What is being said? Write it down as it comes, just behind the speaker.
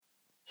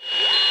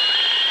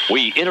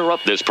We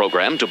interrupt this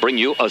program to bring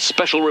you a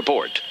special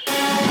report.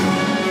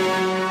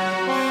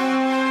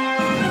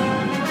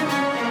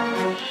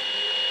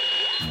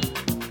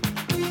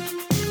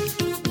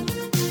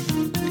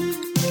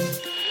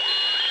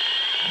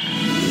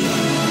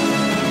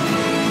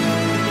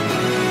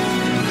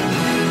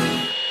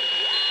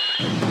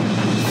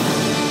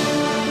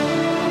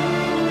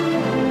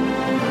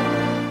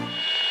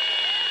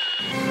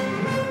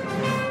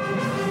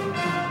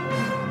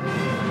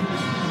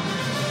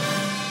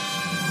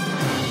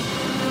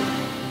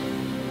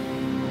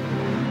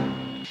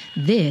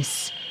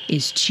 This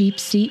is Cheap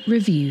Seat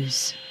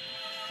Reviews.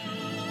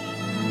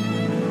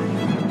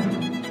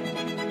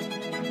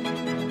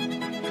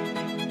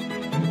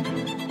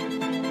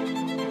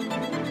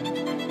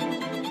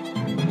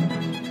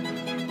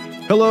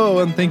 Hello,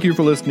 and thank you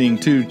for listening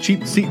to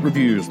Cheap Seat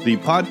Reviews, the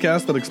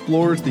podcast that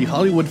explores the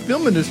Hollywood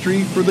film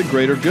industry for the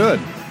greater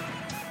good.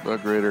 The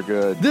greater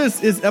good.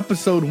 This is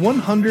episode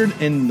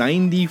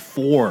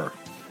 194.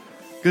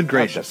 Good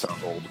gracious. That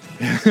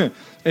sounds old.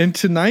 And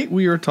tonight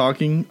we are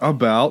talking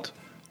about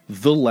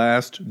The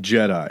Last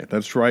Jedi.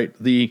 That's right,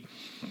 the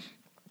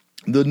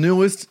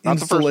newest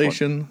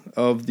installation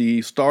of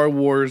the Star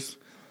Wars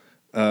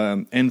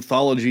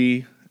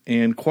anthology,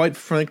 and quite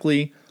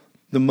frankly,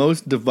 the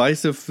most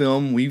divisive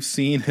film we've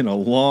seen in a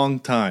long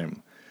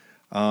time.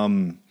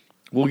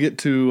 We'll get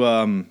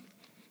to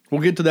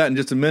that in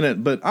just a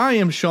minute, but I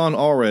am Sean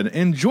Allred,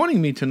 and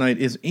joining me tonight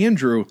is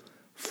Andrew.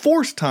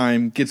 Force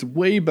Time gets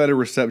way better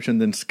reception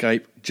than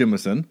Skype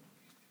Jimison.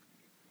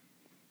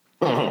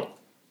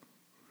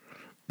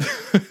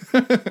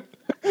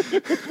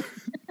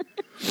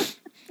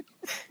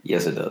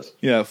 Yes, it does.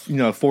 Yeah,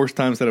 Force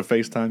Time instead of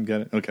FaceTime.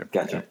 Got it? Okay.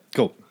 Gotcha.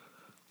 Cool.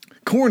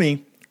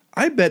 Corny,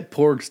 I bet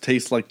porgs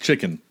taste like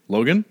chicken.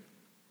 Logan?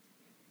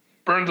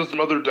 Burn this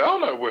mother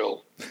down, I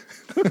will.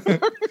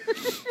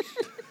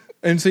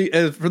 And see,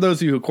 for those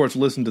of you who, of course,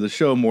 listen to the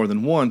show more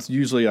than once,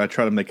 usually I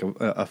try to make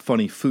a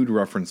funny food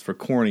reference for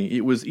Corny.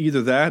 It was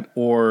either that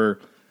or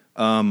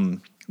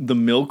the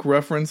milk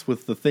reference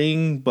with the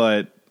thing,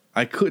 but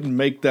I couldn't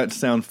make that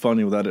sound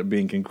funny without it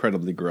being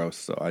incredibly gross,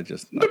 so I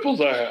just...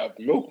 Nipples I have.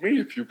 Milk me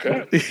if you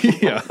can.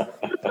 Yeah.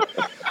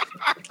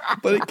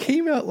 But it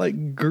came out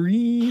like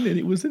green, and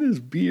it was in his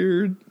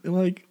beard,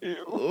 and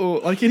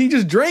and he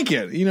just drank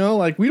it,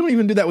 like we don't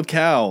even do that with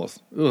cows.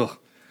 Ugh.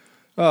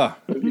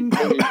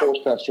 Force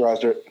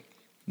pasteurized it.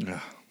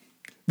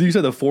 You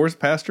said the Force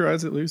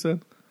pasteurized it, you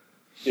said?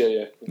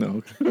 Yeah.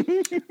 No.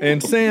 Okay.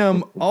 And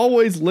Sam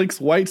always licks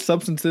white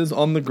substances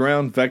on the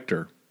ground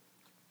vector.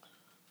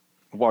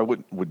 Why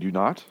would you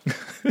not?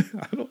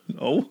 I don't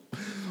know.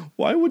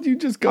 Why would you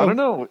just go? I don't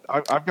know.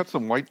 I've got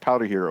some white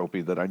powder here, Opie,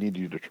 that I need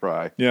you to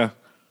try. Yeah.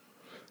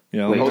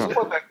 Yeah.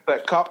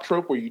 That cop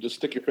trope where you just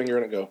stick your finger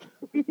in and go.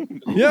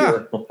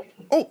 Yeah.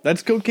 Oh,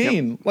 that's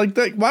cocaine. Yep. Like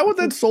that. Why would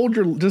that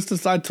soldier just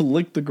decide to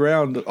lick the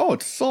ground? Oh,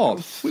 it's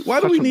salt. Why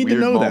do we need to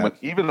know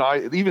moment. that? Even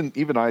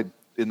I,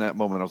 in that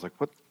moment, I was like,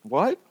 "What?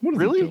 What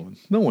really? Doing?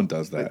 No one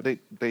does that." They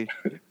And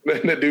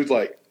that dude's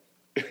like,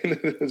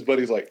 his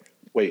buddy's like,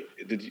 "Wait,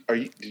 did you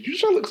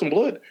just lick some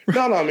blood?"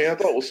 No, man, I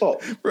thought it was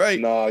salt. Right?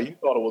 Nah, you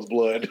thought it was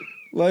blood.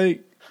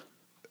 Like,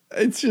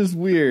 it's just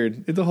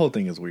weird. The whole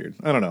thing is weird.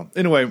 I don't know.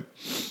 Anyway,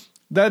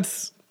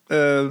 that's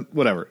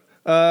whatever.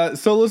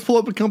 So let's pull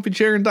up a comfy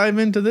chair and dive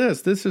into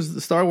this. This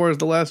is Star Wars: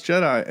 The Last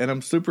Jedi, and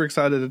I'm super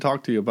excited to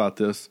talk to you about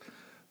this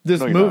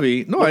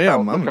movie. No, I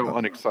am. Look how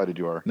unexcited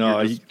you are.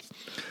 No,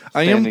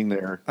 I am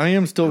there. I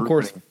am still, of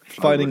course,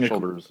 fighting a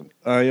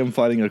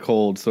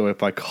cold. So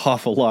if I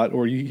cough a lot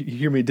or you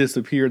hear me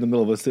disappear in the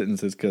middle of a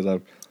sentence, it's because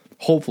I've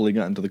hopefully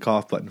gotten to the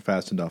cough button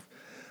fast enough.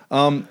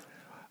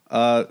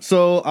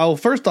 So I'll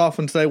first off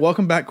and say,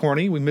 welcome back,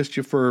 Corny. We missed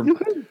you for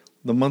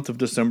the month of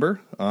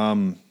December.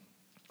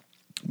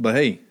 But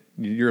hey,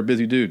 you're a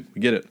busy dude.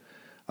 We get it.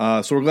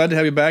 So we're glad to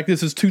have you back.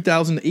 This is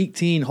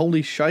 2018.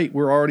 Holy shite,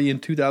 we're already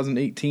in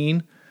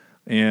 2018.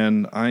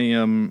 And I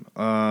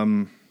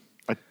am...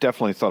 I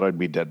definitely thought I'd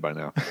be dead by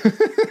now.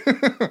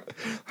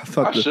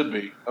 I should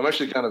be. I'm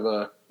actually kind of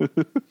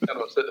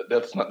upset that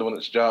death's not doing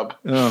its job.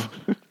 Oh.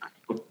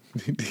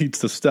 It needs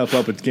to step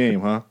up its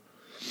game, huh?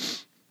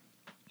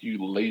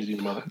 You lazy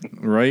mother.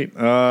 Right?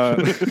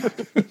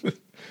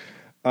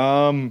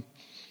 I'm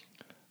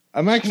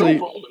actually...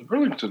 Snowfall in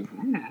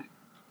Burlington.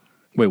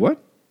 Wait,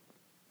 what?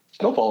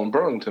 Snowfall in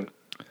Burlington.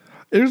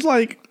 There's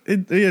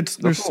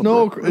there's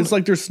snow. It's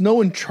like there's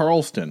snow in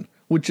Charleston,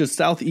 which is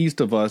southeast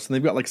of us, and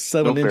they've got like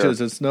 7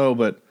 inches of snow.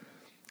 But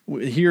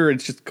here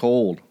it's just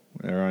cold.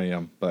 There I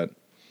am. But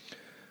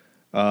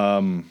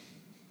mad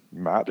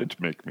it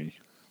make me.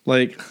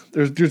 Like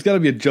there's got to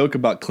be a joke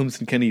about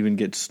Clemson can't even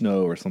get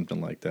snow or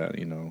something like that.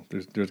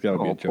 There's got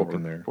to be a joke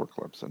in there. Poor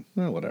Clemson.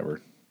 No, whatever.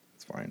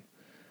 It's fine.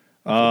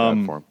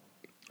 For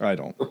I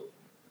don't.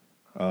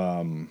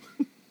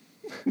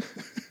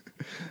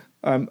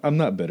 I'm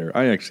not bitter.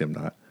 I actually am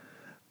not.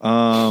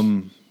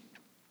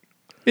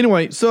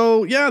 Anyway,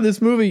 so yeah,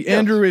 this movie, yes.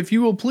 Andrew, if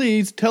you will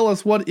please tell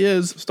us what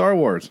is Star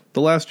Wars: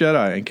 The Last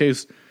Jedi, in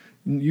case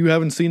you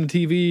haven't seen a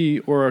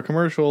TV or a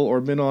commercial or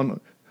been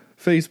on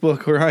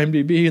Facebook or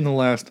IMDb in the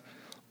last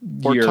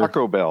Or year.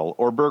 Taco Bell,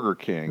 or Burger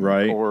King,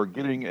 Right. or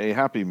getting a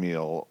Happy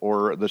Meal,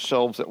 or the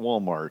shelves at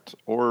Walmart,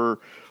 or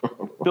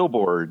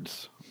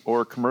billboards,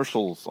 or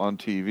commercials on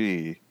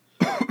TV,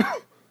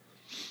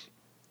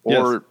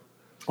 or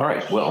All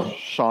right. Well,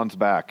 Sean's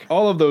back.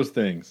 All of those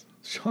things.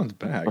 Sean's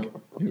back.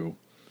 Ew.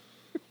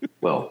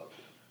 well,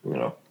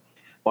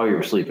 while you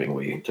were sleeping,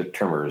 we took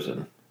trimmers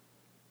and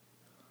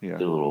Yeah.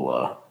 did a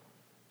little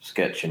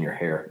sketch in your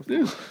hair.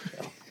 Dude.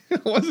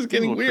 What's this A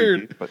getting little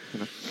weird? creepy,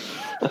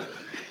 but,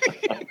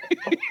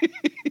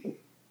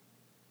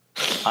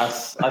 I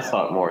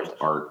saw it more as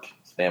art.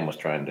 Stan was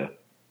trying to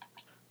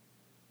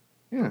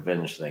Yeah.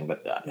 avenge thing,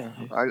 but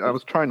I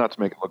was trying not to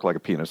make it look like a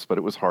penis, but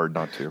it was hard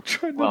not to.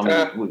 well,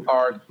 I mean,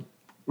 Hard.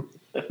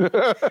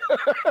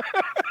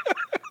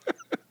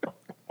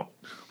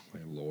 My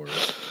Lord.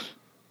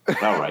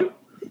 all right.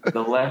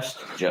 The Last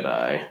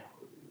Jedi.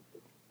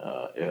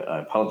 I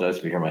apologize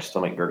if you hear my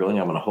stomach gurgling.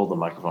 I'm going to hold the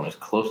microphone as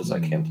close as I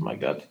can to my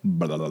gut.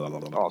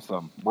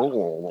 Awesome.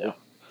 Yeah.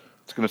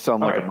 It's going to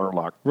sound like All a right.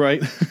 Murloc.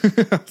 Right?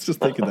 I was just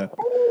thinking that.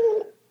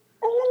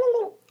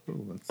 Oh,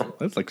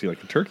 that's actually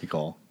like a turkey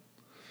call.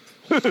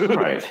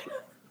 Right.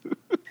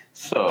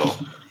 So,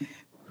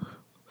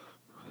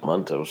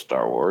 month of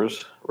Star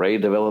Wars, Rey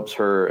develops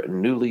her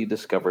newly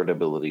discovered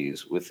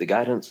abilities with the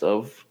guidance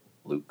of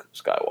Luke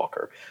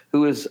Skywalker,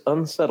 who is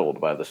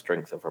unsettled by the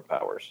strength of her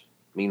powers.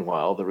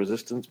 Meanwhile, the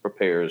Resistance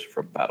prepares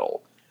for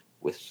battle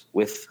with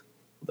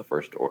the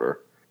First Order.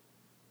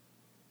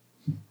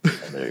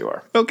 And there you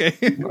are. Okay.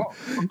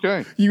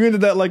 Okay. You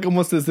ended that like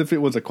almost as if it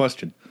was a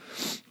question.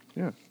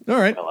 Yeah. All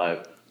right.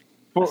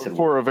 Well,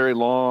 For a very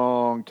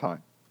long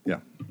time. Yeah.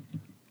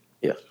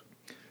 yes.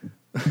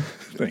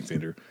 Thanks,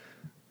 Andrew.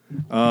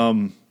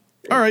 All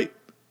right.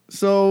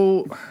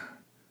 So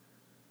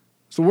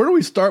where do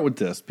we start with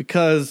this?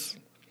 Because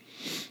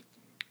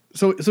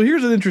so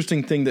here's an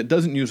interesting thing that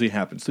doesn't usually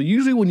happen. So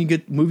usually when you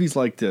get movies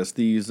like this,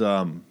 these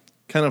kind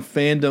of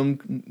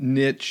fandom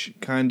niche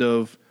kind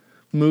of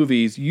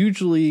movies,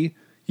 usually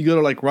you go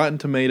to like Rotten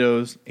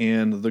Tomatoes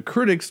and the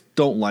critics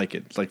don't like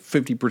it. It's like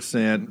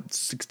 50%,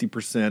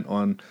 60%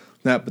 on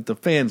that, but the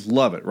fans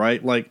love it,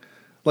 right? Like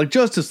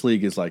Justice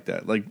League is like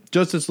that. Like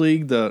Justice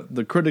League,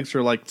 the critics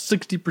are like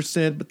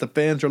 60%, but the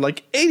fans are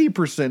like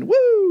 80%.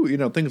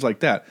 Woo! Things like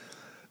that.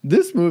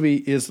 This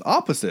movie is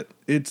opposite.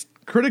 It's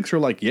critics are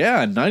like,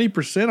 yeah,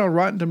 90% on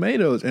Rotten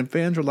Tomatoes, and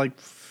fans are like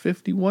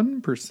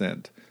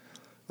 51%.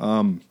 It's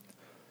only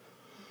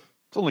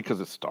because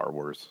it's Star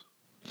Wars.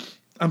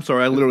 I'm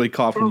sorry, I literally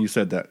coughed when you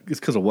said that. It's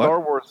because of what?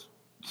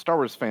 Star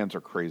Wars fans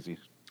are crazy.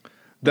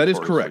 That is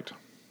Notoriously. correct.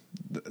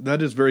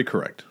 That is very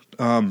correct.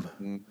 The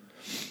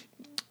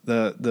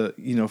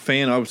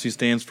fan obviously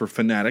stands for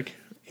fanatic,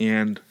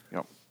 and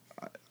Yep.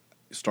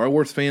 Star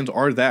Wars fans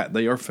are that.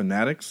 They are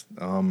fanatics.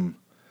 And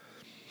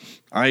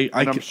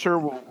I'm sure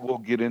we'll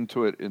get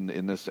into it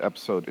in this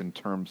episode in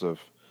terms of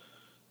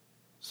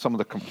some of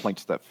the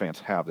complaints that fans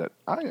have that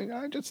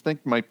I just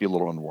think might be a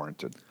little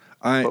unwarranted.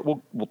 But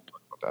we'll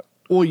talk about that.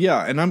 well,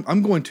 yeah, and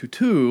I'm going to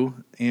too.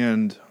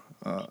 And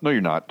No,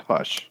 you're not.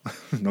 Hush.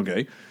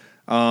 okay,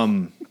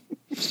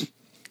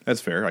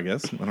 that's fair, I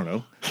guess. I don't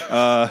know.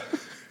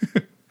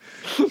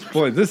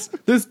 Boy, this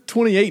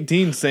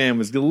 2018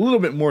 Sam is a little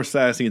bit more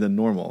sassy than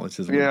normal. It's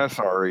just Yeah,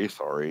 sorry.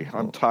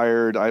 I'm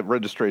tired.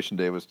 Registration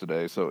day was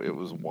today, so it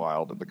was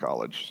wild at the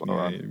college. So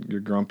yeah, you're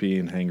grumpy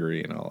and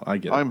hangry and all. I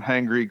get it. I'm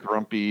hangry,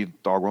 grumpy.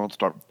 Dog won't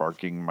stop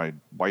barking. My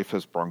wife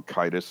has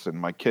bronchitis, and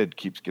my kid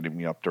keeps getting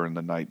me up during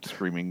the night,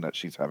 screaming that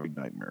she's having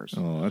nightmares.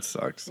 Oh, that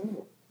sucks.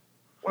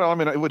 Well, I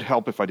mean, it would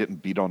help if I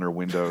didn't beat on her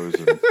windows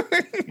and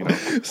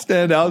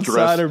Stand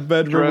outside her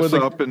bedroom dress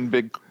with up in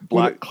big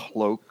black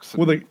cloaks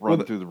and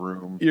run through the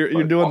room. You're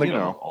But, doing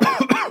the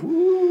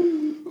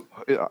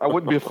I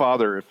wouldn't be a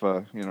father if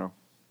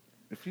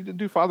if you didn't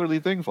do fatherly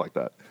things like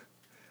that.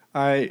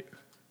 Okay.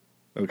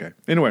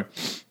 Anyway.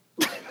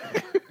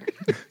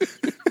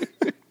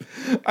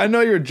 I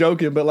know you're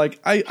joking, but like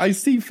I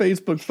see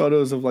Facebook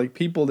photos of like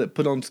people that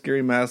put on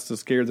scary masks to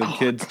scare their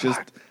kids. God.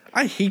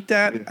 I hate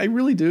that. I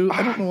really do.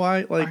 I don't know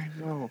why. Like I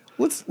know.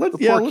 let's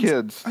Poor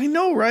kids. I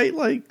know, right?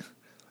 Like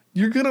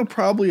you're gonna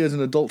probably as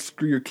an adult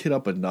screw your kid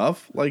up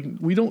enough. Like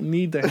we don't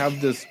need to have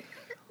this.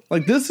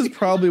 Like this is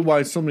probably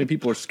why so many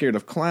people are scared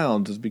of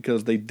clowns is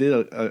because they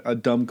did a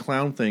dumb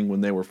clown thing when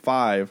they were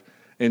 5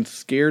 and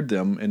scared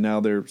them, and now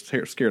they're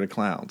scared of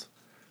clowns.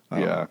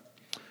 Yeah.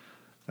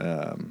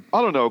 I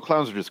don't know.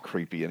 Clowns are just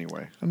creepy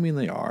anyway. I mean,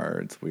 they are.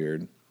 It's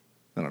weird.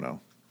 I don't know.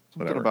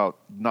 Something Whatever. about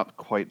not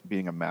quite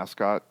being a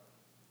mascot,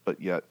 but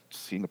yet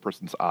seeing the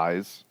person's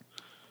eyes.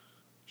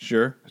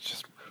 Sure. It's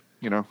just,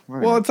 I don't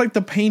Well, know. it's like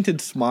the painted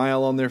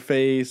smile on their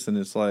face, and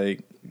it's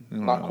like I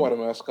don't Not know. quite a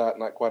mascot,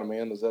 not quite a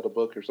man. Is that a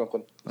book or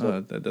something?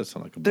 That does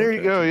sound like a book. There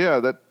you go. actually. Yeah,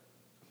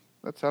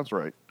 that sounds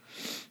right.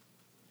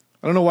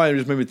 I don't know why it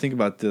just made me think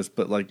about this,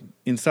 but like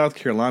in South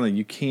Carolina,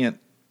 you can't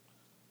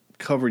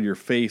cover your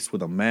face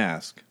with a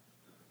mask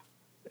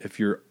if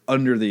you're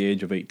under the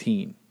age of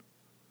 18.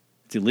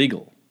 It's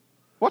illegal.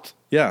 What?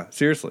 Yeah,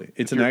 seriously.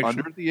 It's If an you're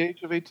actual. under the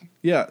age of 18?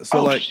 Yeah, so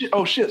oh, like shit.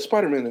 Oh shit!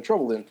 Spider-Man in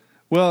trouble then.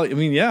 Well, I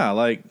mean, yeah,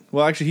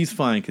 actually, he's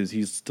fine because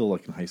he's still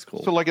like in high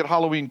school. So, like at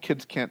Halloween,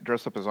 kids can't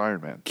dress up as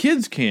Iron Man.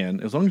 Kids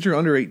can, as long as you're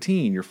under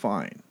 18, you're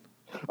fine.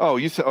 Oh,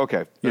 you said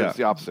okay. Yeah, it's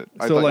the opposite.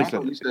 So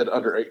you said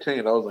under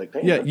 18. I was like,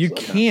 damn, yeah, you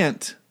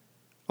can't.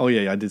 Oh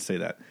yeah, I did say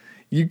that.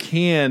 You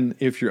can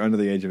if you're under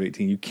the age of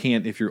 18. You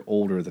can't if you're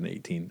older than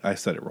 18. I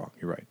said it wrong.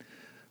 You're right.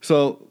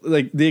 So,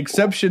 like, the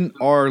exception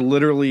are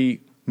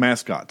literally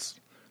mascots,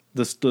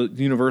 the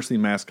university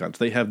mascots.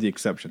 They have the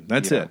exception.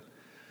 That's it.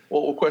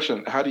 Well,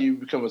 question: how do you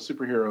become a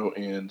superhero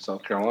in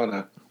South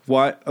Carolina?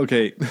 Why?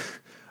 Okay,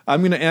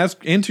 I'm going to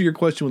answer your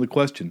question with a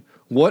question.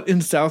 What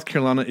in South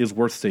Carolina is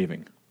worth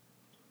saving?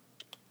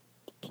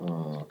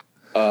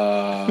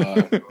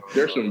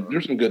 There's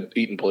some good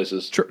eating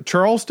places.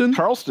 Charleston.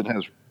 Charleston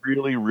has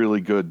really,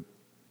 really good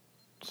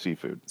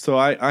seafood. So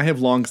I have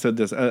long said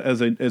this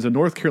as a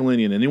North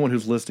Carolinian. Anyone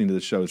who's listening to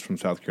this show is from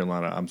South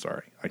Carolina. I'm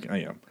sorry, I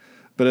am,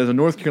 but as a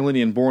North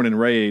Carolinian born and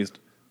raised,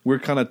 we're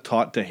kind of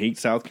taught to hate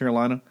South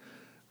Carolina.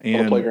 And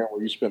on the playground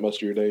where you spent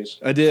most of your days.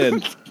 I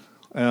did.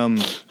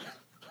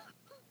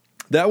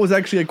 That was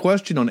actually a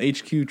question on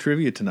HQ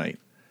Trivia tonight.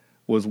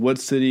 Was what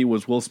city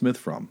was Will Smith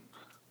from?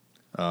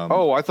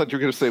 I thought you were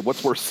going to say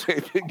what's worth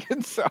saving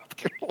in South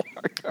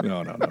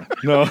Carolina.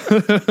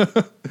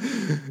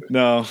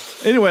 No.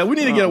 Anyway, we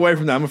need to get away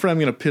from that. I'm afraid I'm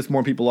going to piss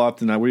more people off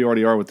than we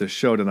already are with this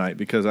show tonight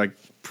because I'm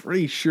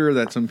pretty sure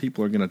that some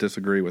people are going to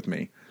disagree with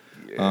me,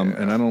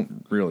 and I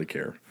don't really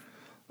care.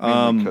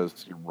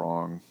 Because you're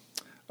wrong.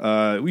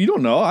 You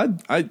don't know.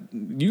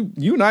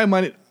 You and I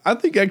might. I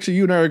think actually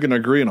you and I are going to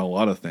agree on a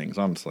lot of things.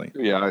 Honestly.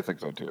 Yeah, I think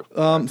so too.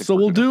 So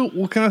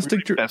we'll kind of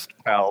stick to best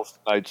pals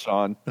tonight,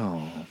 Sean.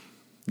 Oh,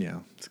 yeah,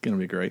 it's going to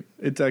be great.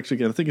 It's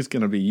actually I think it's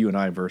going to be you and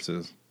I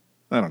versus.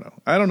 I don't know.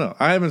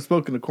 I haven't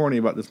spoken to Corny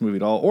about this movie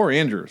at all, or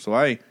Andrew. So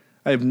I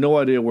have no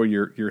idea where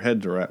your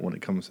heads are at when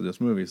it comes to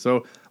this movie.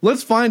 So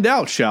let's find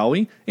out, shall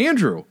we?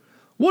 Andrew,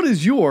 what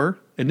is your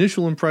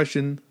initial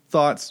impression,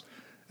 thoughts,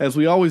 as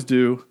we always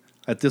do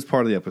at this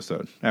part of the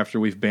episode, after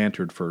we've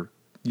bantered for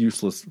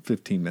useless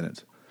 15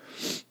 minutes?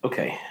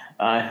 Okay.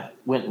 I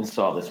went and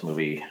saw this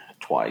movie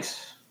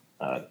twice.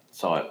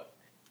 Saw it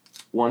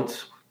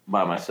once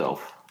by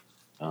myself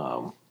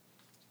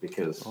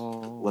because,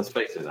 let's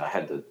face it, I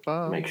had to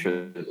make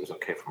sure that it was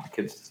okay for my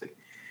kids to see.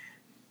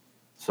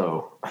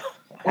 So I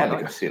had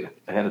to go see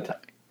it ahead of time.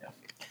 Yeah.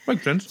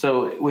 Makes sense.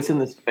 So within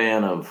the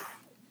span of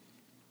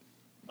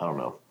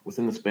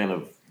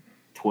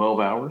 12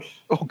 hours.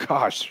 Oh,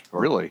 gosh.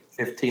 Really?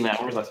 15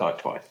 hours. I saw it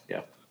twice.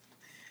 Yeah.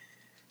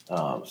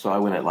 So I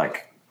went at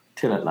like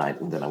 10 at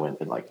night, and then I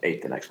went at like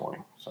 8 the next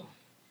morning. So,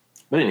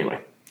 but anyway,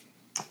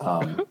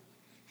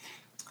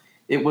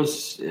 it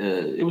was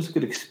a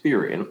good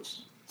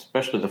experience,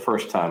 especially the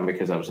first time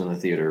because I was in the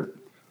theater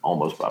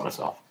almost by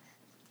myself.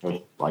 There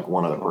was like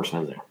one other person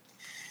in there.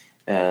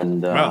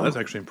 And wow, that's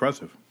actually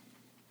impressive.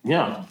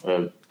 Yeah.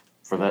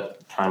 For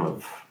that time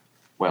of,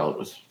 it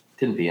was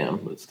 10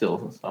 p.m., but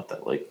still, it's not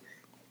that late.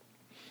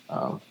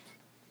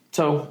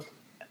 So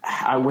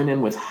I went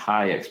in with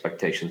high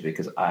expectations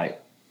because I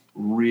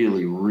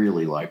really,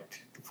 really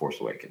liked The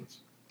Force Awakens.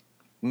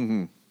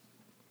 Mm-hmm.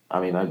 I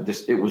mean,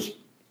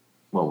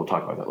 we'll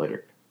talk about that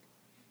later.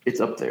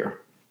 It's up there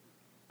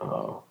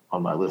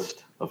on my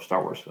list of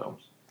Star Wars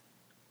films.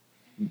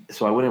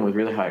 So I went in with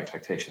really high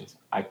expectations.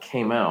 I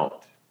came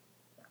out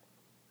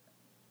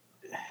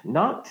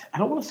I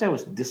don't want to say I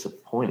was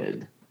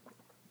disappointed.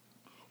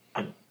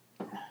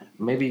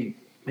 Maybe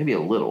a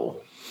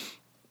little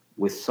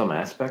with some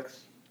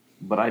aspects,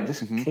 but I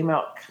just came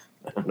out,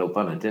 no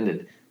pun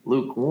intended,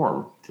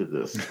 lukewarm to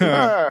this.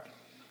 I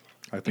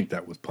think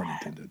that was pun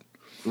intended.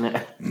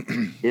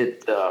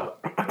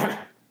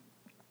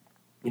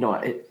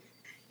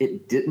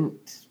 It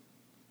didn't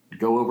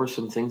go over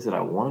some things that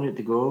I wanted it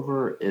to go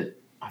over.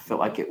 I felt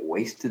like it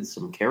wasted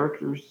some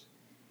characters.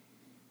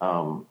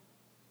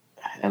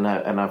 And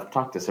I've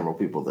talked to several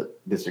people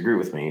that disagree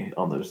with me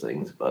on those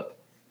things, but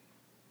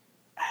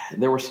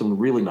there were some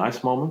really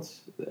nice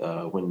moments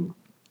when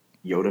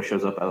Yoda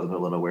shows up out of the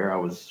middle of nowhere.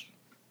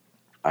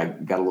 I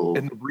got a little.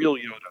 And the real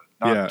Yoda.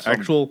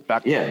 Actual.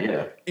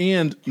 Yeah.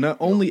 And not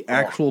only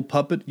actual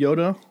puppet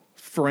Yoda,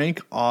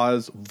 Frank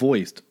Oz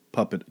voiced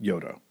puppet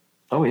Yoda.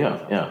 Oh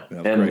yeah.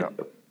 And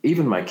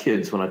even my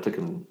kids, when I took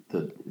them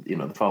the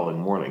following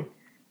morning,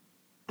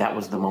 that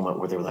was the moment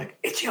where they were like,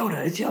 "It's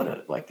Yoda, it's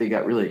Yoda!" Like they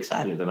got really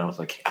excited, and I was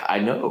like, "I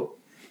know."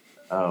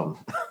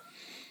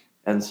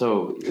 And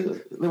so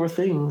there were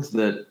things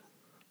that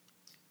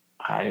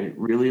I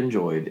really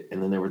enjoyed, and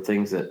then there were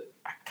things that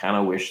I kind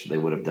of wish they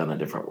would have done a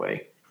different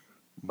way.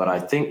 But I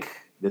think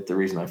that the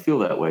reason I feel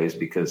that way is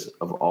because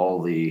of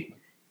all the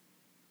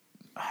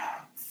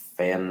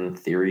fan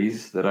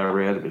theories that I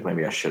read, which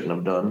maybe I shouldn't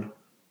have done.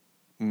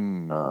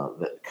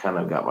 That kind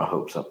of got my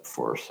hopes up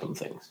for some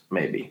things.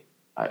 Maybe.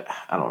 I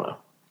don't know.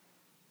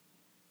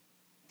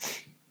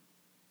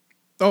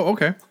 Oh,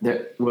 okay.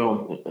 I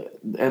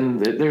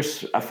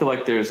feel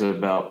like there's there's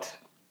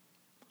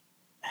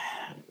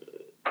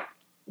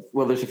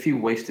a few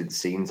wasted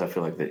scenes I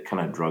feel like that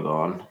kind of drug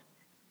on.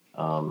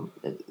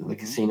 The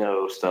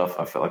casino stuff,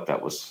 I felt like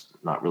that was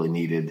not really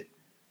needed.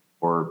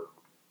 or,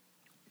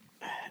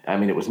 I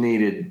mean, it was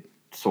needed,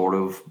 sort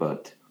of,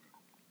 but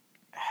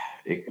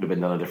it could have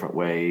been done a different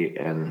way.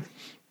 And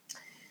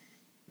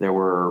there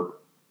were,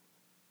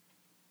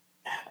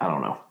 I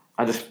don't know.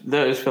 I just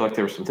feel like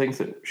there were some things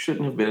that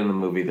shouldn't have been in the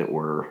movie that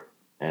were,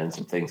 and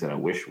some things that I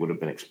wish would have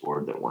been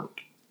explored that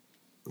weren't.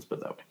 Let's put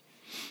it that way.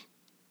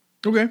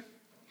 Okay.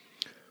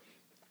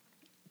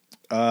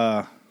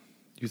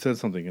 You said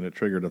something and it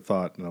triggered a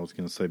thought, and I was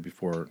going to say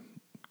before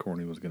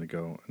Corny was going to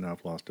go, and now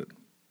I've lost it.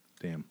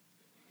 Damn.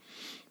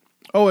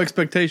 Oh,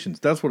 expectations.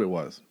 That's what it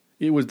was.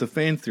 It was the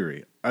fan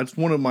theory. That's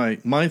one of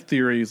my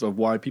theories of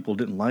why people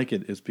didn't like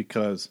it, is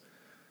because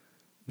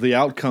the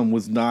outcome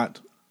was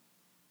not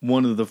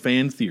one of the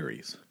fan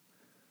theories.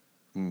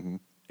 Mm-hmm.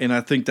 And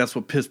I think that's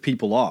what pissed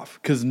people off,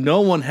 because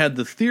no one had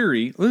the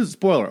theory. This is a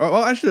spoiler. Oh,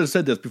 I should have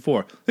said this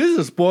before. This is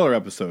a spoiler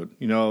episode,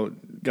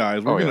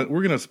 guys.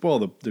 We're gonna spoil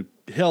the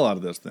hell out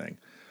of this thing.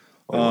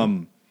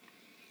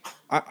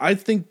 I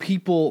think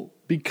people,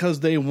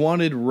 because they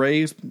wanted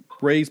Rey's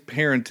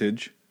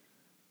parentage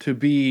to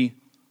be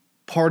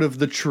part of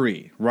the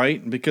tree,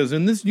 right? Because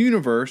in this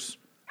universe,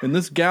 in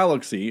this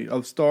galaxy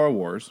of Star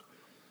Wars,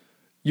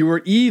 you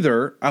are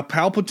either a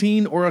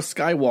Palpatine or a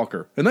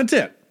Skywalker, and that's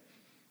it.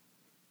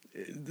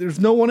 There's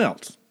no one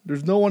else.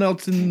 There's no one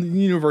else in the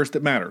universe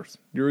that matters.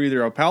 You're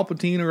either a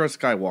Palpatine or a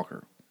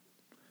Skywalker.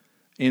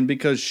 And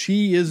because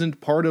she isn't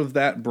part of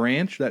that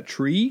branch, that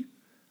tree,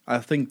 I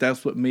think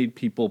that's what made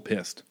people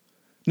pissed.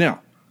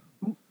 Now,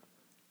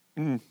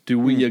 do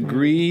we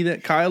agree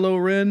that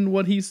Kylo Ren,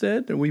 what he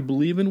said, and we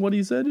believe in what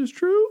he said is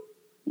true?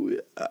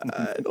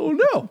 I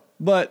don't know.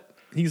 But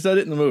he said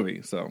it in the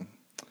movie, so.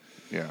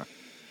 Yeah.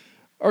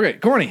 Okay,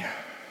 Corny.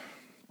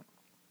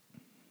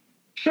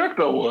 Checked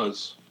I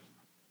was.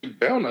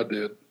 Down I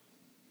did.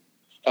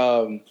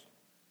 Yeah.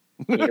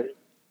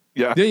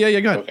 Yeah,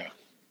 go ahead. Okay.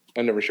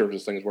 I'm never sure if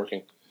this thing is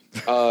working.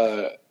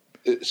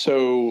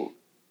 So,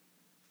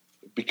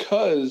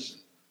 because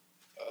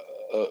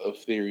of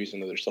theories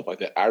and other stuff like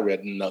that, I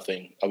read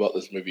nothing about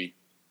this movie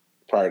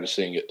prior to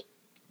seeing it.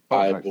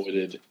 I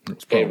avoided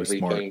everything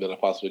smart. that I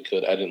possibly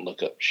could. I didn't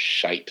look up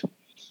shite.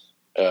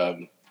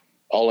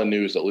 All I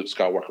knew is that Luke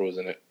Skywalker was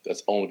in it.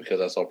 That's only because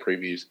I saw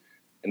previews.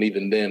 And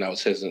even then, I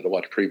was hesitant to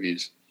watch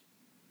previews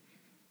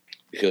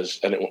because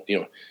I didn't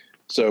want,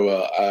 So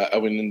I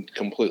went in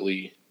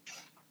completely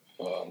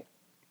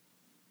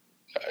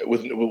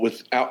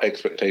without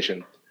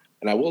expectation.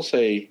 And I will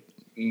say,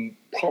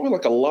 probably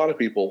like a lot of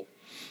people,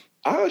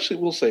 I actually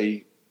will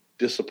say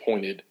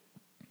disappointed.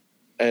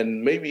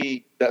 And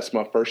maybe that's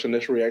my first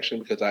initial reaction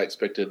because I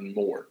expected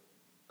more.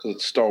 Because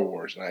it's Star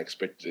Wars and I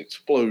expected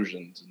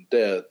explosions and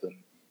death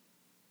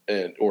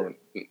or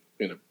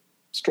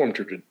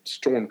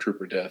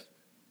stormtrooper death.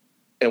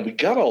 And we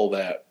got all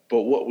that,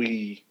 but what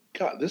we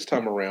got this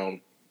time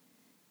around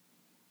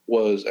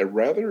was a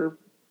rather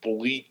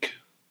bleak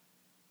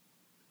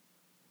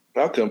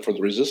outcome for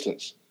the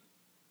Resistance.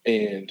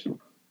 And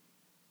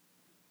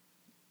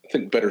I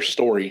think better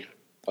story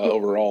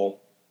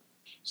overall.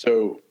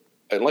 So,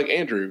 and like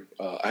Andrew,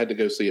 I had to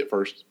go see it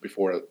first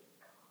before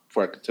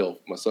I could tell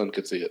my son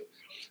could see it.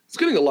 It's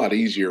getting a lot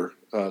easier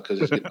because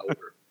he's getting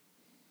older.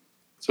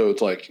 So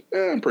it's like,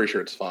 I'm pretty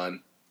sure it's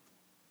fine.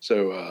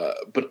 So,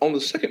 but on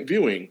the second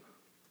viewing,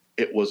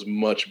 it was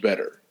much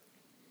better.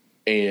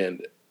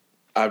 And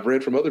I've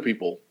read from other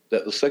people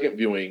that the second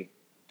viewing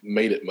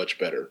made it much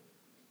better.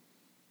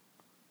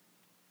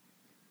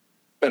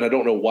 And I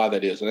don't know why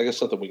that is. And I guess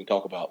something we can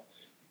talk about.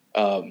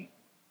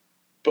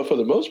 But for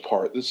the most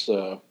part, this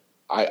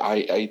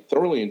I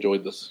thoroughly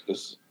enjoyed this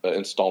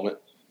installment.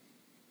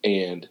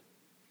 And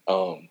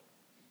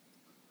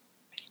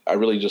I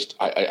really just,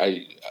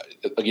 I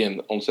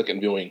again, on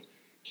second viewing,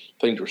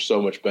 things were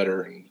so much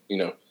better. And,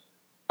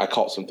 I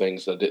caught some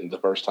things that I didn't the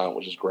first time,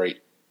 which is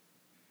great.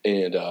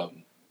 And I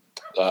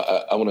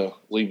want to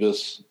leave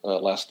this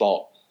last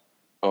thought.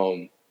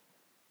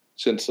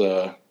 Since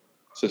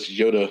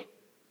Yoda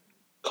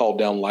called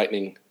down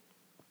lightning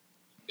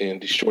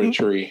and destroyed a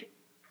tree,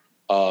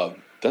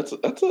 that's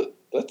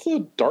a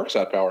dark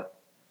side power.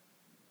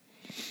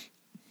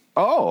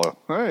 Oh,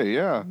 hey,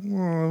 yeah.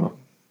 And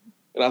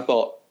I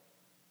thought,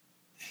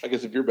 I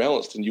guess if you're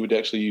balanced, then you would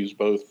actually use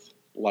both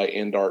light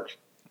and dark.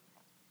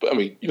 But I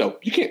mean,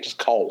 you can't just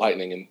call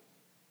lightning and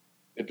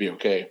it'd be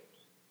okay.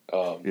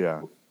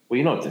 Yeah. Well,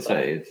 you know what to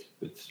say.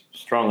 It's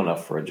strong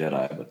enough for a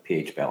Jedi, but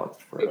pH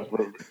balanced for a...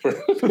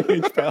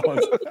 pH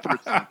balanced.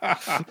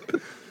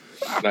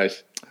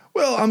 Nice.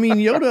 Well, I mean,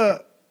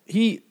 Yoda,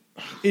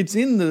 it's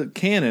in the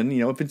canon,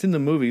 if it's in the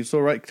movie. So,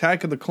 right,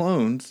 Attack of the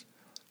Clones,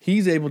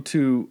 he's able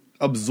to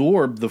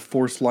absorb the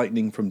Force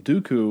lightning from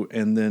Dooku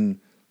and then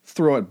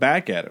throw it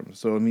back at him.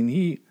 So, I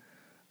mean,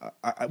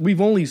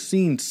 we've only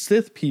seen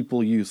Sith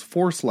people use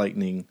Force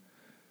lightning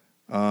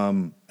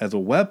as a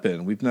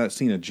weapon. We've not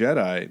seen a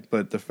Jedi,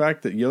 but the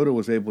fact that Yoda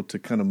was able to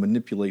kind of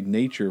manipulate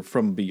nature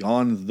from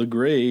beyond the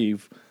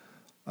grave,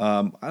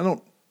 I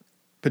don't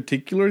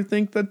particularly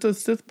think that's a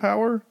Sith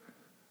power.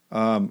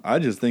 I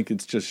just think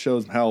it just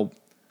shows how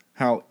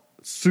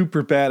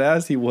super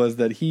badass he was,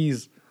 that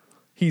he's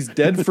He's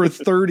dead for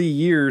 30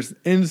 years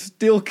and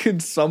still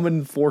can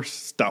summon Force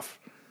stuff.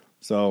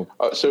 So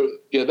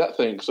that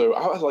thing. So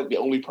I was like the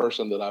only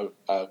person that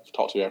I've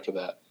talked to after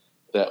that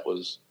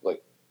was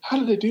like, how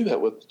did they do that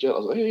with Jedi? I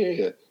was like,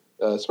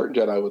 yeah. Certain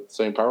Jedi with the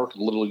same power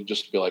could literally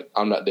just be like,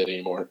 I'm not dead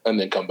anymore, and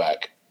then come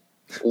back.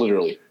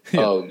 Literally.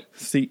 Yeah.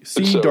 See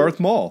Darth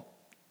Maul.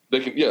 They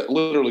can,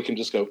 literally can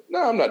just go,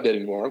 no, I'm not dead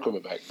anymore. I'm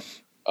coming back.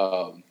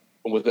 And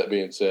with that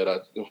being said,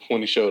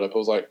 when he showed up, I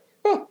was like,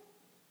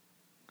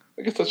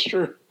 I guess that's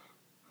true.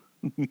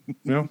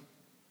 Yeah.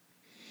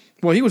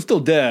 Well, he was still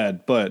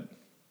dead, but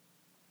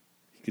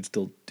he could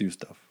still do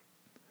stuff.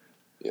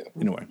 Yeah.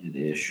 Anyway.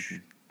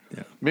 Ish.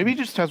 Yeah. Maybe he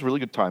just has really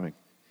good timing.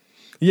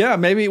 Yeah,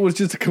 maybe it was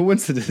just a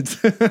coincidence.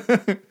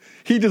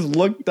 He just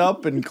looked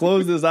up and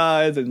closed his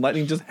eyes, and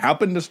lightning just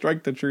happened to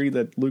strike the tree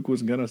that Luke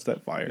was going to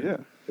set fire.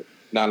 Yeah.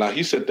 Nah,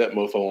 he set that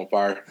mofo on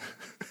fire.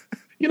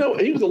 He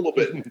was a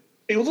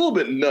little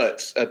bit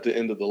nuts at the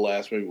end of the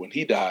last movie when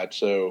he died.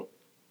 So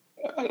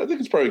I think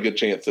it's probably a good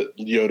chance that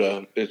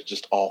Yoda is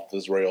just off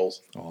his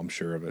rails. Oh, I'm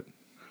sure of it.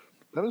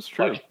 That is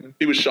true. Like,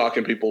 he was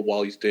shocking people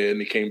while he's dead,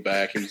 and he came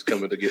back and he's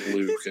coming to get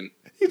Luke. And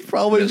He's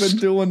probably been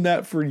doing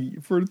that for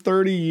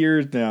 30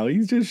 years now.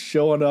 He's just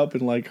showing up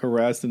and like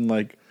harassing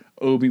like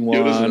Obi-Wan.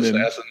 Yoda's an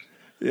assassin.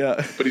 Yeah.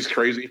 But he's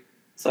crazy.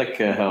 It's like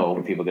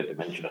how people get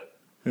dementia.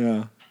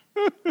 Yeah.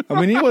 I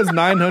mean, he was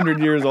 900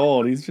 years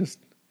old. He's just,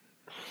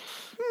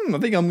 I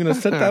think I'm going to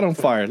set that on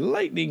fire.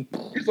 Lightning.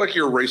 He's like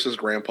your racist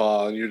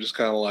grandpa, and you're just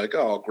kind of like,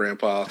 oh,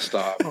 grandpa,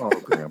 stop. Oh,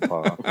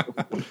 Grandpa.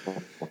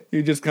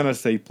 You just kind of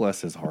say,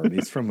 bless his heart.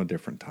 He's from a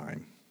different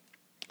time.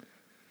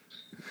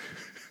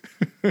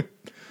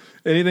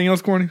 Anything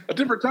else, Corny? A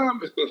different time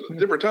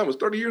was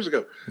 30 years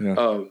ago. Yeah.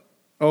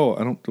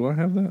 Do I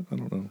have that? I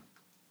don't know.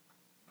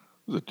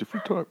 It was a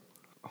different time.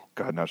 Oh,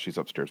 God, now she's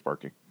upstairs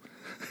barking.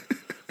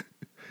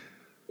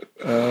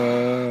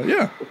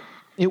 Yeah.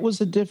 It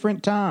was a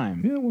different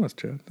time. Yeah, it was,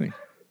 Chad. Thanks.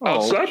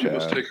 Outside Chad.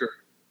 must take her.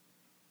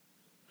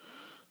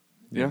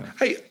 Yeah.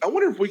 Hey, I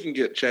wonder if we can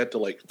get Chad to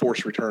like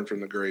force return from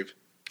the grave.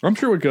 I'm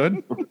sure we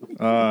could.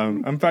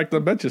 In fact, I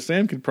bet you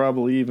Sam could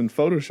probably even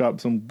Photoshop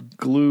some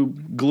blue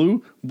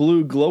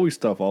glowy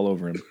stuff all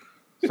over him.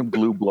 Some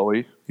glue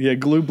blowy. Yeah,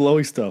 glue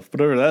blowy stuff,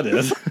 whatever that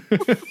is.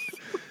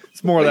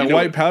 It's more of that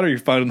white powder you're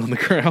finding on the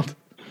ground.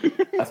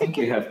 I think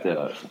you have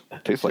to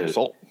Tastes like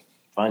salt.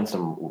 find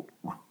some,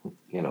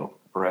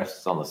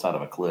 breasts on the side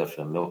of a cliff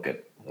and milk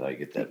it. I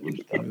get that loose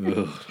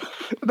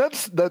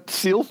stuff. That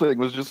seal thing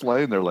was just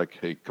laying there like,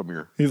 hey, come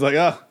here. He's like,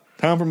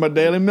 time for my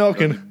daily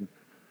milking.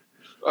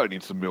 I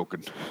need some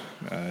milking.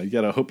 You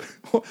gotta hope.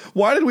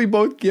 Why did we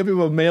both give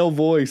him a male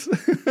voice?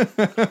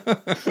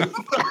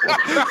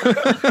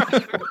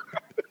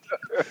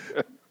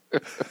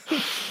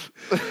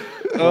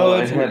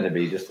 It had to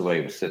be just the way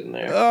he was sitting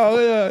there. Oh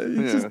yeah.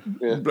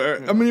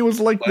 I mean, it was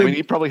like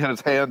he probably had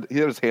his hand. He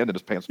had his hand in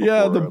his pants.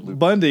 Yeah, before,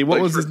 Bundy. What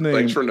was his name?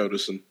 Thanks for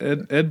noticing.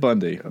 Ed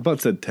Bundy. I about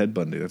said Ted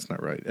Bundy. That's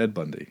not right. Ed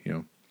Bundy.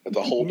 It's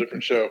a whole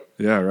different show.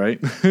 Yeah, right.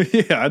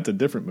 Yeah, it's a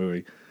different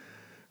movie.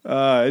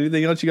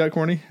 Anything else you got,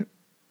 Corny?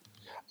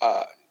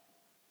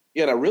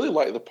 And I really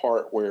like the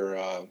part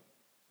where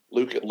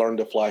Luke had learned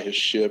to fly his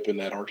ship in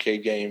that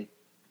arcade game,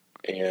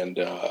 and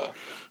the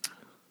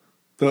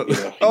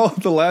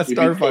last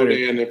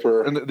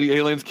Starfighter, and the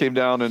aliens came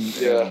down and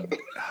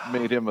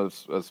made him a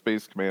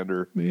space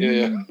commander.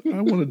 Yeah.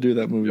 I want to do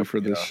that movie for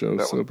this show.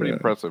 That was pretty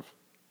impressive.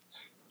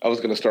 I was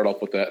going to start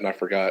off with that, and I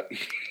forgot.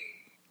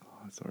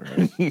 That's all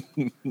right.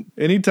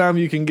 Anytime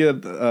you can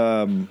get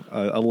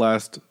a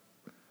last,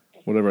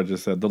 whatever I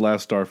just said, the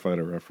last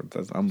Starfighter reference,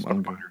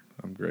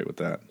 I'm great with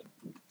that.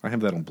 I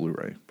have that on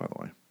Blu-ray, by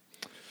the way.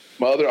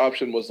 My other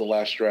option was The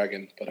Last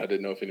Dragon, but I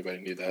didn't know if anybody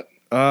knew that.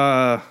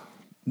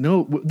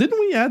 No, didn't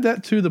we add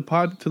that to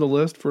the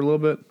list for a little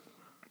bit?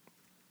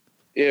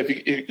 Yeah,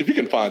 if you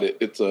can find it,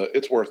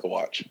 it's worth the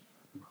watch.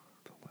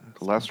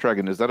 The Last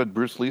Dragon, is that a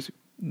Bruce Lee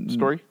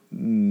story?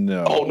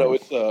 No. Oh no,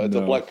 it's a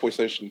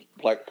blaxploitation.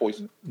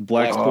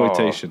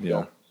 Blaxploitation,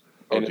 yeah.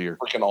 And dear.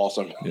 It's freaking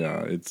awesome.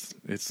 Yeah, it's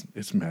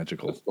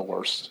magical. It's the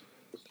worst.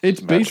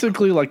 It's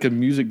basically like a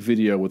music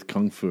video with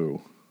kung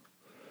fu.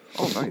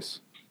 Oh,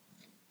 nice.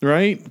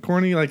 Right,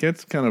 Corny? Like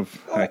it's kind of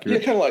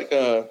accurate. Yeah, kind of like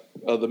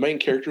the main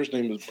character's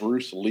name is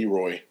Bruce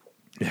Leroy.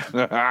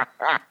 Yeah,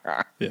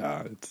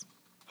 yeah, it's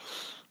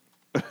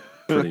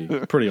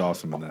pretty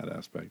awesome in that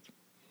aspect.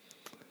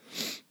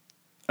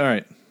 All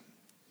right,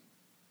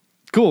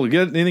 cool. You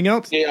got anything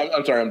else? Yeah,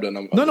 I'm sorry, I'm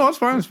done. No, it's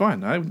fine. It's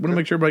fine. I want to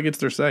make sure everybody gets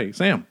their say.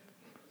 Sam.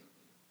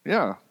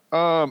 Yeah.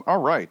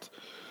 All right.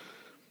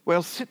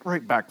 Well, sit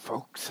right back,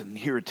 folks, and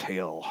hear a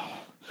tale.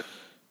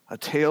 A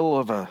tale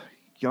of a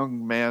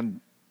young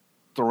man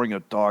throwing a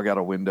dog out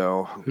a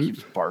window who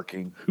keeps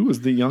barking. Who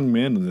is the young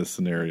man in this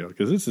scenario?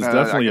 Because this is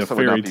definitely a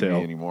fairy tale.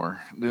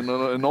 Anymore.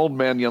 An old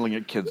man yelling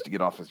at kids to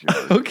get off his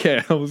yard.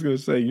 Okay, I was going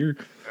to say you're.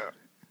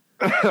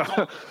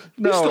 No,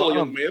 he's still a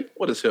young man.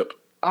 What is hip?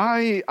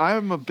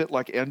 I'm a bit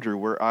like Andrew,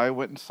 where I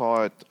went and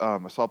saw it. I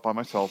saw it by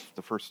myself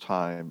the first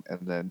time, and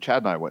then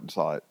Chad and I went and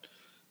saw it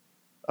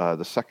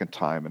the second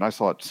time, and I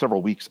saw it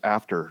several weeks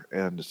after,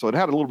 and so it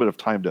had a little bit of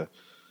time to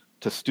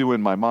stew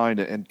in my mind.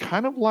 And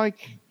kind of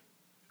like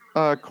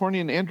Corny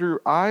and Andrew,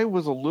 I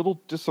was a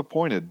little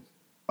disappointed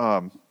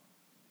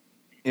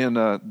in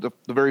the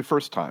very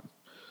first time.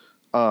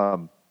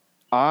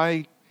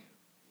 I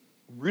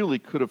really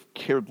could have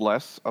cared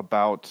less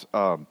about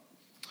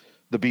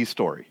the B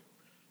story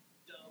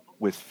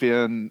with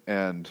Finn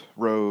and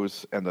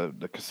Rose and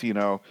the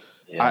casino.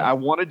 Yeah. I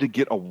wanted to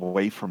get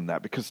away from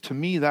that because to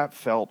me that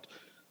felt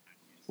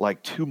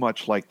like too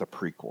much like the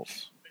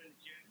prequels.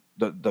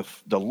 The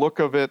look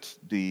of it,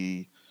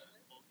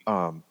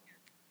 I'm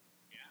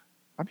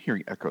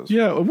hearing echoes.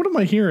 Yeah, what am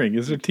I hearing?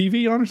 Is there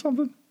TV on or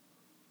something?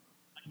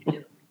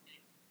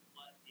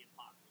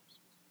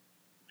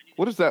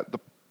 What is that? The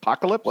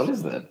apocalypse? What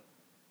is that?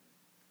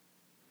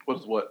 What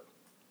is what?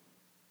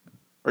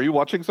 Are you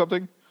watching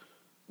something?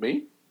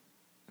 Me?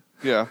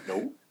 Yeah.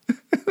 No.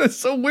 That's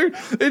so weird.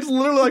 It's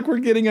literally like we're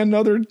getting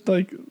another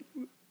like.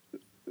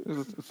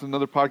 It's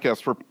another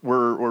podcast.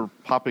 We're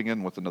popping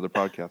in with another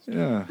podcast.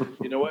 Yeah.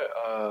 You know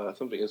what?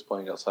 Something is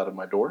playing outside of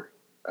my door.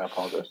 I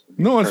apologize.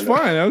 No, it's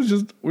fine. I was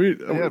just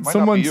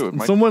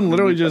someone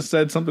literally just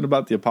said something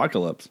about the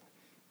apocalypse.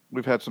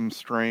 We've had some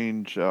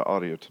strange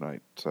audio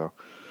tonight. So,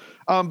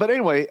 but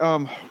anyway,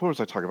 what was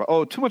I talking about?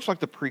 Oh, too much like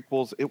the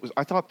prequels.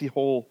 I thought the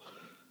whole,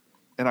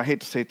 and I hate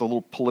to say it, the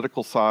little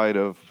political side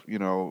of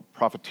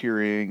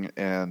profiteering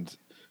and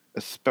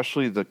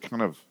especially the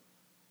kind of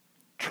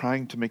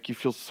trying to make you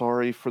feel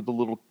sorry for the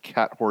little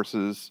cat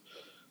horses.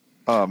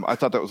 I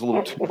thought that was a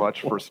little too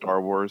much for Star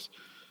Wars.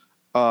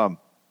 And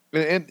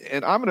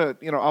I'm gonna,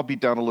 I'll beat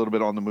down a little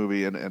bit on the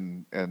movie,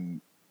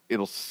 and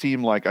it'll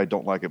seem like I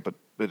don't like it, but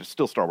it's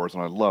still Star Wars,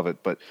 and I love it.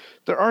 But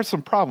there are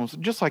some problems,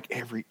 just like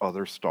every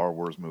other Star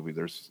Wars movie.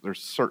 There's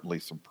certainly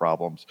some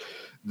problems.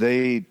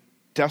 They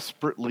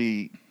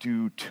desperately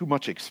do too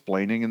much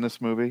explaining in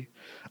this movie.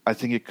 I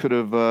think it could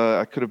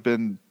have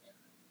been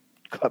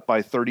cut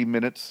by 30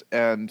 minutes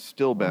and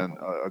still been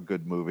a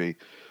good movie.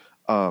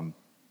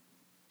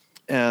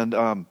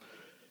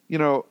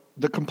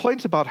 The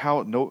complaints about how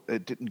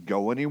it didn't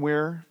go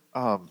anywhere,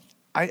 I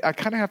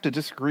kind of have to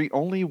disagree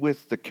only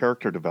with the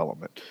character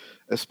development,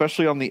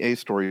 especially on the A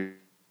story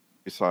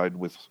side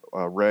with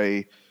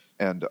Rey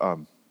and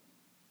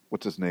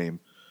what's his name?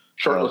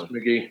 Shirtless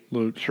McGee.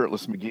 Luke.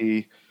 Shirtless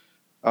McGee.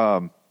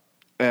 You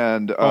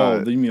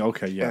mean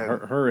okay, yeah,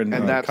 her and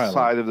that Kylo.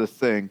 side of the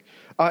thing,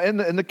 and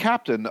the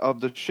captain of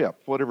the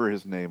ship, whatever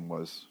his name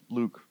was,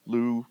 Lou,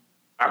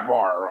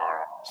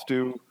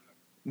 Stu,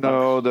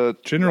 no, the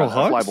General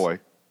Hux? Flyboy.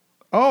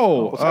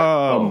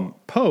 Oh,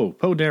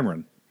 Poe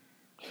Dameron.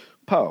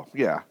 Poe,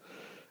 yeah.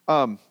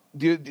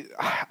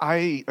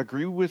 I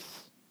agree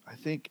with, I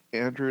think,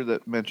 Andrew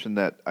that mentioned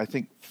that I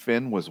think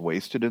Finn was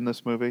wasted in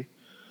this movie.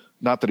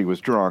 Not that he was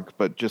drunk,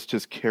 but just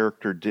his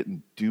character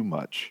didn't do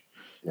much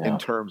in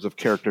terms of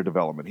character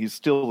development. He's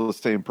still the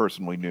same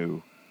person we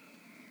knew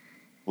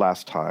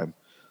last time.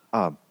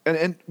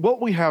 And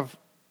what we have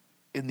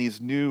in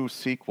these new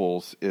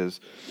sequels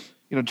is,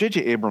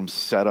 J.J. Abrams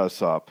set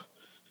us up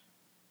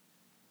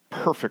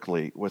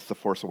perfectly with The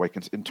Force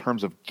Awakens in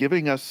terms of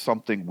giving us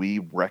something we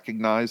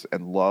recognize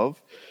and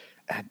love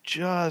and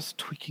just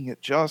tweaking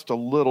it just a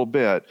little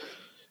bit.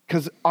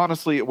 Because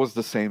honestly, it was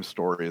the same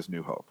story as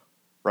New Hope,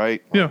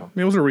 right? Yeah,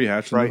 it was a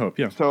rehash of right? New Hope,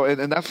 yeah. So,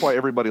 and that's why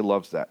everybody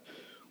loves that.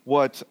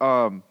 What's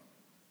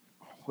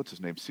his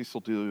name?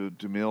 Cecil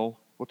DeMille?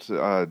 What's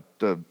the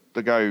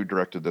guy who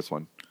directed this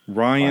one?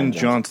 Ryan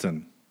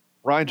Johnson.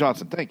 Ryan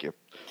Johnson, thank you.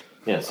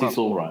 Yeah,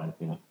 Cecil Ryan.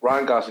 Yeah.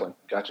 Ryan Gosling,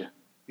 gotcha.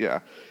 Yeah.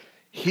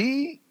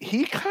 He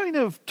kind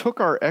of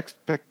took our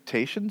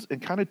expectations and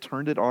kind of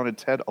turned it on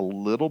its head a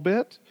little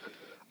bit.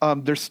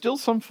 There's still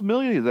some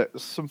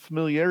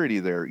familiarity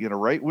there,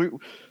 right?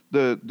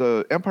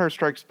 The Empire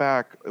Strikes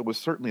Back, it was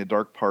certainly a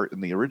dark part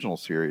in the original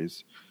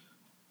series.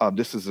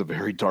 This is a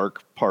very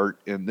dark part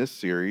in this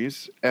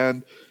series,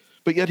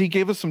 but yet he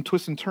gave us some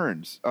twists and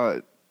turns.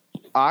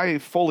 I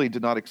fully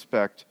did not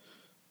expect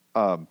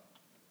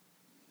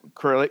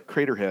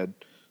Craterhead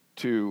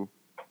to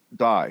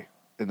die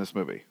in this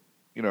movie.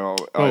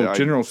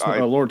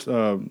 Lord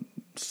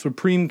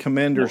Supreme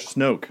Commander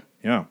Snoke.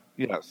 Yeah.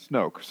 Yeah,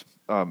 Snoke.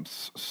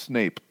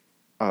 Snape.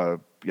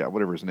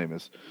 Whatever his name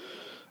is.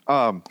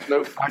 I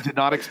did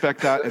not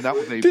expect that, and that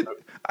was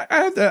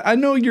I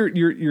know your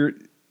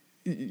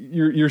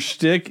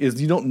shtick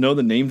is you don't know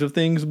the names of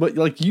things, but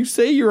like you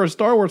say you're a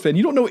Star Wars fan,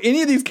 you don't know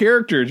any of these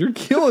characters. You're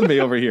killing me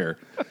over here.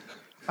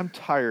 I'm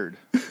tired.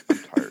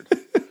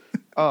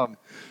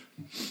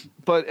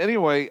 But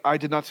anyway, I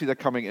did not see that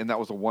coming, and that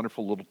was a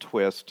wonderful little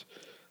twist.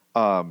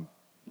 I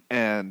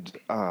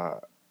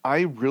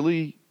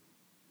really,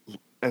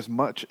 as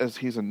much as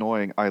he's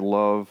annoying, I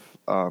love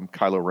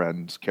Kylo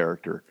Ren's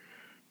character.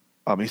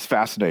 He's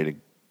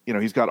fascinating.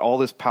 He's got all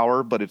this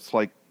power, but it's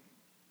like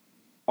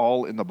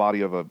all in the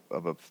body of a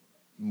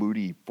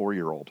moody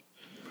 4-year-old.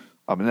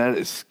 And that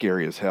is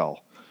scary as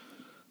hell.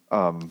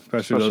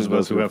 Especially those of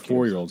us who have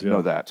 4-year-olds.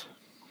 Know that,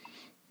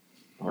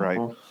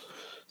 right?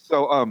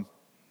 So,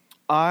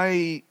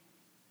 I've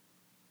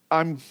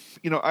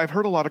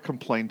heard a lot of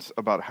complaints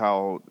about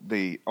how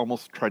they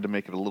almost tried to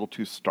make it a little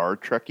too Star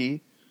Trek-y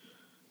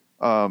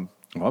I've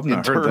not in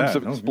heard terms that.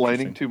 of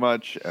explaining too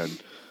much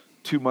and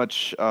too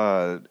much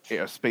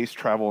space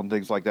travel and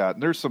things like that.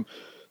 And there's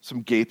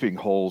some gaping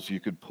holes you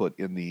could put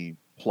in the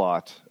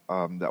plot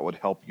that would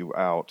help you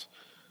out,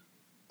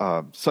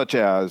 such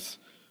as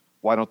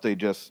why don't they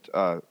just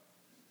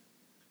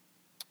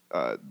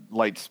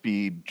light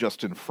speed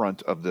just in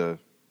front of the,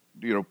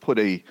 put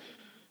a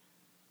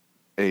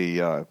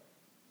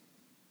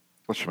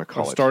what should I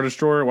call it? Star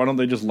Destroyer. Why don't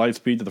they just light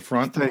speed to the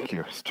front? Thank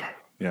you.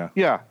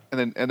 Yeah,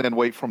 and then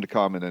wait for him to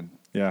come and then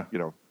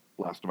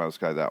blast him out of the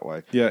sky that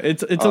way. Yeah,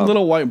 it's a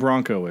little white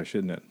Bronco-ish,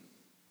 isn't it?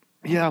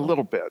 Yeah, a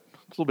little bit.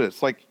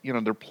 It's like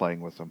they're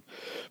playing with them.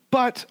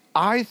 But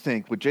I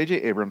think with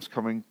J.J. Abrams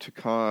coming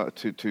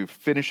to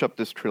finish up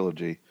this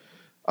trilogy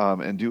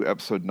and do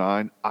episode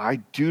 9, I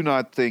do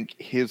not think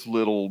his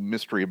little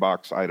mystery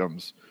box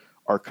items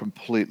are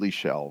completely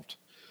shelved.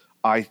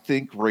 I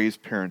think Rey's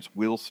parents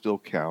will still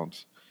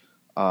count.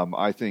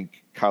 I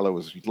think Kylo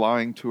was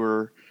lying to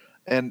her.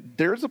 And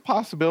there's a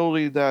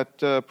possibility that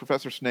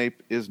Professor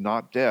Snape is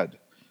not dead,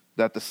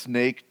 that the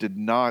snake did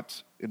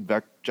not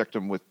inject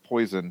him with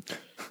poison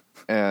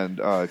and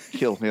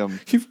kill him.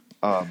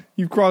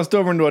 You've crossed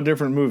over into a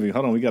different movie.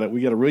 Hold on, we got to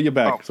reel you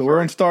back. So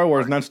we're in Star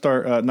Wars,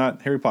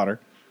 not Harry Potter.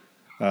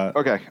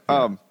 Okay.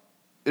 Yeah.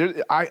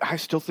 I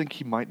still think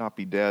he might not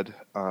be dead.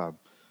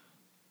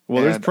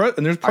 There's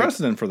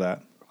precedent for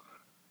that.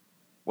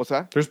 What's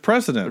that? There's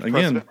precedent.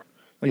 Again,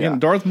 yeah.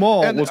 Darth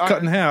Maul was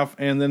cut in half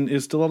and then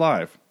is still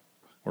alive.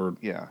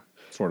 Sort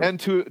of. And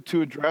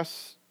to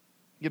address,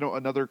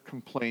 another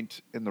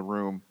complaint in the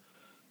room,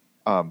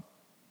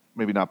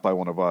 maybe not by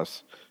one of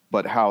us,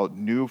 but how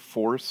new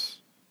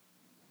Force,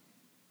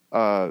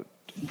 what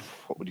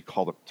would you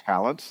call them?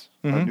 Talents,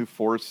 new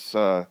Force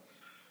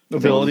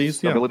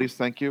abilities. Abilities.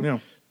 Thank you. Yeah.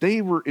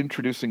 They were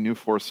introducing new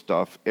Force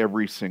stuff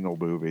every single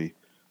movie,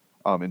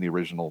 in the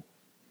original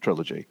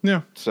trilogy.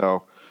 Yeah.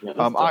 So.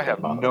 I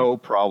have no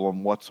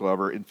problem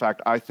whatsoever. In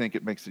fact, I think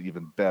it makes it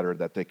even better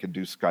that they can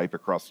do Skype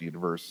across the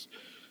universe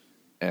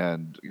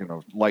and,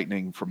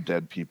 lightning from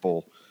dead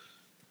people.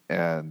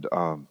 And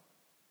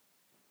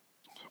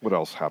what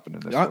else happened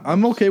in this?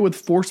 I'm okay with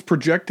Force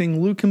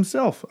projecting Luke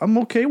himself. I'm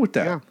okay with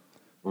that. Yeah.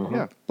 Mm-hmm.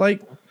 Yeah.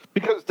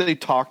 Because they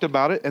talked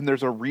about it and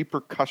there's a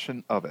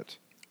repercussion of it.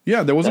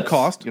 Yeah, there was a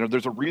cost.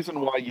 There's a reason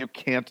why you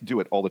can't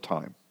do it all the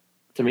time.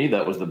 To me,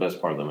 that was the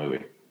best part of the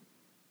movie.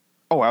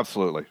 Oh,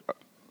 absolutely.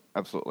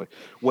 Absolutely.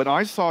 When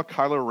I saw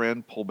Kylo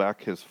Ren pull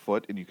back his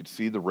foot and you could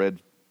see the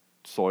red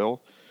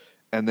soil,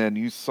 and then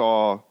you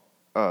saw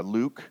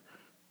Luke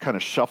kind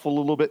of shuffle a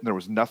little bit and there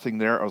was nothing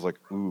there, I was like,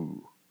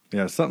 ooh.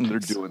 Yeah, they're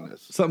doing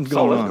this. Something's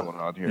going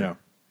on here. Yeah.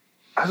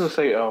 I was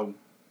going to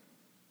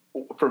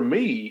say, for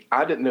me,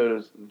 I didn't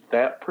notice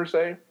that per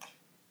se,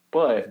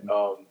 but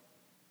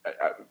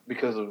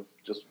because of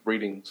just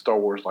reading Star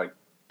Wars like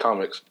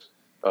comics,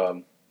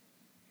 kind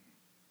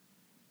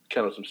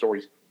of some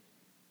stories,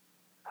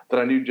 that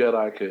I knew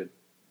Jedi could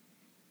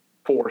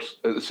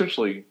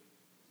essentially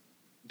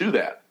do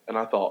that. And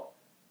I thought,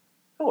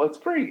 it's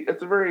very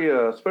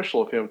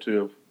special of him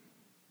to have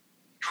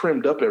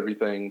trimmed up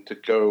everything to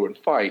go and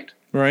fight.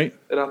 Right.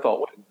 And I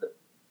thought,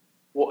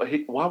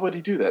 why would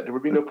he do that? There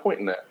would be no point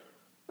in that.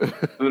 And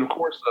then, of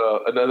course,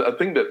 a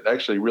thing that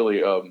actually really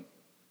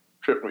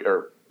tripped me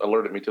or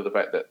alerted me to the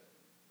fact that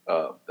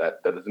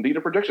that is indeed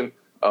a projection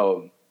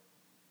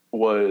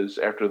was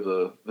after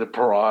the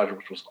barrage,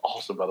 which was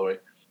awesome, by the way.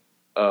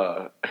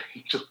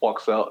 He just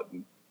walks out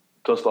and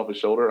dusts off his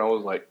shoulder, and I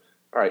was like,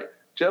 all right,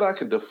 Jedi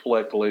can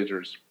deflect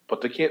lasers,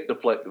 but they can't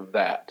deflect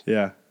that.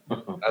 Yeah. I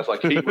was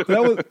like,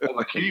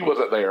 he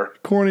wasn't there.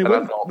 Corny,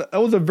 that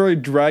was a very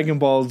Dragon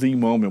Ball Z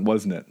moment,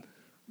 wasn't it?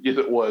 Yes,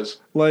 it was.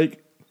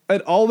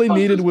 And all they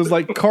needed was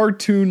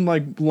cartoon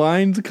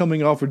lines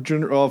coming off of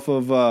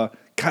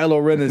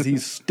Kylo Ren as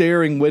he's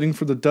staring, waiting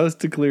for the dust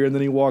to clear, and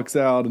then he walks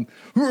out and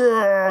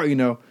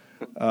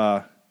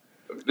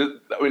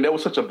that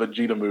was such a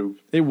Vegeta move.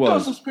 It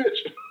was. Just a bitch.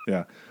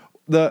 Yeah.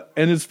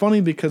 And it's funny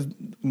because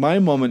my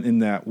moment in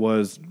that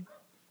was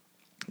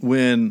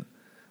when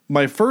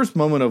my first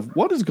moment of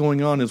what is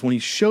going on is when he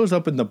shows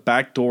up in the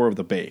back door of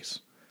the base.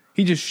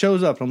 He just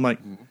shows up. And I'm like,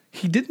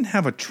 he didn't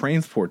have a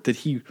transport. Did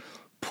he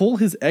pull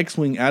his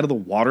X-Wing out of the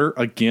water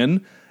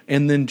again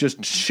and then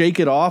just shake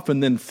it off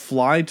and then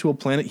fly to a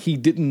planet he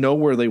didn't know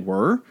where they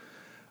were?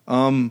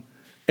 And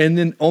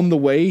then on the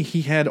way,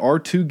 he had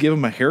R2 give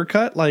him a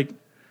haircut.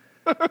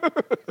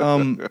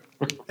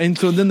 And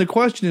so then the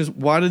question is,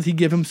 why did he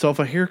give himself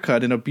a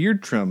haircut and a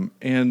beard trim?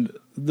 And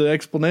the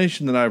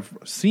explanation that I've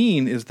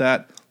seen is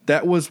that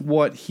was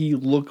what he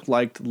looked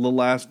like the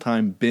last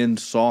time Ben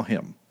saw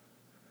him.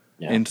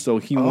 Yeah. And so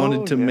he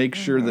wanted to make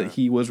sure that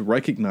he was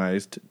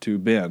recognized to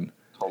Ben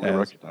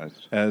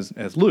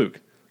as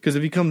Luke. Because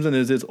if he comes in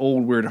as this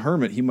old weird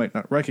hermit, he might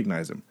not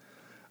recognize him.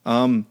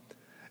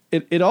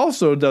 It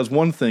also does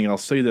one thing, I'll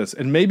say this,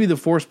 and maybe the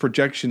Force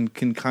projection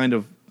can kind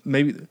of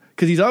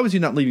because he's obviously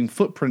not leaving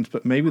footprints,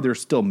 but maybe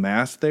there's still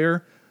mass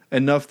there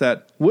enough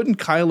that wouldn't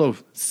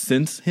Kylo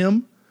sense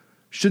him?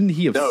 Shouldn't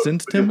he have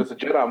sensed him? If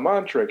it's a Jedi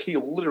mind trick, he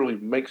literally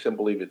makes him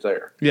believe it's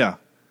there. Yeah.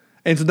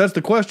 And so that's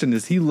the question: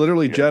 is he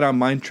literally Jedi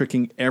mind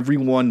tricking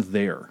everyone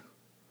there?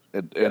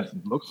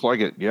 It looks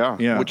like it, yeah.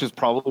 Yeah. Which is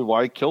probably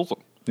why he kills them.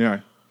 Yeah.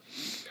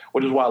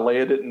 Which is why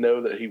Leia didn't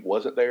know that he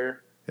wasn't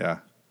there. Yeah.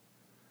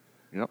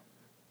 Yep.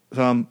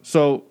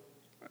 So,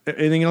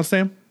 anything else,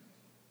 Sam?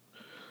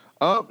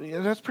 Yeah,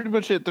 that's pretty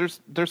much it. There's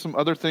some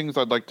other things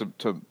I'd like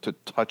to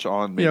touch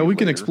on. Maybe We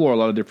can later. explore a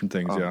lot of different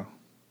things. Yeah.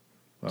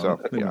 So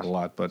maybe yeah. not a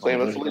lot, but Sam,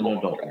 that's There's legal an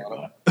in North adult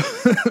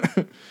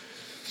Carolina.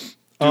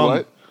 Do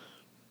what?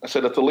 I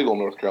said that's illegal in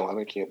North Carolina.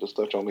 You can't just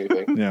touch on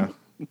anything. yeah.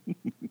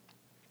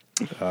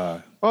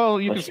 Well,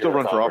 you can Unless still you're a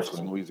run for office in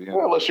congressman. Louisiana.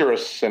 Well, unless you're a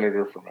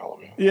senator from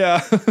Alabama. Yeah.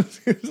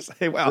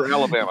 Say, wow. For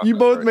Alabama, You that's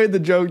both right. made the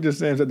joke, just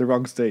Sam said the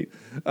wrong state.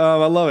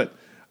 I love it.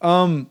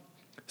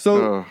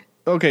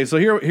 Okay, so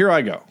here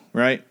I go,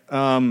 right?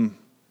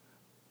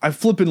 I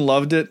flippin'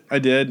 loved it. I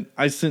did.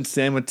 I sent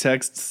Sam a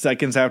text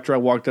seconds after I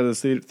walked out of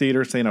the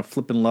theater saying I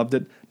flippin' loved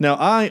it. Now,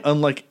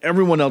 unlike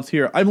everyone else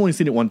here, I've only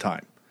seen it one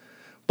time.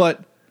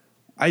 But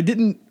I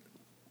didn't.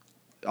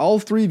 All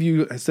three of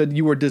you said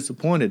you were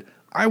disappointed.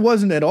 I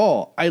wasn't at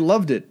all. I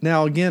loved it.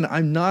 Now, again,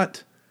 I'm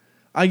not.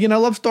 Again, I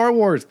love Star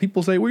Wars.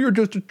 People say, well, you're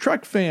just a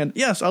Trek fan.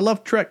 Yes, I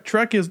love Trek.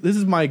 This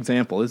is my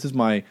example. This is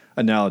my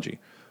analogy.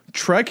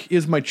 Trek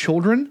is my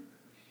children,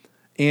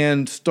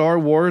 and Star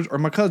Wars are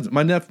my cousins,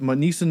 my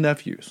niece and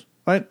nephews.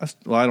 Right?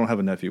 Well, I don't have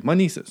a nephew. My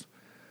nieces.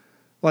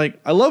 Like,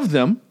 I love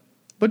them,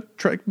 but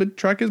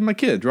Trek is my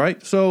kids,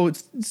 right? So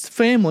it's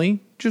family,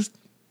 just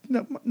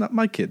not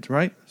my kids,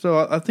 right?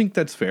 So I think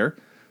that's fair.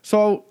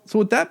 So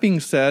with that being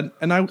said,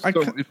 and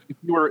if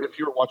you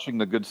were watching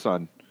The Good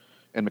Son,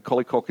 and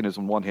Macaulay Culkin is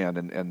in one hand,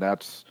 and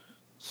that's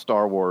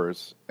Star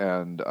Wars,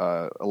 and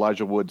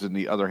Elijah Wood's in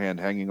the other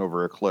hand, hanging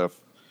over a cliff,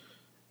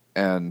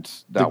 and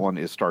that one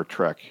is Star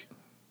Trek,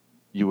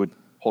 you would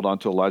hold on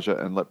to Elijah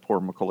and let poor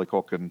Macaulay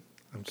Culkin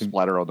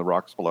splatter on the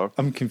rocks below.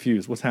 I'm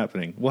confused. What's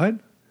happening? What?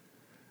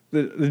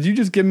 Did you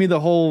just give me the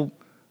whole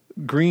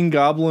Green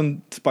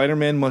Goblin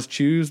Spider-Man must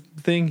choose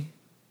thing?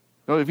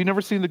 No, have you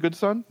never seen The Good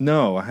Son?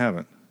 No, I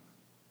haven't.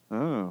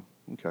 Oh,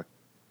 okay.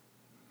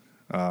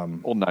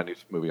 Old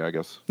 90s movie, I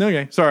guess.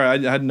 Okay,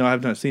 sorry, I have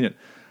not seen it.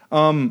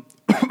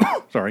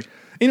 Sorry.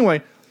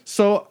 Anyway,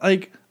 so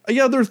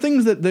there's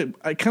things that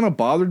kind of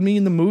bothered me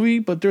in the movie,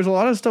 but there's a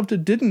lot of stuff that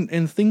didn't,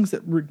 and things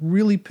that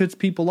really pissed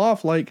people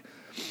off, like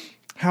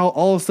how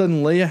all of a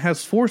sudden Leia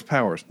has Force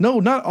powers.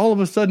 No, not all of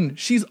a sudden.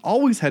 She's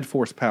always had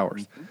Force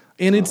powers,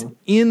 and it's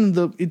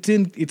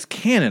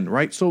canon,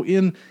 right? So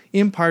in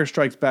Empire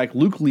Strikes Back,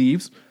 Luke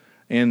leaves,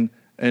 and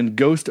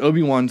Ghost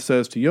Obi-Wan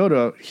says to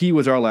Yoda, he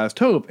was our last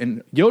hope.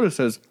 And Yoda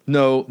says,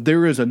 no,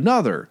 there is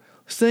another.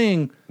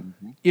 Saying,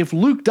 if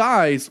Luke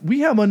dies,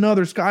 we have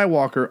another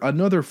Skywalker,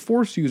 another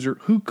Force user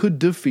who could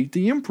defeat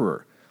the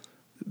Emperor.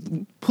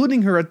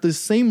 Putting her at the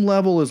same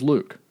level as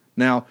Luke.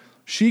 Now,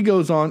 she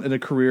goes on in a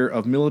career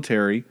of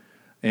military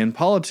and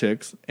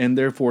politics, and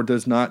therefore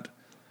does not,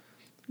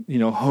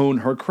 hone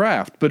her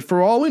craft. But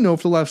for all we know,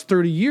 for the last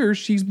 30 years,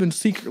 she's been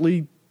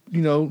secretly,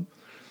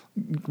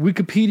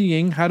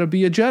 Wikipediaing how to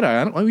be a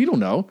Jedi. We don't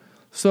know.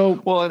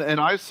 So and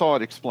I saw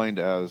it explained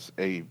as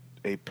a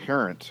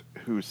parent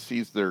who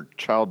sees their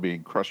child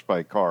being crushed by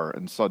a car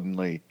and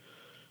suddenly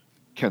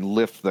can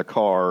lift the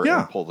car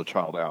and pull the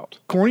child out.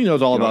 Corny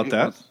knows all about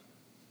that.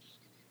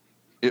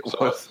 It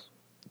was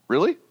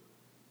really.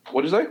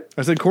 What'd you say?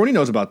 I said Corny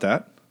knows about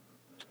that.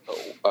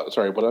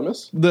 Sorry, what did I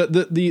miss?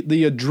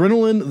 The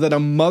adrenaline that a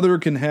mother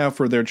can have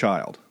for their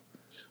child.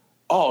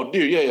 Oh,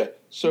 dude, yeah.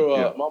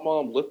 So my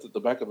mom lifted the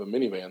back of a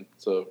minivan,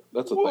 so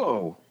that's a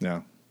thing.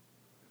 Yeah.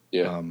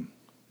 Yeah.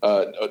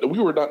 We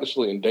were not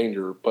necessarily in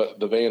danger, but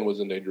the van was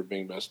in danger of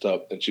being messed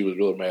up, and she was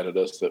really mad at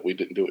us that we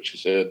didn't do what she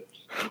said.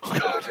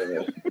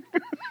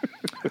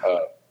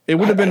 It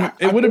would have been.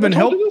 It would have been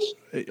helpful.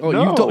 Oh,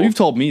 No. you've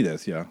told me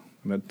this, yeah.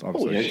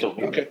 Obviously.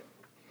 Okay.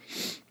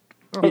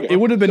 It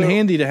would have been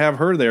handy to have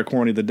her there,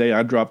 Corny, the day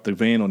I dropped the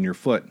van on your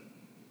foot.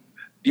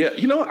 Yeah,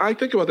 I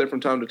think about that from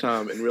time to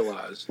time and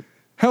realize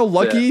How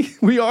lucky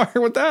we are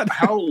with that.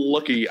 how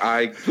lucky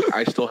I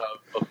still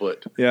have a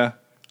foot. Yeah.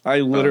 I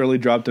literally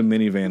dropped a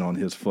minivan on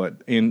his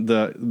foot, and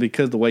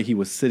because the way he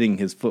was sitting,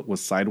 his foot was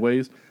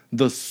sideways.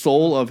 The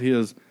sole of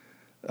his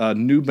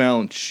New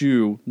Balance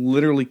shoe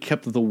literally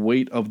kept the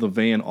weight of the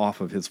van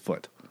off of his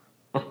foot.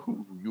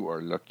 You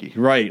are lucky.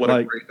 Right?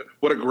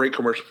 What a great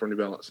commercial for New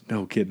Balance.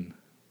 No kidding.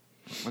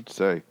 Let's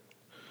say.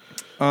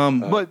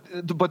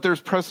 But there's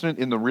precedent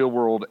in the real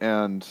world,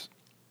 and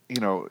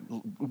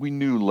we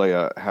knew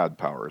Leia had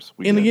powers.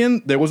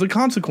 Again, there was a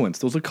consequence.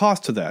 There was a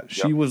cost to that.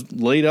 She was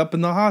laid up in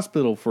the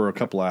hospital for a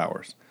couple of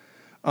hours.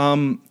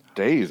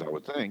 Days, I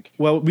would think.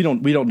 Well, we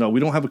don't know.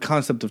 We don't have a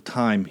concept of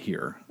time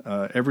here.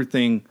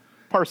 Everything.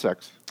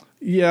 Parsecs.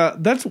 Yeah,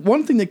 that's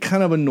one thing that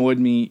kind of annoyed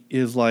me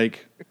is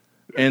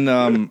and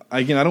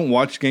again, I don't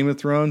watch Game of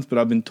Thrones, but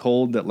I've been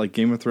told that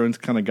Game of Thrones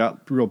kind of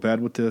got real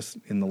bad with this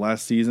in the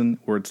last season,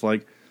 where it's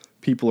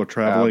people are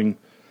traveling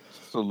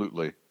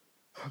absolutely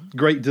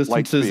great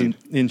distances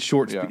in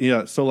short speed.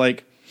 Yeah, so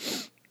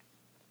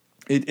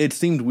it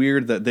seemed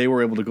weird that they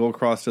were able to go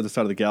across to the other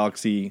side of the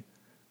galaxy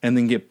and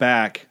then get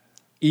back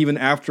even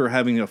after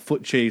having a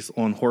foot chase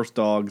on horse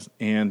dogs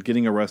and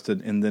getting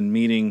arrested, and then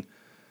meeting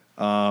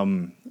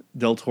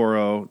Del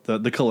Toro,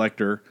 the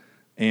collector,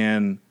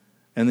 and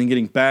then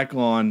getting back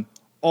on,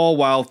 all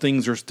while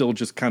things are still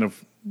just kind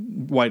of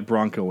white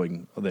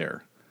broncoing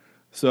there.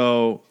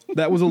 So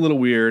that was a little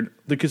weird.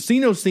 The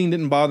casino scene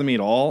didn't bother me at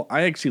all.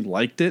 I actually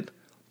liked it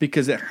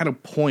because it had a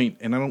point,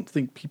 and I don't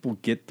think people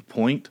get the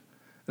point.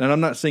 And I'm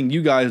not saying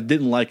you guys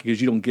didn't like it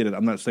because you don't get it.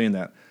 I'm not saying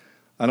that.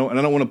 I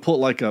don't want to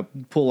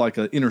pull like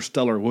a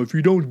Interstellar. Well, if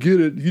you don't get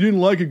it, you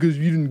didn't like it because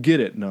you didn't get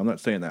it. No, I'm not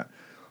saying that.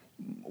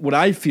 What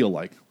I feel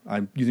like,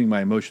 I'm using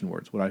my emotion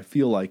words. What I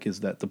feel like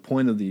is that the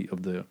point of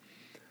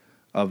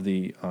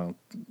the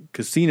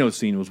casino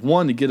scene was,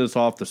 one, to get us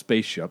off the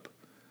spaceship,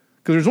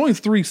 because there's only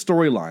 3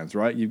 storylines,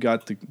 right? You've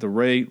got the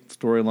Rey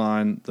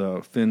storyline,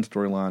 the Finn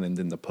storyline, and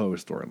then the Poe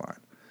storyline.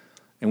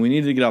 And we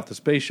needed to get off the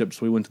spaceship,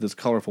 so we went to this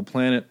colorful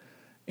planet.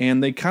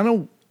 And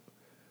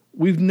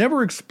we've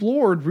never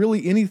explored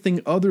really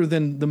anything other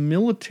than the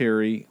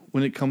military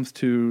when it comes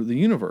to the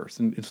universe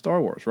in Star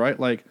Wars, right?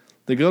 Like,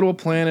 they go to a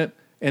planet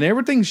and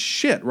everything's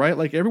shit, right?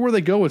 Like, everywhere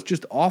they go is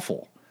just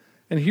awful.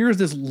 And here's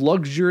this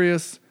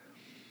luxurious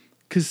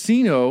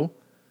casino,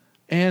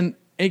 and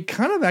it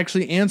kind of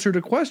actually answered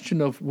a question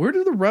of, where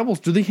do the rebels,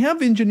 do they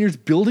have engineers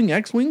building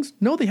X-Wings?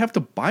 No, they have to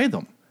buy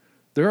them.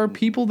 There are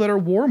people that are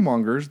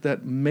warmongers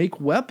that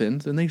make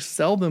weapons, and they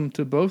sell them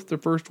to both the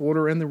First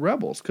Order and the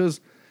rebels,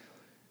 because,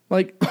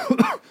 like,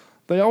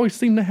 they always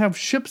seem to have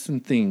ships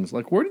and things.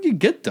 Like, where did you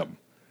get them?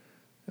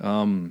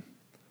 But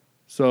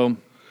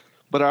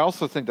I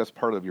also think that's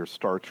part of your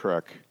Star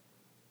Trek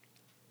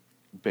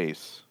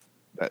base.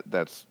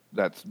 That's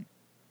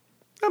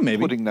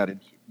maybe putting that in,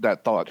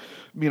 that thought.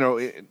 You know,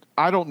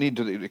 I don't need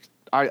to.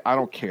 I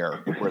don't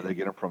care where they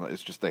get them from.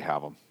 It's just they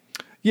have them.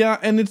 Yeah,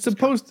 and it's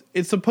supposed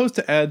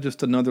to add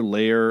just another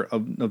layer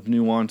of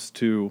nuance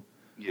to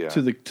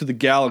the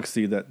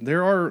galaxy, that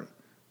there are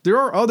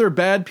other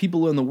bad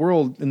people in the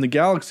world, in the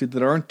galaxy,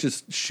 that aren't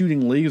just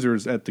shooting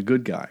lasers at the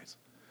good guys.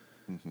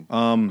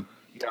 Mm-hmm.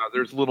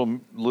 There's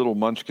little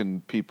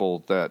munchkin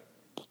people that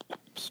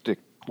stick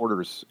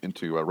quarters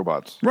into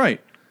robots.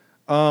 Right.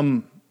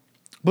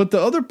 But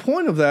the other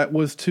point of that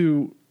was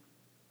to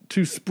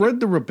spread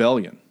the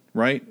rebellion,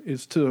 right?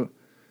 It's to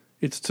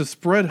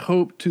spread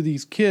hope to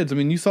these kids. I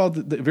mean, you saw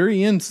the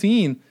very end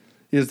scene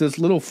is this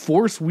little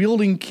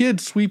force-wielding kid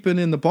sweeping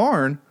in the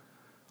barn,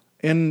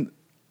 and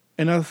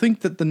I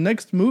think that the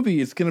next movie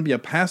is going to be a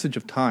passage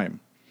of time.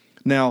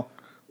 Now,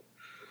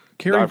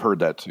 I've heard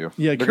that too.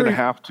 Yeah, they're going to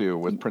have to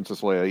with Princess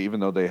Leia, even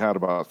though they had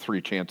about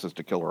 3 chances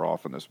to kill her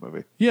off in this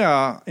movie.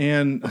 Yeah,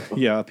 and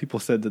people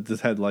said that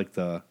this had like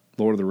the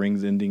Lord of the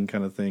Rings ending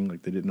kind of thing,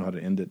 like they didn't know how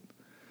to end it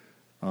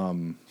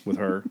with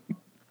her.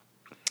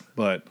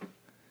 But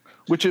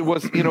which it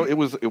was,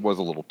 it was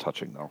a little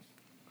touching though.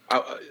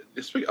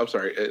 I'm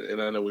sorry,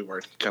 and I know we've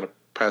already kind of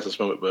past this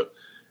moment, but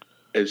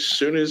as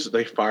soon as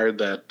they fired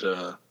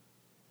that,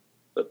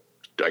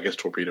 I guess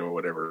torpedo or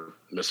whatever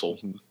missile,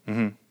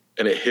 mm-hmm.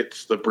 and it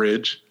hits the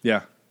bridge,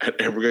 and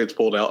everyone gets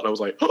pulled out, and I was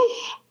like,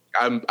 oh!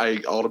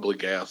 I audibly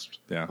gasped,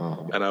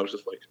 and I was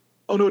just like,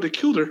 oh no, they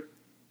killed her.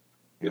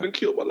 They didn't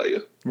kill my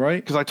Leia,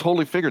 right? Because I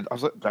totally figured, I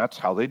was like, that's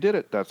how they did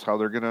it. That's how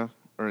they're gonna.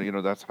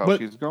 Or, that's how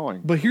she's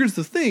going. But here's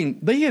the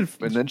thing: and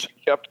then she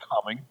kept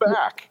coming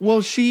back.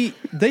 Well,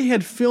 they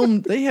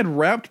had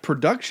wrapped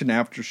production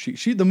after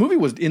the movie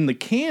was in the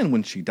can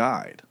when she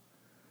died.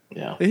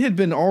 Yeah, it had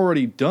been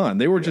already done.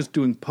 They were just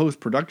doing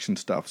post-production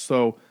stuff.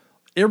 So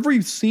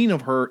every scene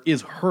of her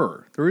is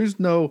her. There is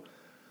no,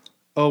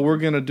 we're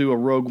gonna do a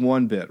Rogue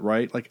One bit,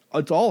 right? Like,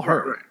 it's all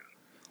her. Right.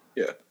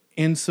 Yeah,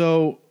 and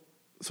so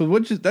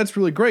that's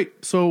really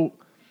great. So.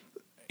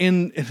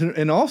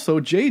 And also,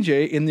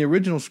 JJ, in the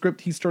original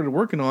script he started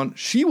working on,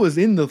 she was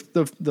in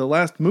the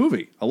last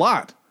movie a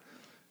lot.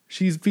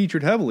 She's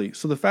featured heavily.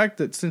 So the fact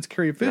that since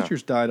Carrie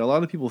Fisher's died, a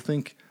lot of people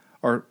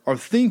are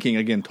thinking,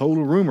 again,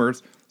 total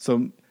rumors.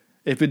 So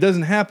if it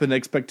doesn't happen,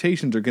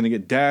 expectations are going to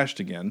get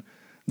dashed again.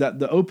 That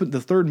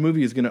the third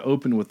movie is going to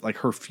open with like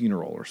her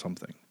funeral or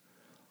something.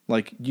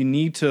 Like, you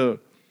need to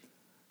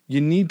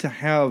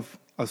have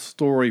a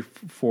story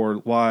for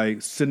why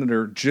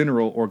Senator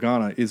General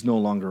Organa is no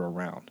longer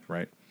around,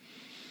 right?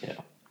 Yeah.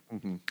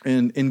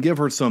 Mm-hmm. And give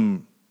her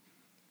some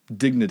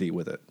dignity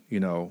with it,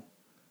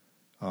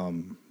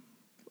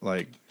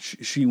 like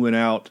she went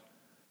out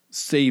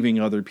saving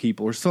other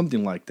people or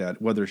something like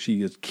that, whether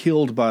she is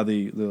killed by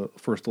the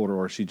First Order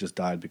or she just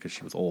died because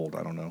she was old.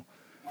 I don't know.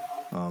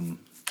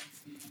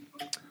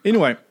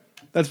 Anyway,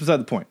 that's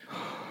beside the point.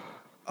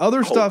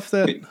 Other stuff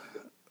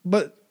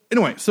but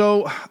anyway,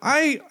 so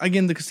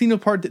the casino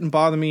part didn't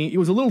bother me. It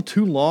was a little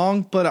too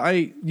long, but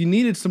you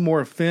needed some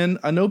more Finn.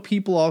 I know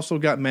people also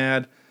got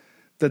mad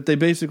that they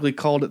basically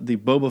called it the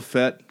Boba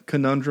Fett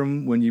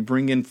conundrum when you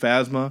bring in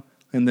Phasma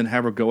and then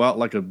have her go out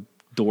like a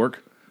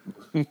dork.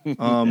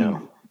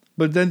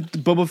 But then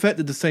Boba Fett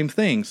did the same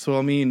thing. So,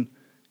 I mean,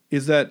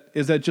 is that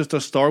just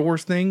a Star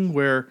Wars thing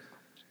where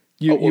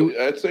you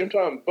at the same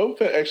time, Boba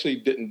Fett actually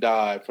didn't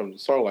die from the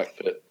Sarlacc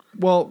pit.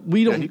 Well,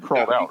 we don't. He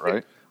crawled out,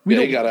 right?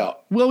 He got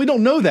out. Well, we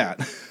don't know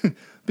that.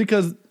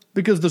 because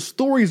the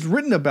stories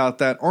written about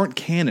that aren't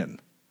canon.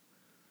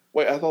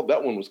 Wait, I thought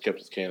that one was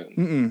kept as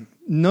canon.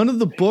 None of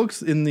the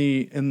books in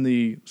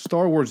the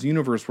Star Wars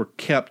universe were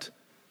kept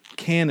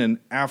canon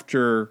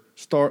after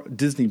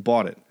Disney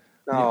bought it.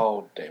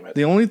 Oh, damn it.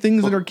 The only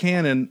things that are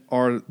canon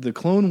are the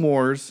Clone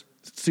Wars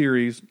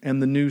series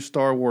and the new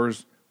Star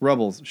Wars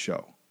Rebels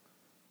show.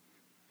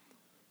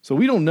 So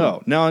we don't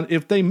know. Now,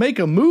 if they make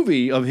a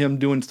movie of him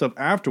doing stuff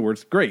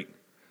afterwards, great.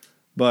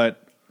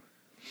 But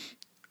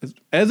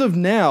as of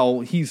now,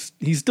 he's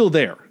still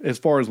there, as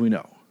far as we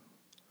know.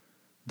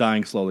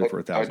 Dying slowly for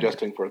 1,000 years.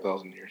 Digesting for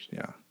 1,000 years.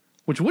 Yeah.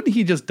 Which, wouldn't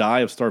he just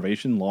die of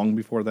starvation long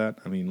before that?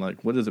 I mean,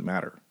 like, what does it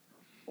matter?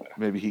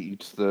 Maybe he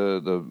eats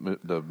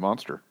the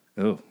monster.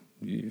 Oh,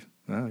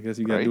 well, I guess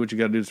you got to do what you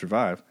got to do to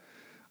survive.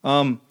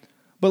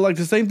 But like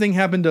the same thing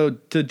happened to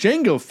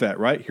Jango Fett,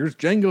 right? Here's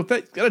Jango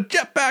Fett, he's got a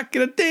jetpack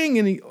and a ding,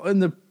 and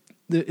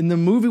in the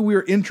movie we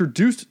were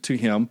introduced to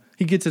him,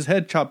 he gets his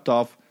head chopped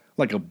off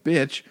like a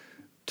bitch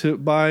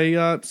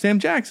by Sam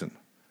Jackson.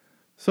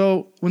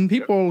 So when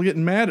people are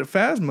getting mad at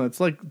Phasma,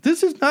 it's like,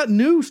 this is not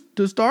new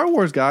to Star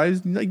Wars,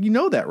 guys. Like, you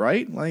know that,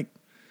 right? Like,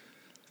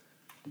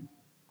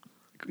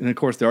 and of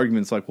course the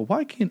argument's like, well,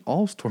 why can't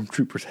all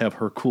stormtroopers have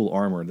her cool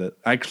armor that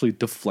actually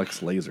deflects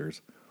lasers?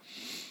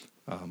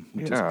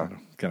 Which is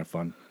kind of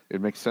fun.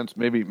 It makes sense.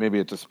 Maybe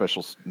it's a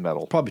special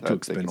metal. Probably too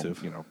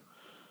expensive. It's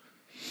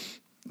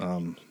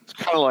kind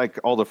of like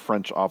all the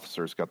French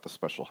officers got the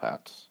special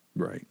hats.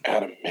 Right.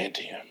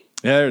 Adamantium.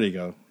 Yeah, there you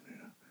go.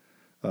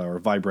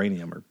 Or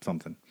vibranium or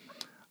something.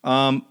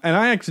 And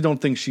I actually don't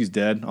think she's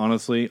dead,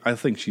 honestly. I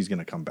think she's going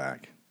to come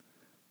back.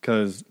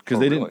 Because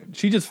they didn't.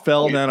 She just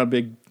fell down a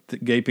big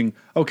gaping.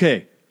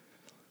 Okay.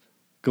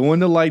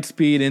 Going to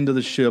Lightspeed into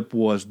the ship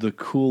was the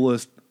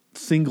coolest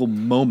single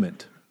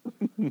moment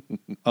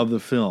of the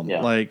film.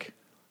 Yeah. Like,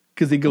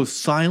 because they go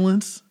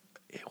silence.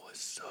 It was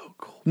so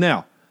cool.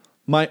 Now,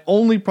 my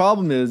only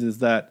problem is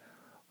that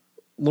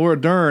Laura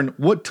Dern,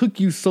 what took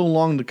you so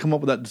long to come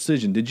up with that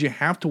decision? Did you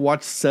have to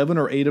watch 7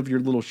 or 8 of your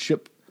little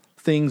ship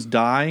things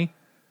die?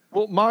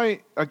 Well,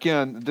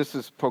 this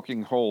is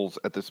poking holes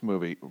at this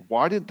movie.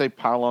 Why didn't they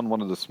pile on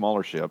one of the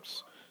smaller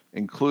ships,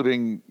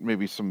 including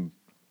maybe some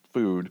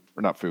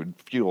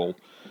fuel,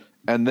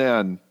 and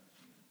then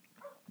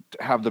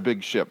have the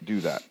big ship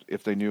do that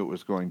if they knew it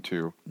was going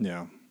to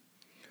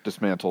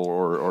dismantle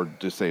or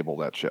disable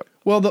that ship?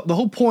 Well, the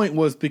whole point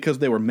was because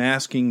they were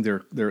masking.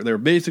 They're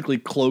basically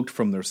cloaked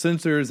from their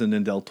sensors, and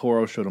then Del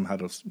Toro showed them how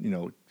to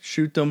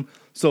shoot them.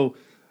 So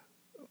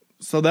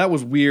that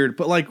was weird.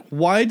 But like,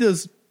 why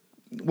does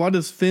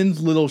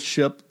Finn's little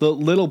ship, the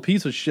little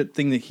piece of shit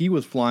thing that he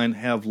was flying,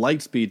 have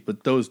light speed,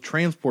 but those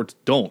transports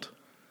don't?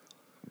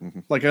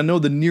 Mm-hmm. Like, I know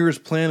the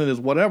nearest planet is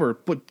whatever,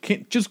 but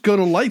can't just go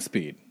to light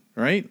speed,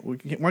 right?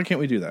 Why can't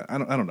we do that? I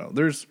don't know.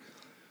 There's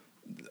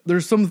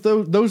some of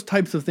those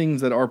types of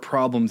things that are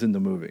problems in the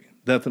movie,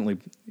 definitely.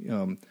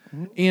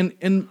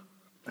 And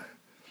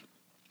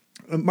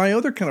my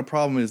other kind of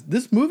problem is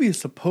this movie is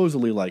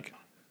supposedly like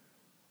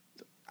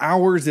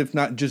hours, if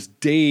not just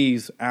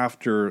days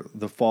after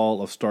the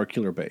fall of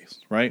Starkiller Base,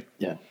 right?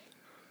 Yeah.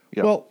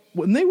 Yep. Well,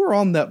 when they were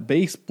on that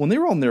base, when they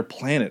were on their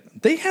planet,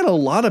 they had a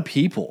lot of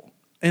people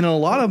and a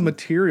lot of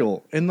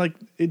material, and like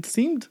it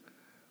seemed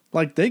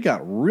like they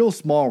got real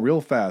small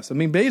real fast. I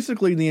mean,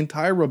 basically the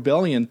entire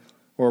rebellion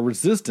or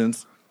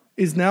resistance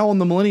is now on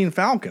the Millennium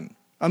Falcon.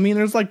 I mean,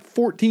 there's like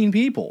 14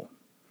 people.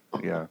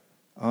 Yeah.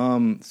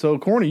 So,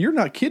 Corny, you're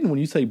not kidding when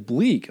you say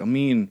bleak. I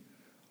mean,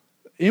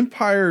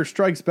 Empire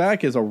Strikes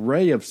Back is a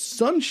ray of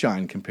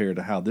sunshine compared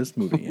to how this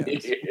movie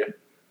ends.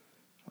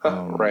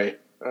 Ray.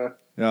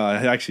 No,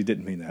 I actually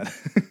didn't mean that.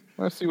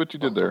 I see what you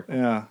did there.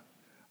 Yeah.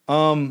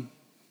 Other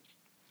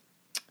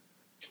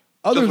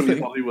thing,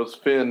 thought he was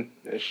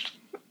Finn-ish.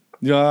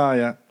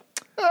 Yeah.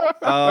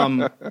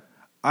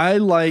 I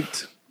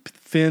liked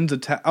Finn's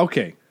attack.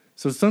 Okay,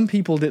 so some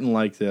people didn't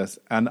like this,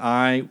 and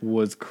I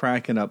was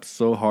cracking up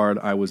so hard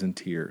I was in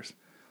tears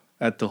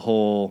at the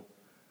whole.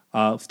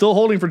 Still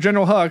holding for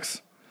General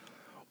Hux.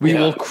 We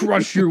will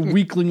crush your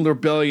weakling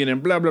rebellion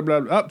and blah, blah,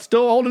 blah.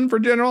 Still holding for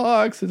General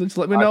Hux. Just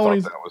let me know when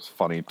he's... that was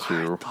funny,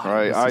 too.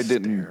 I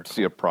didn't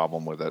see a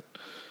problem with it.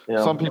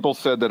 Yeah. Some people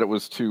said that it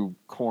was too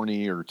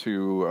corny or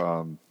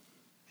too...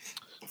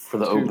 for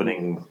the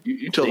opening...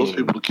 You tell those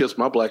people to kiss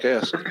my black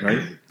ass.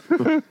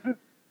 Right?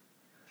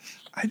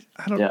 I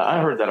don't... Yeah, I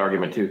heard that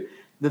argument, too.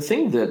 The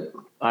thing that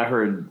I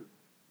heard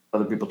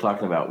other people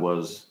talking about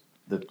was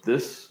that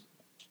this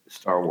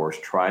Star Wars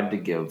tried to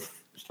give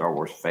Star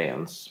Wars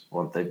fans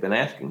what they've been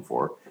asking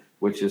for,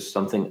 which is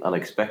something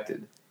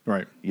unexpected.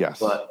 Right. Yes.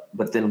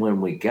 But then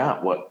when we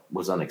got what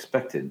was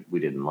unexpected, we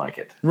didn't like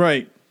it.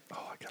 Right.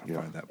 Oh, I gotta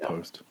find that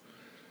post.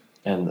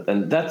 And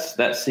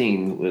that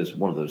scene was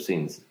one of those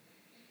scenes,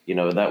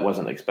 that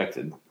wasn't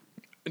expected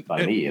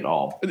by me at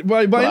all.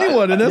 By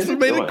anyone, and that's what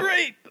made it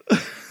great.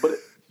 But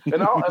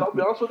I'll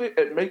be honest with you,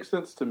 it makes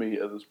sense to me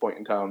at this point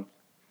in time.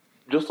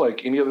 Just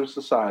like any other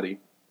society,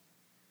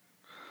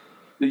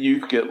 the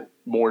youth get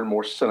more and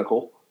more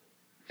cynical,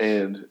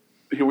 and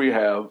here we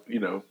have,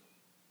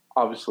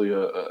 obviously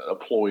a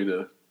ploy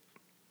to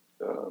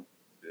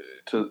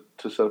to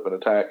set up an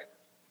attack.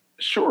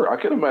 Sure, I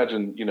can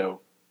imagine,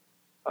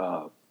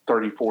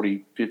 30,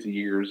 40, 50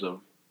 years of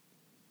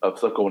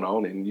stuff going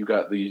on, and you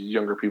got these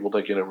younger people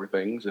taking over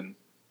things. And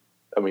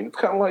I mean, it's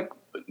kind of like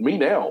me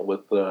now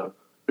with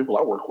people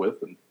I work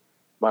with and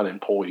my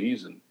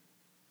employees. And,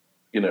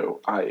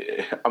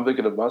 I'm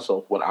thinking of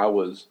myself when I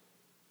was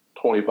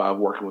 25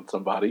 working with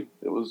somebody.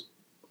 It was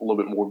a little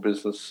bit more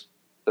business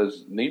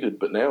as needed,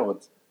 but now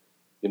it's,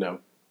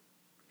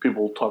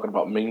 people talking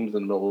about memes in the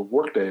middle of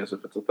workday as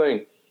if it's a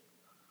thing.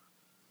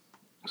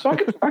 So I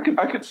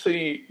could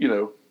see,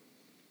 this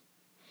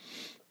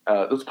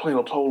plan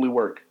will totally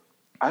work.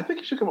 I think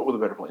you should come up with a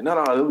better plan.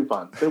 No, they'll be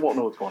fine. They won't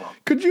know what's going on.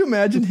 Could you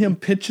imagine him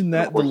pitching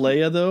that to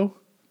Leia, though?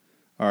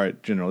 All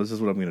right, General, this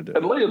is what I'm going to do.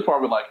 And Leia's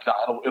probably like,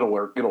 nah, it'll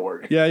work.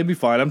 Yeah, it'll be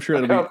fine. I'm sure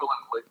it'll be.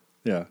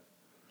 Yeah.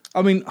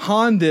 I mean,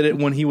 Han did it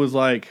when he was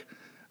like,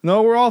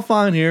 no, we're all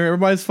fine here.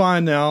 Everybody's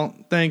fine now.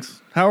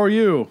 Thanks. How are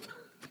you?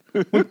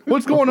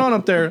 What's going on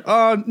up there?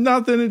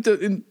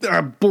 Nothing.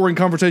 Boring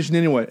conversation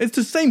anyway. It's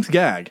the same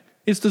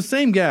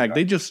gag.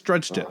 They just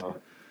stretched it.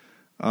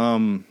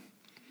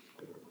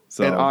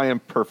 So, and I am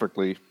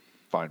perfectly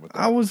fine with that.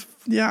 I was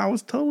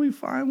totally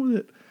fine with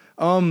it.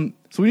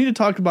 So we need to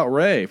talk about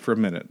Rey for a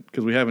minute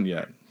because we haven't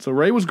yet. So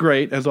Rey was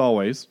great as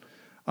always.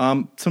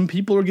 Some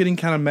people are getting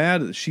kind of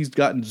mad that she's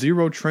gotten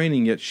zero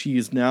training, yet she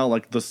is now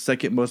like the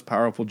second most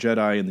powerful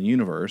Jedi in the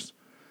universe.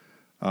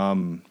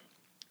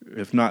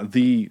 If not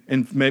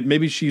and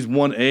maybe she's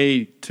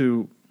 1A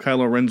to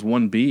Kylo Ren's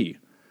 1B.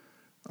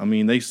 I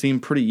mean, they seem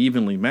pretty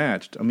evenly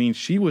matched. I mean,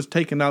 she was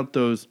taking out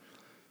those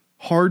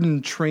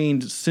hardened,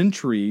 trained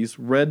sentries,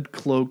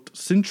 red-cloaked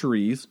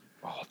sentries.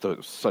 Oh, that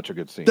was such a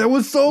good scene. That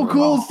was so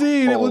cool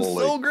scene. It was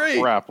so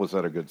great. Crap, was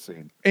that a good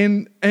scene.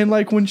 And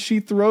like when she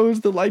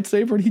throws the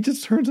lightsaber and he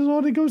just turns it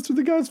on and goes through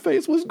the guy's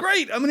face was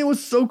great. I mean, it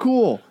was so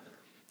cool.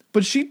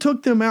 But she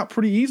took them out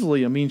pretty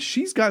easily. I mean,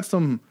 she's got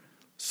some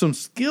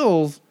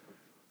skills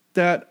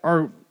that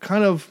are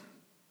kind of,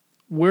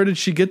 where did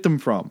she get them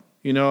from?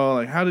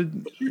 Like how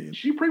did...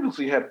 She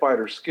previously had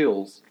fighter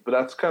skills, but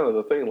that's kind of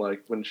the thing,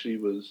 like when she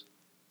was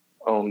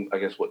on, I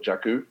guess,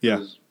 Jakku?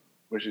 Yeah.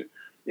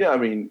 I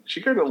mean,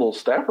 she carried a little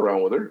staff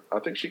around with her. I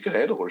think she could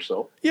handle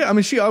herself. Yeah, I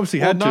mean, she obviously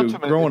had to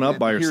growing up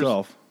by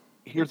herself.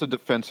 Here's a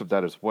defense of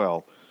that as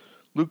well.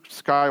 Luke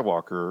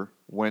Skywalker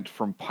went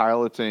from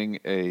piloting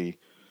a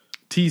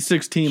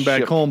T-16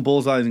 back home,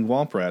 bullseying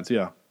Womp Rats,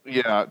 yeah.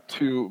 Yeah,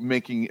 to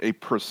making a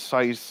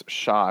precise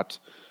shot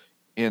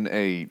in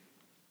a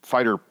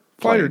fighter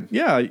plane.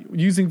 Yeah,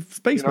 using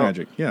space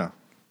magic, yeah.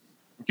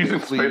 Using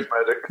space magic.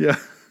 Yeah.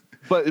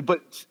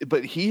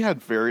 But he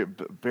had very,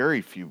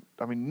 very few.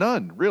 I mean,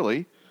 none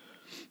really.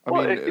 I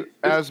mean,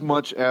 as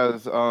much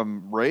as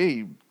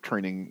Rey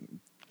training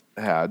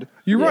had.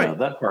 You're right.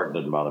 That part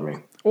didn't bother me.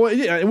 Well,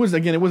 yeah, it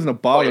wasn't a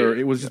bother.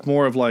 It was just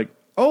more of like,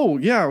 oh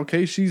yeah,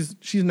 okay, she's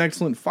an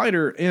excellent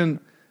fighter, and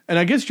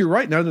I guess you're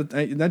right now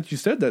that you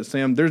said that,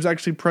 Sam. There's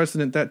actually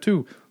precedent that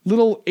too.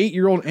 Little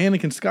 8-year-old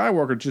Anakin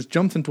Skywalker just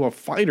jumps into a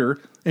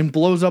fighter and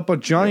blows up a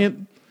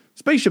giant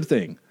spaceship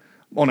thing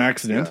on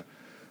accident,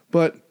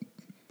 but.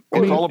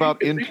 It's all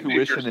about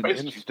intuition and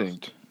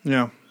instinct.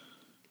 Yeah.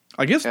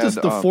 I guess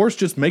the Force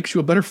just makes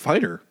you a better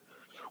fighter.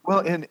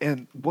 Well,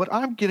 and what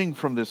I'm getting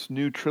from this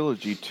new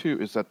trilogy,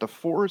 too, is that the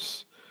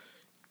Force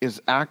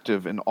is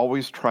active and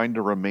always trying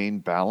to remain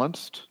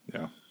balanced.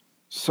 Yeah.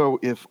 So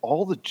if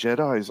all the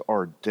Jedis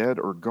are dead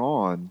or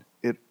gone,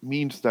 it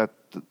means that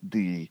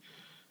the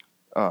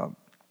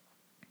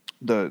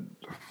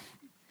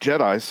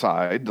Jedi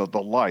side,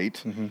 the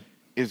light,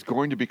 is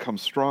going to become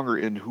stronger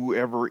in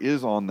whoever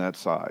is on that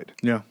side.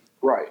 Yeah.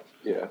 Right,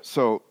 yeah.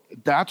 So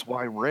that's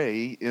why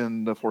Rey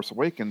in The Force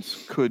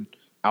Awakens could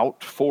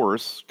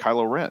outforce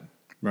Kylo Ren.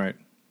 Right.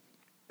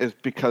 It's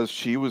because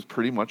she was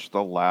pretty much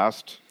the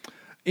last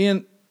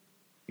user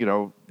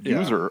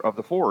of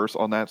the Force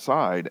on that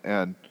side.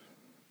 And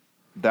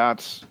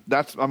that's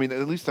I mean,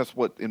 at least that's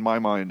what in my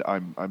mind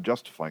I'm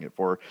justifying it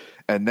for.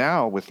 And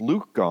now with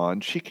Luke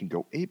gone, she can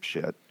go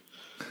apeshit,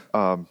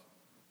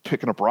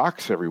 picking up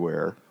rocks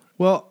everywhere.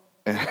 Well,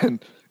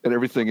 and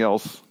everything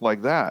else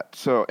like that.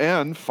 So,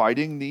 and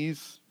fighting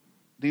these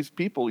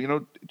people,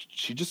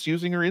 she's just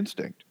using her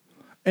instinct.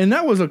 And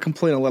that was a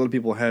complaint a lot of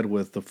people had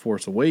with The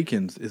Force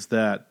Awakens, is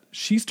that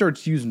she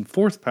starts using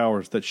Force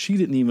powers that she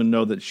didn't even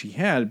know that she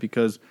had,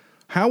 because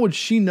how would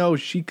she know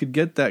she could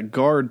get that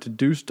guard to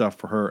do stuff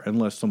for her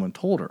unless someone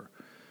told her?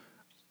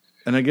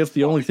 And I guess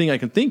the only thing I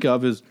can think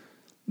of is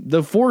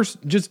the Force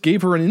just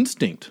gave her an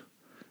instinct.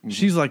 Mm-hmm.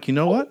 She's like, you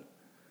know what?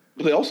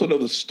 But they also know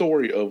the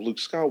story of Luke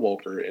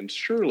Skywalker, and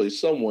surely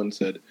someone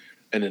said,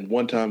 and then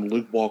one time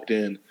Luke walked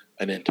in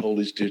and then told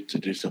his dude to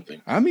do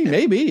something. I mean,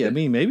 maybe.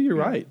 Maybe you're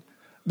right.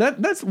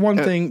 That's one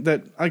thing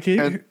that I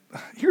can.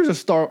 Here's a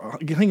star.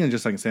 Hang on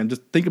just a second, Sam.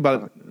 Just think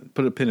about it.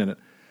 Put a pin in it.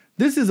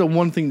 This is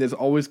one thing that's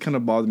always kind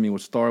of bothered me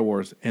with Star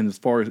Wars, and as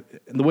far as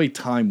the way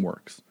time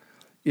works,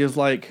 is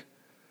like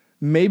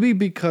maybe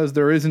because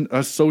there isn't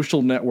a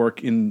social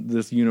network in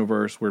this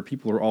universe where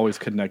people are always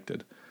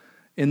connected,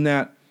 in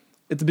that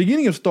at the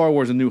beginning of Star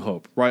Wars: A New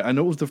Hope, right? I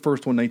know it was the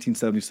first one,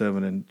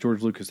 1977, and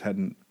George Lucas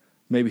didn't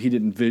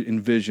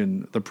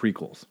envision the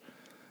prequels,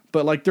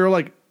 but like they're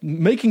like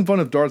making fun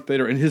of Darth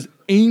Vader and his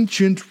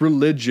ancient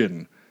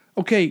religion.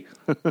 Okay,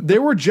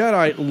 there were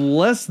Jedi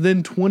less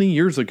than 20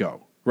 years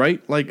ago,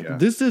 right? Like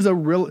this is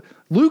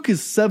Luke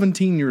is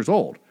 17 years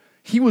old.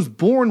 He was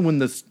born when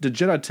the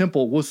Jedi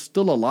Temple was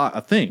still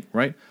a thing,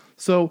 right?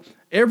 So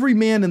every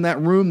man in that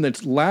room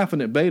that's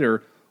laughing at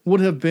Vader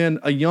would have been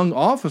a young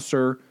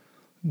officer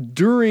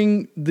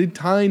during the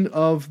time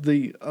of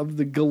the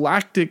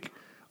Galactic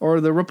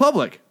or the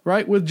Republic,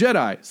 right, with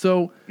Jedi.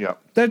 So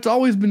that's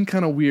always been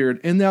kind of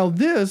weird. And now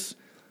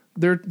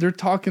they're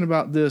talking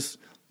about this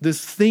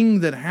thing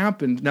that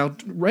happened. Now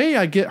Rey,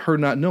 I get her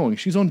not knowing.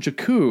 She's on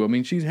Jakku. I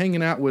mean, she's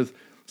hanging out with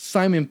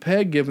Simon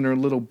Pegg, giving her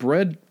little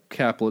bread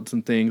caplets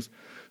and things.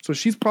 So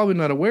she's probably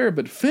not aware.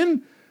 But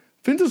Finn's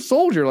a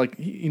soldier. Like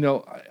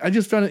I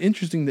just found it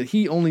interesting that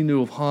he only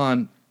knew of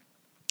Han.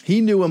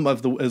 He knew him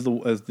as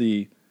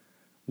the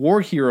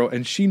war hero,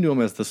 and she knew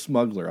him as the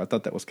smuggler. I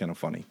thought that was kind of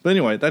funny. But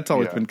anyway, that's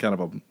always been kind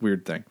of a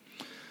weird thing.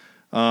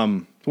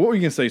 What were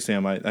you going to say,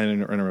 Sam? I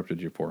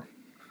interrupted you for.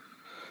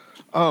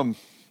 I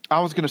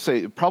was going to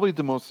say probably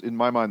the most, in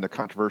my mind, the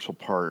controversial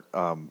part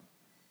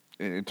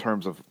in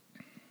terms of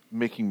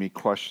making me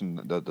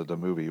question the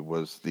movie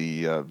was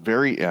the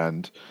very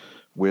end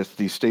with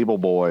the stable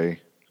boy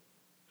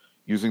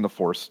using the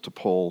Force to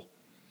pull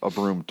a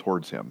broom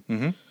towards him.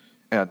 Mm-hmm.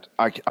 And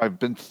I've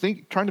been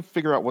trying to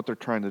figure out what they're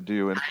trying to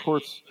do. And of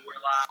course, we're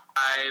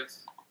live.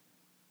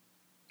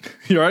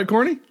 You all right,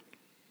 Corny?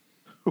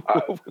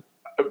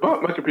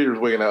 My computer's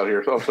wigging out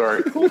here, so I'm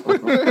sorry.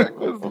 What the heck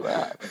was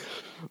that?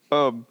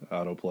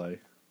 Autoplay.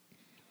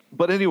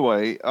 But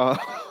anyway,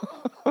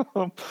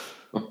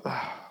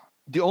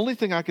 the only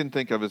thing I can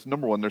think of is,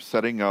 number one, they're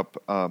setting up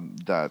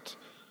that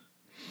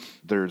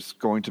there's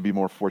going to be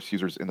more Force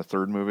users in the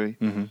third movie.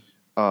 Mm-hmm.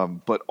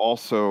 But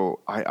also,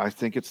 I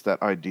think it's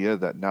that idea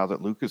that now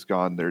that Luke is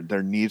gone,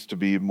 there needs to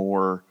be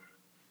more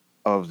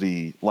of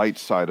the light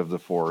side of the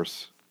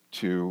Force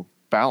to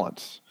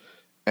balance.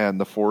 And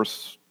the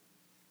Force,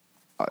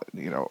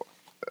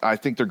 I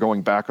think they're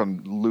going back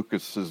on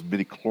Lucas's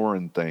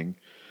midi-chlorian thing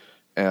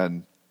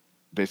and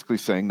basically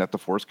saying that the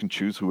Force can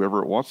choose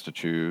whoever it wants to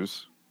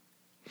choose.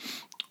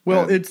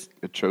 Well, it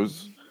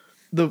chose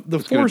the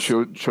Force.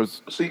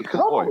 Chose. See,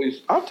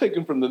 because I've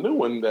taken from the new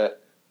one that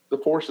the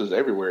Force is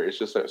everywhere. It's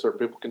just that certain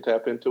people can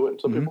tap into it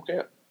and some people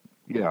can't.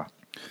 Yeah.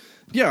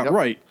 Yeah, yep.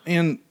 Right.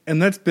 And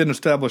that's been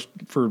established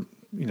for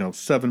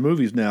 7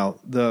 movies now.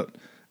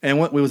 And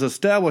what was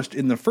established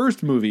in the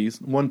first movies,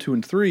 1, 2,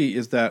 and 3,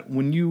 is that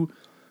when you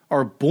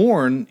are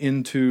born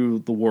into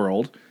the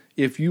world,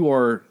 if you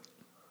are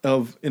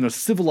in a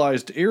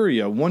civilized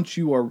area, once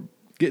you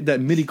get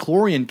that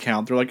midi-chlorian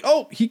count, they're like,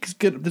 oh,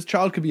 this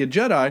child could be a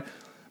Jedi.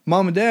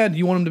 Mom and Dad,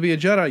 you want him to be a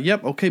Jedi?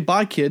 Yep, okay,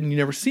 bye, kid, and you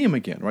never see him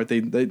again, right?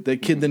 The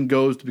kid then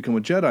goes to become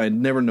a Jedi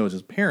and never knows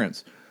his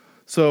parents.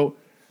 So,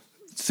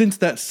 since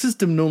that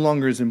system no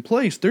longer is in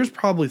place, there's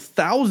probably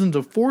thousands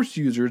of Force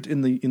users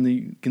in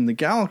the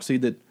galaxy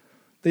that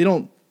they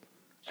don't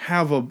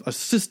have a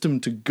system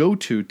to go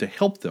to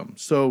help them.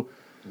 So,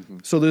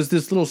 so there's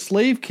this little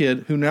slave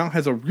kid who now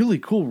has a really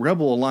cool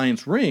Rebel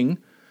Alliance ring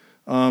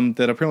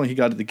that apparently he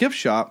got at the gift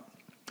shop.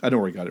 I don't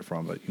know where he got it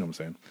from, but you know what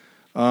I'm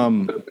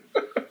saying.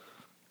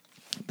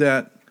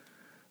 That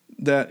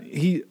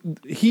he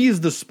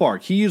is the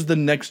spark. He is the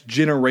next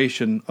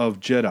generation of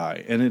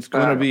Jedi, and it's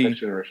going to be next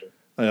generation.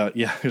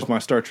 Here's my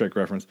Star Trek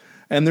reference,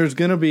 and there's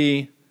going to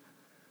be,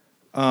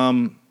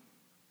 I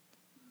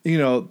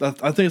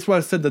think that's why I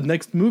said the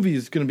next movie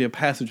is going to be a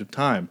passage of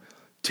time.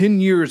 10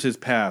 years has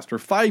passed, or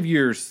 5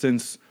 years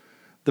since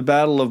the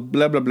Battle of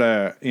blah blah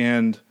blah,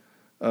 and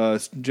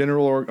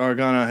General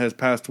Organa has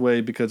passed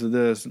away because of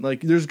this.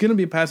 Like, there's going to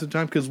be a passage of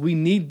time because we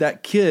need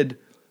that kid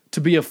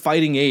to be a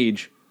fighting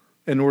age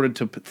in order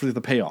for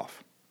the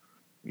payoff.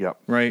 Yep.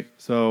 Right?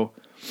 So,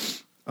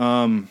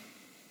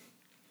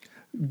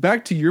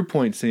 back to your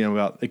point, Sam,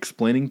 about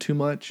explaining too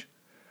much.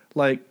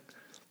 Like,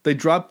 they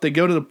go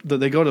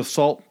to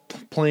Salt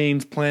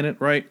Plains planet,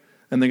 right?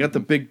 And they got the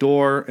big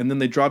door, and then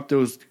they drop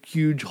those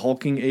huge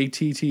hulking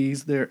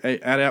ATTs there,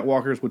 AT-AT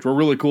walkers, which were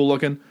really cool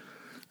looking.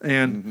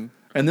 And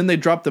then they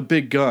drop the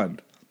big gun.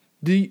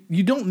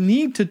 You don't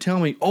need to tell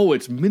me, oh,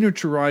 it's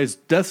miniaturized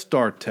Death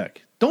Star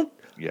tech.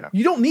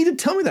 You don't need to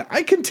tell me that.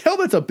 I can tell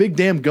that's a big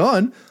damn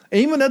gun.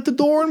 Aim it at the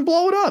door and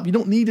blow it up. You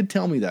don't need to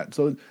tell me that.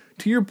 So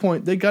to your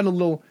point, they got a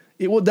little.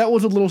 That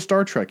was a little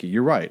Star Trek-y.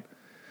 You're right.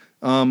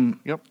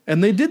 Yep.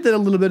 And they did that a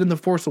little bit in The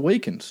Force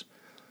Awakens.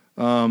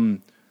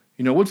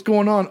 What's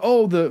going on?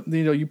 Oh,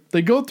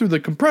 they go through the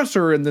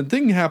compressor and the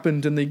thing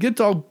happened and they get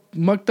all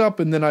mucked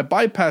up and then I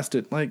bypassed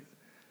it. Like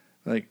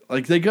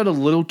they got a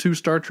little too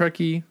Star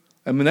Trek-y.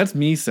 I mean, that's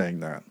me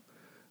saying that.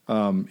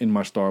 In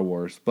my Star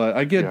Wars, but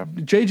I get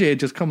JJ had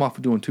just come off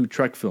of doing 2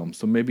 Trek films,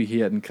 so maybe he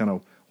hadn't kind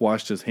of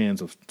washed his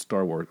hands of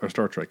Star Wars or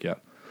Star Trek yet.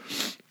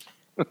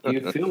 Do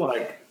you feel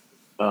like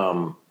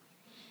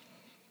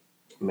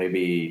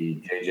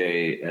maybe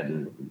JJ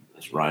and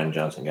this Ryan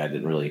Johnson guy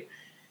didn't really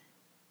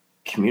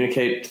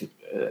communicate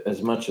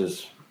as much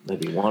as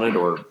maybe wanted,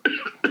 or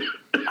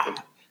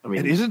I mean,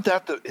 and isn't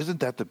that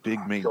the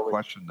big main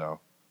question though?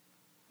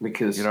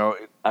 Because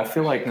I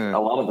feel like a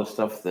lot of the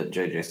stuff that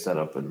JJ set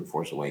up in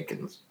Force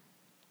Awakens,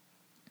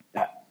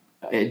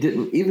 it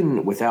didn't,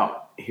 even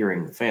without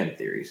hearing the fan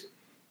theories,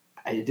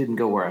 it didn't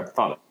go where I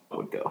thought it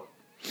would go.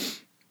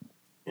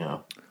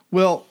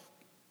 Well,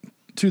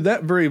 to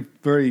that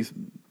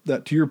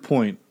to your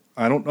point,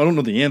 I don't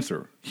know the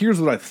answer.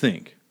 Here's what I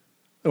think,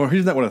 or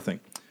here's not what I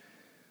think.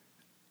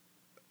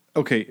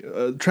 Okay,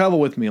 travel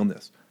with me on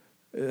this,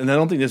 and I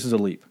don't think this is a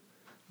leap.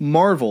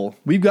 Marvel,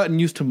 we've gotten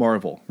used to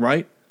Marvel,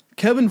 right?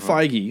 Kevin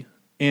Feige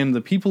and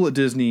the people at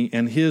Disney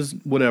and his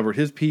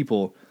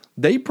people,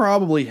 they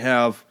probably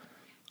have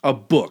a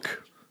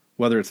book,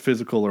 whether it's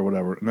physical or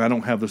whatever. And I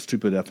don't have the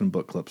stupid effing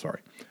book clip,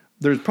 sorry.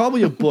 There's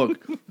probably a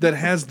book that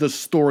has the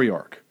story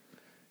arc.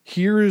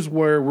 Here is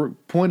where we're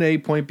point A,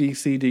 point B,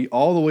 C, D,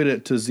 all the way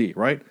to Z,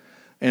 right?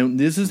 And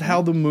this is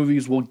how the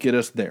movies will get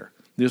us there.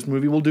 This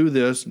movie will do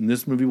this, and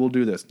this movie will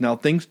do this. Now,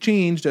 things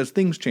changed as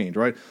things change,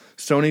 right?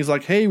 Sony's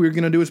like, hey, we're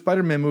going to do a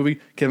Spider-Man movie.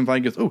 Kevin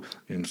Feige goes, oh,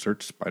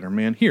 insert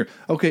Spider-Man here.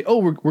 Okay, oh,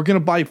 we're going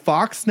to buy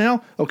Fox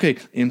now? Okay,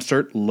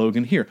 insert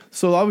Logan here.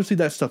 So, obviously,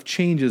 that stuff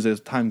changes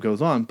as time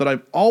goes on. But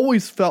I've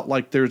always felt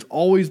like there's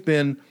always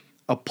been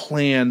a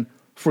plan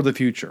for the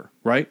future,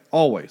 right?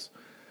 Always.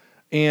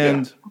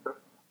 And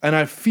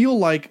I feel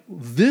like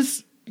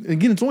this,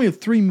 again, it's only a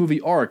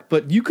 3-movie arc,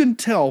 but you can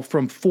tell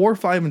from 4,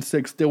 5, and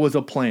 6 there was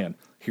a plan.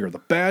 Here are the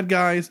bad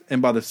guys,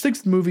 and by the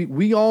 6th movie,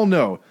 we all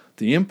know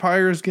the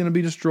Empire is going to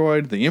be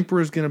destroyed, the Emperor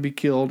is going to be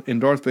killed,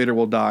 and Darth Vader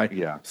will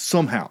die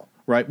somehow,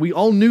 right? We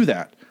all knew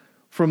that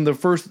from the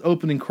first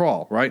opening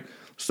crawl, right?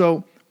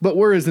 So, but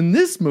whereas in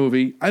this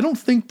movie, I don't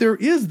think there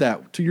is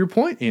that. To your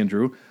point,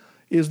 Andrew,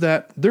 is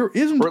that there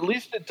isn't, or at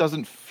least it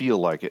doesn't feel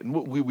like it,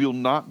 and we will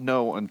not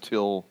know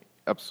until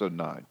Episode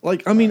 9.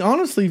 Like, I mean,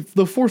 honestly,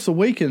 The Force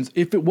Awakens,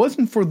 if it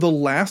wasn't for the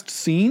last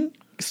scene,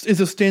 is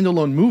a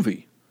standalone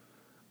movie.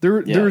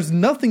 There's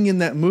nothing in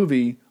that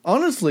movie,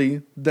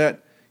 honestly,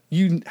 that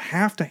you don't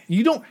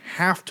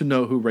have to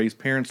know who Rey's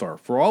parents are.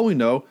 For all we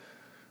know,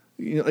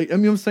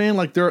 I'm saying,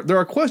 like, there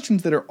are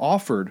questions that are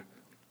offered,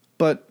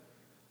 but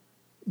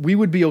we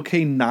would be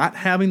okay not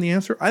having the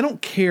answer. I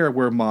don't care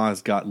where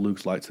Maz got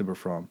Luke's lightsaber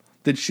from.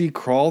 Did she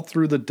crawl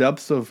through the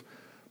depths of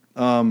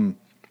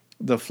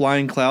the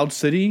Flying Cloud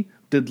City?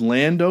 Did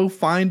Lando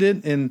find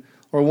it,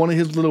 or one of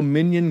his little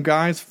minion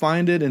guys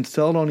find it and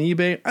sell it on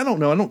eBay? I don't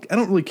know. I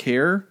don't really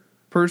care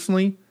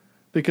personally,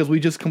 because we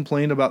just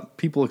complained about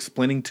people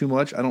explaining too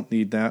much. I don't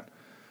need that.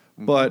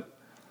 But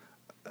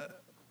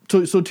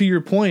so to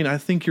your point, I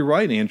think you're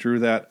right, Andrew,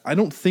 that I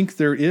don't think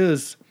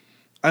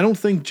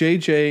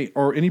JJ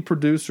or any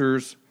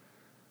producers,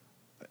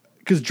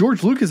 because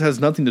George Lucas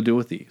has nothing to do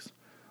with these.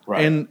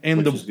 Right. And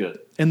which is good.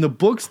 And the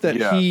books that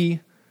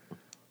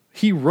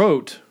he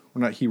wrote,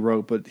 well, not he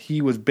wrote, but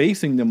he was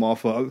basing them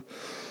off of,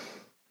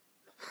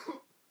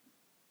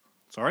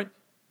 sorry,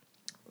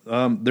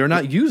 they're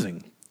not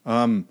using.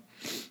 The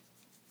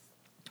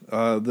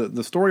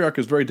story arc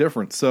is very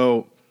different,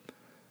 so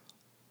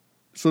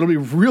it'll be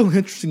real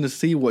interesting to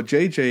see what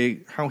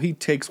JJ, how he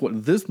takes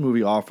what this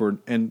movie offered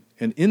and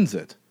ends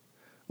it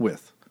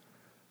with.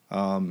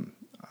 I'm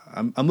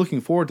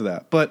looking forward to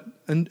that, but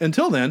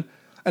until then,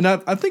 and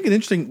I think it's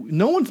interesting.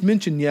 No one's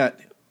mentioned yet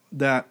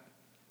that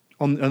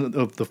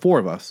of the 4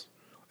 of us,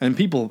 and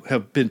people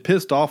have been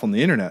pissed off on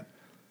the internet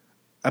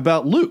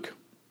about Luke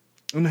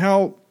and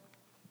how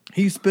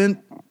he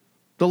spent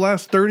the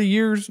last 30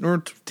 years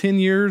or 10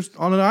 years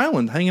on an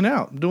island hanging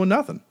out, doing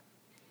nothing.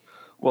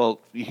 Well,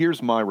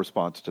 here's my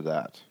response to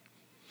that.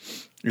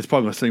 It's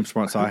probably the same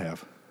response I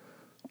have.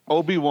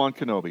 Obi-Wan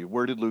Kenobi,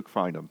 where did Luke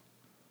find him?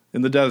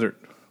 In the desert,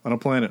 on a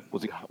planet.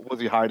 Was he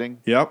hiding?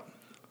 Yep.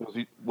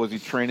 Was he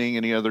training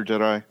any other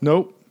Jedi?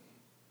 Nope.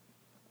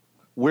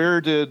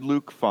 Where did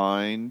Luke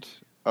find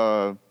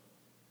Yoda?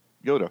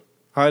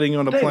 Hiding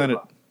on a planet.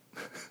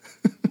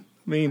 I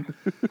mean,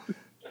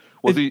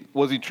 was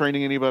he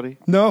training anybody?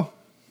 No.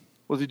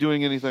 Was he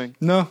doing anything?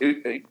 No.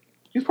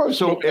 He's probably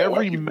so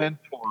every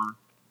mentor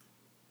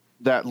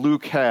that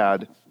Luke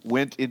had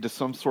went into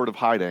some sort of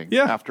hiding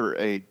after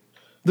a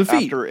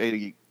defeat, after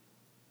a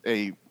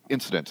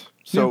incident.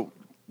 So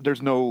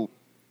there's no,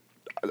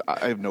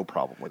 I have no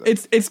problem with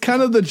it. It's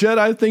kind of the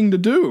Jedi thing to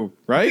do,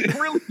 right? It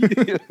really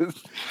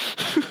is.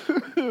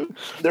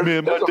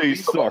 Man, my day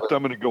sucked.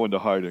 I'm going to go into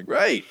hiding.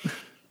 Right.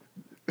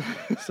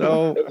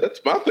 So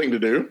that's my thing to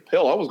do.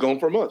 Hell, I was gone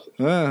for a month.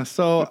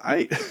 So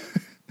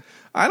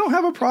I don't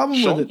have a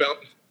problem with it.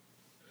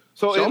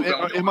 So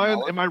am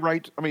I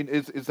right? I mean,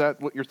 is that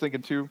what you're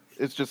thinking too?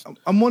 It's just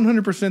I'm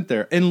 100%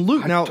 there. And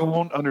Luke, now I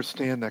don't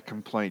understand that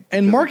complaint.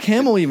 And Mark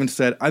Hamill even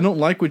said, "I don't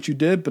like what you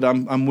did, but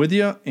I'm with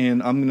you,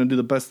 and I'm going to do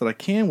the best that I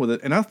can with it."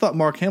 And I thought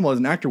Mark Hamill as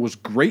an actor was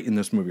great in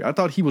this movie. I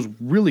thought he was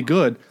really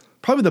good,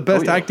 probably the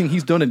best acting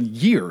he's done in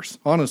years,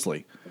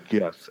 honestly.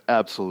 Yes,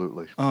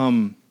 absolutely.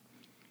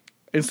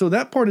 And so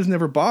that part has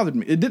never bothered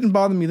me. It didn't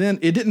bother me then.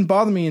 It didn't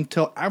bother me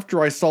until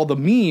after I saw the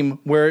meme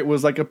where it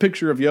was like a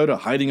picture of Yoda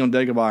hiding on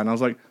Dagobah, and I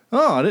was like,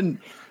 "Oh, I didn't."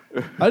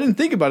 I didn't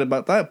think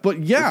about that, but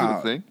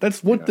yeah,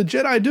 that's what the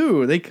Jedi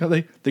do. They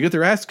get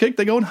their ass kicked,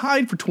 they go and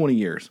hide for 20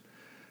 years,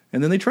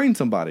 and then they train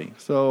somebody.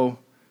 So,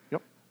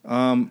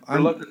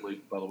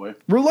 reluctantly, by the way.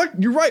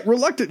 You're right,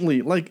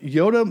 reluctantly. Like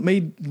Yoda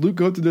made Luke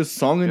go through this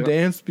song and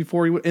dance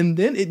before he would, and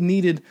then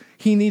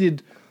he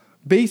needed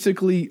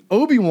basically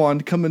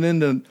Obi-Wan coming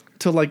in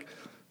to like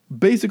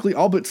basically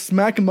all but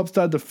smack him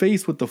upside the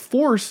face with the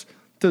Force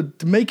to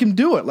make him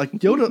do it. Like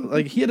Yoda,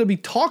 like he had to be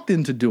talked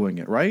into doing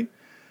it, right?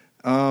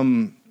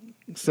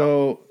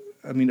 So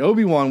I mean,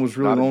 Obi-Wan was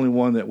really the only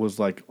one that was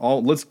like,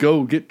 let's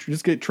go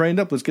just get trained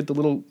up. Let's get the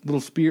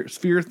little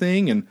sphere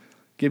thing and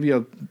give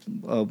you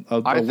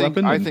a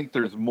weapon. I think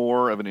there's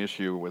more of an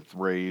issue with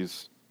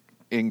Rey's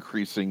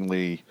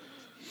increasingly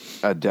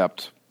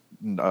adept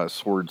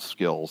sword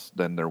skills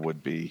than there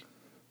would be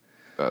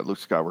Luke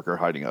Skywalker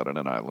hiding out on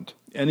an island.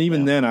 And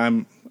even then,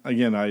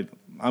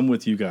 I'm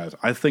with you guys.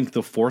 I think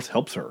the Force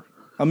helps her.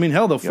 I mean,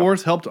 hell, the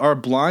Force helped our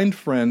blind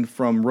friend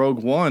from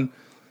Rogue One,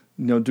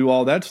 do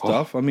all that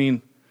stuff. I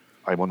mean,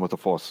 I'm one with the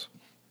Force.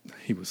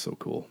 He was so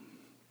cool.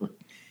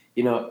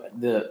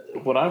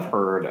 What I've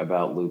heard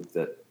about Luke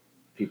that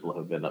people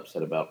have been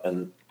upset about,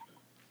 and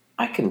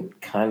I can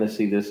kind of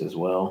see this as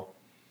well,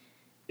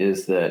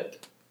 is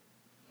that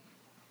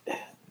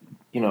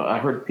I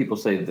heard people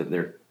say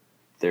that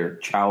their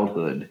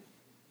childhood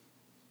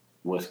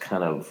was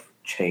kind of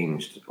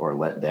changed or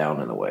let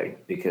down in a way,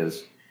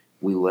 because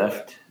we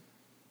left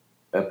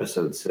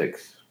Episode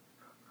 6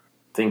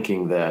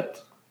 thinking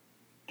that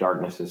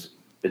darkness has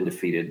been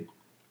defeated,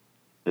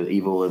 the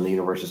evil in the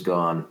universe is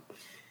gone,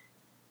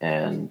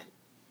 and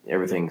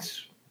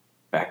everything's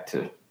back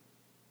to,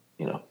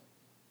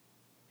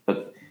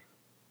 But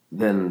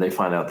then they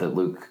find out that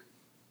Luke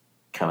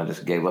kind of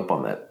just gave up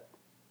on that,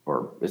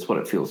 or it's what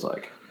it feels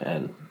like.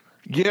 And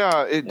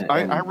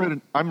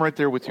I'm right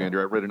there with you,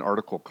 Andrew. I read an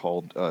article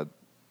called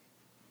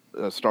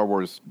Star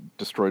Wars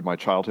Destroyed My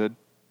Childhood.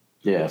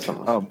 Yeah,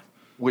 something like that.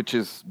 Which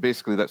is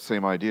basically that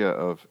same idea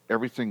of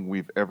everything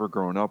we've ever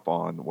grown up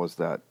on was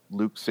that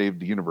Luke saved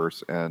the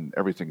universe and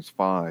everything's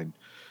fine.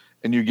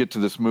 And you get to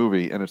this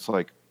movie and it's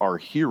like our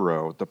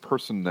hero, the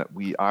person that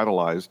we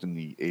idolized in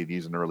the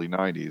 80s and early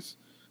 90s,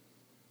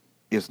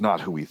 is not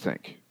who we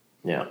think.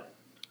 Yeah.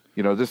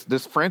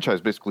 This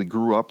franchise basically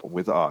grew up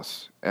with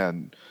us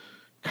and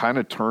kind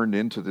of turned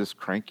into this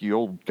cranky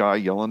old guy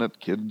yelling at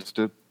kids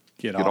to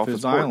get off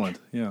his island.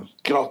 Yeah.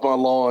 Get off my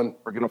lawn.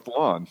 Or get off the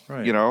lawn.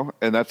 Right.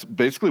 And that's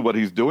basically what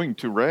he's doing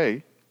to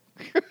Rey.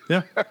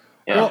 Yeah.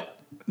 Well,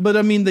 but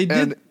I mean, they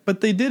did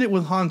it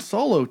with Han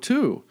Solo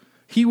too.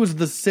 He was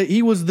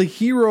the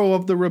hero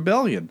of the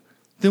rebellion.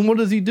 Then what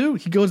does he do?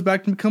 He goes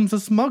back and becomes a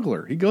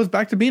smuggler. He goes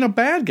back to being a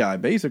bad guy,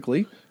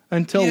 basically,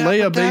 until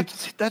Leia.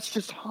 That's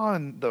just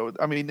Han, though.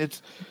 I mean, you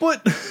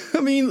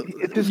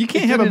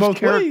can't have it both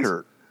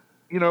character.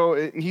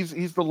 Ways.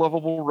 He's the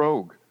lovable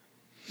rogue.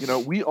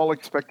 We all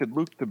expected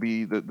Luke to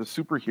be the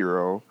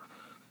superhero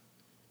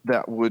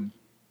that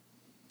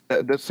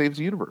saves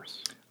the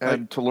universe,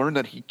 and to learn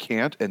that he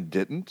can't and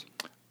didn't.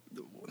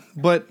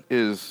 But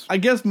is I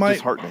guess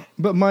disheartening.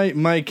 But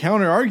my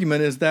counter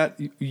argument is that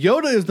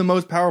Yoda is the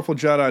most powerful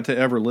Jedi to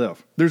ever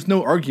live. There's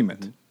no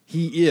argument. Mm-hmm.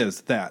 He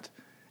is that.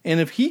 And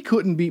if he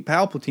couldn't beat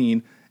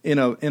Palpatine in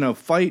a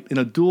fight, in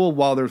a duel,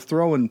 while they're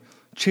throwing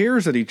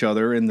chairs at each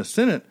other in the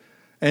Senate,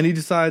 and he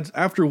decides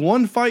after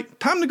one fight,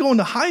 time to go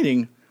into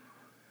hiding.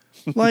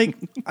 Like,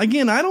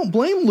 again, I don't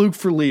blame Luke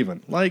for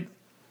leaving. Like,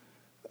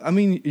 I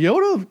mean,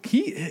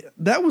 Yoda,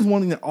 that was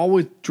one thing that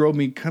always drove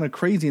me kind of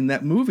crazy in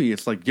that movie.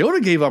 It's like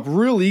Yoda gave up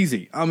real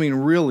easy. I mean,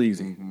 real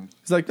easy. Mm-hmm.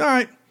 He's like, all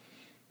right,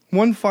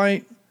 one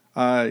fight,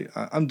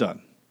 I'm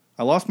done.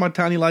 I lost my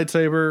tiny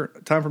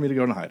lightsaber. Time for me to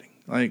go into hiding.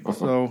 Like,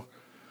 so,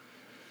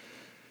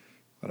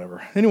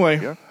 whatever.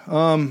 Anyway,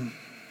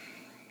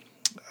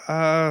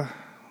 I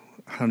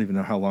don't even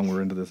know how long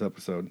we're into this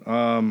episode.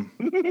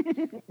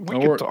 We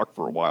could talk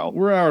for a while.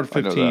 We're hour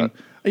 15.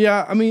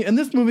 Yeah, I mean, and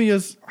this movie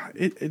is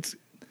it's.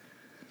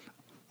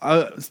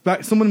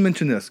 Someone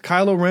mentioned this.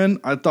 Kylo Ren.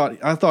 I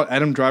thought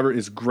Adam Driver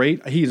is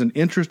great. He's an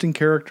interesting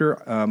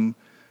character.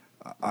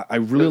 I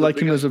really like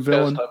him as a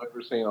villain. Chest I've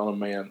ever seen on a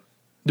man.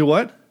 Do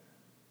what?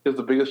 He has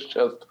the biggest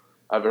chest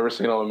I've ever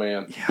seen on a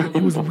man. Yeah,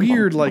 it was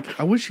weird. Like,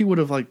 I wish he would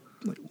have like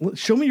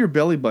show me your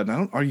belly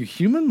button. Are you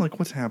human? Like,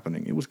 what's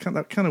happening? It was kind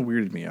of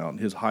weirded me out.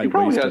 His high waist. He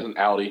probably has an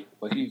Audi.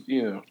 Like he's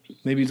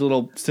maybe he's a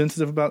little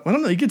sensitive about. I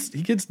don't know. He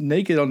gets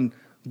naked on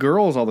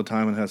girls all the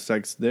time and has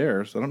sex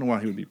there. So I don't know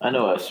why he would be. I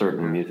know a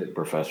certain music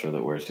professor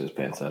that wears his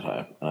pants that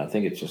high, and I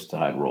think it's just to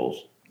hide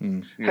roles.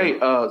 Mm. Hey,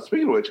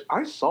 speaking of which,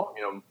 I saw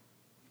him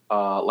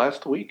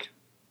last week.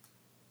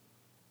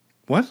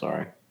 What?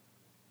 Sorry.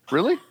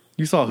 Really?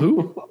 You saw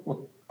who?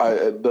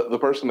 The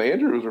person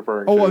Andrew was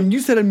referring to. Oh, and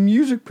you said a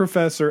music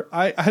professor.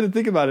 I had to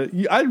think about it.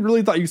 I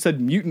really thought you said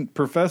mutant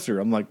professor.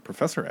 I'm like,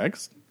 Professor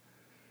X?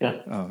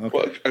 Yeah. Oh, okay.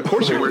 Well, of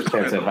course he wears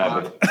pants that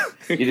high.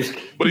 But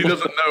he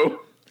doesn't know.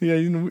 Yeah,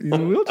 he's in a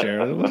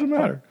wheelchair. It doesn't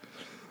matter.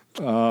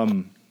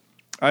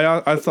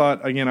 I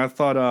thought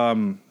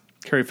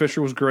Carrie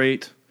Fisher was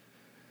great.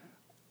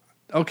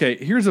 Okay,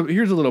 here's a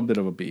little bit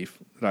of a beef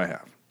that I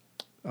have.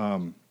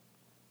 Filet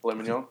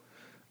mignon?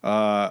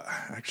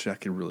 Actually, I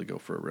could really go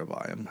for a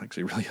ribeye. I'm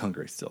actually really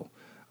hungry still.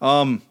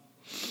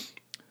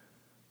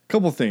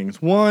 Couple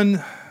things.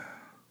 One,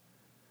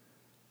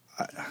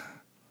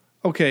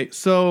 okay,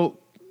 so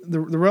the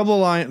Rebel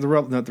Alliance,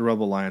 not the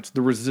Rebel Alliance,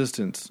 the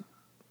Resistance,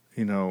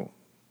 you know,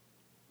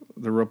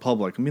 the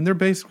Republic. I mean, they're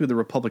basically the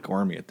Republic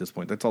Army at this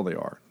point. That's all they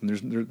are.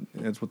 And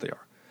that's what they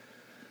are.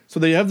 So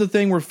they have the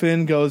thing where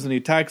Finn goes and he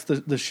attacks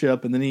the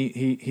ship, and then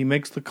he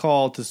makes the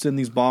call to send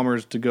these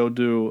bombers to go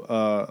do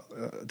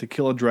to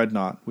kill a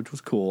dreadnought, which was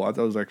cool. I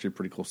thought it was actually a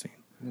pretty cool scene.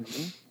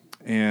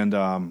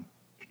 Mm-hmm.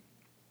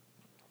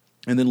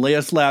 And then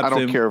Leia slaps him. I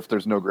don't care if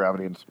there's no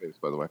gravity in space,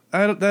 by the way.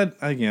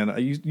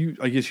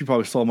 I guess you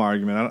probably saw my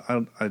argument.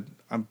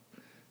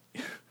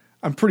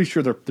 I'm pretty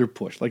sure they're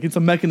pushed. Like, it's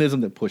a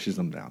mechanism that pushes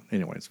them down.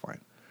 Anyway, it's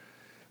fine.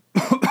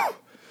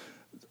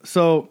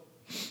 So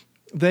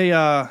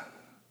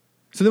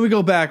so then we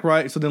go back,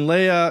 right? So then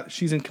Leia,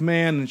 she's in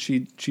command, and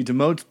she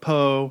demotes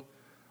Poe,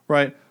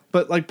 right?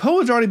 But like, Poe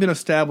has already been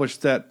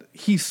established that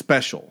he's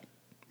special,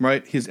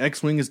 right? His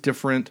X-wing is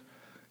different.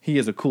 He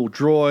is a cool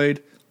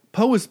droid.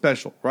 Poe is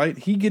special, right?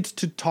 He gets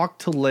to talk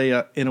to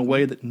Leia in a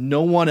way that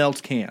no one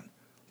else can,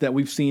 that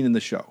we've seen in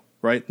the show,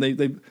 right?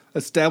 They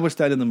established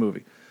that in the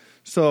movie.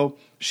 So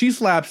she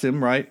slaps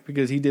him, right?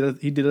 Because he did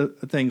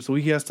a thing. So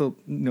he has to,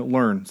 you know,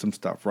 learn some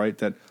stuff, right?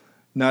 That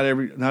not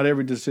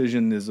every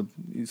decision is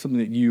something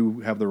that you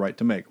have the right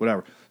to make,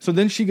 whatever. So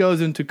then she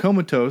goes into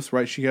comatose,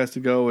 right? She has to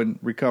go and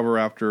recover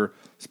after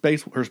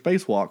her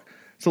spacewalk.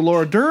 So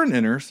Laura Dern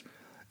enters,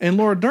 and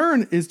Laura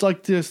Dern is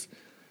like this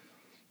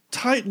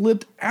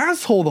tight-lipped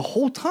asshole the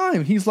whole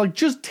time. He's like,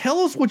 just tell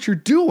us what you're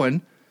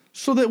doing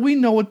so that we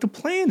know what the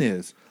plan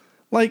is.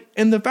 Like,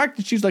 and the fact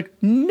that she's like,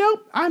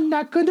 nope, I'm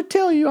not going to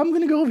tell you. I'm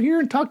going to go over here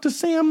and talk to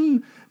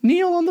Sam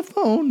Neill on the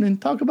phone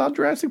and talk about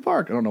Jurassic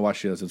Park. I don't know why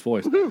she has his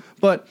voice. Woo-hoo.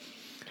 But,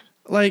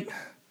 like,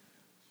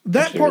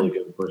 that part,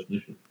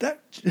 really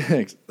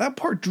that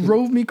part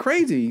drove me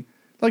crazy.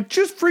 Like,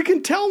 just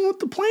freaking tell him what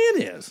the plan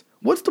is.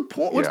 What's the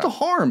point? What's the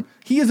harm?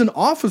 He is an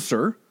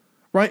officer,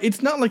 right?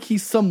 It's not like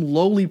he's some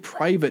lowly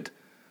private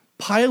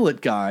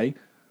pilot guy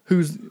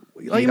who's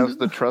like, he has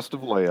the trust of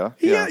Leia.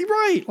 Yeah,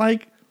 right.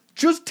 Like,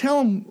 just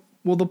tell him,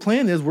 well, the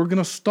plan is we're going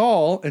to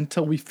stall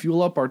until we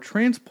fuel up our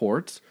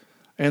transports,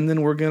 and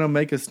then we're going to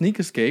make a sneak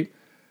escape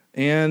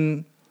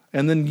and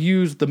then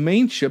use the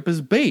main ship as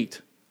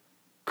bait.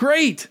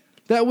 Great.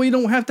 That way you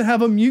don't have to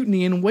have a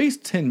mutiny and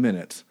waste 10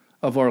 minutes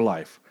of our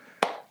life.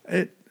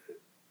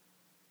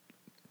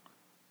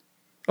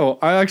 Oh,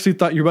 I actually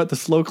thought you were about to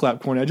slow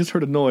clap, Corny. I just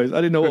heard a noise. I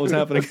didn't know what was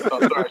happening.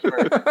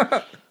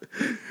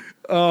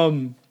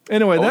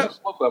 Anyway, that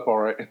slow clap, all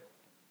right.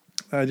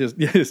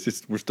 It's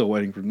just we're still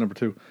waiting for number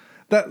 2.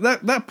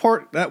 That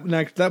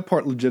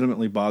part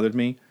legitimately bothered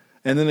me,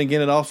 and then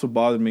again, it also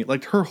bothered me.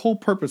 Like, her whole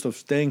purpose of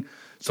staying,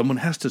 someone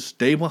has to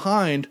stay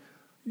behind.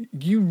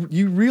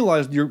 You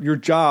realize your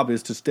job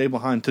is to stay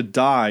behind, to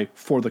die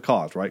for the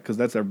cause, right? Because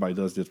that's everybody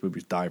does this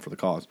movies, die for the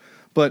cause.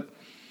 But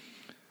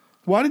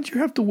why did you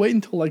have to wait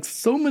until like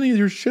so many of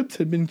your ships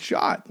had been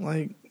shot?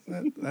 Like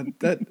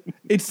that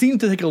it seemed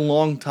to take a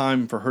long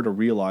time for her to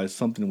realize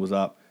something was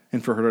up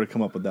and for her to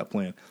come up with that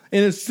plan.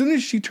 And as soon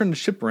as she turned the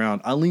ship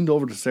around, I leaned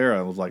over to Sarah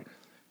and was like,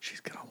 she's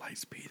gonna light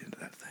speed into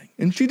that thing.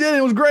 And she did.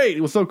 It was great.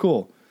 It was so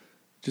cool.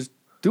 Just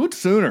do it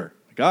sooner.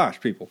 Gosh,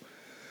 people.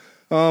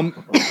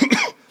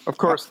 Of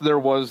course, there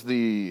was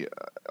the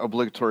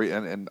obligatory,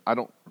 and I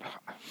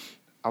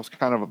was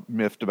kind of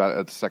miffed about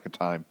it the second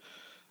time.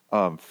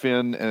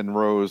 Finn and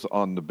Rose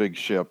on the big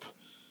ship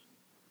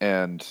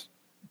and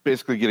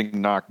basically getting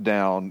knocked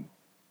down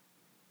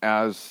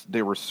as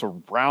they were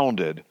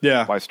surrounded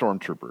by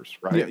stormtroopers,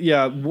 right?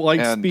 Yeah,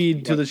 light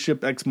speed to the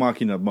ship Ex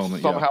Machina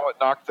moment. Somehow it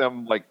knocked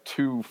them like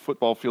 2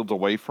 football fields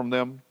away from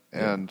them,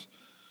 and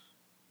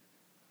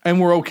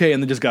we're okay,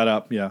 and they just got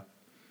up, Yeah.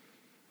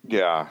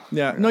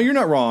 No, you're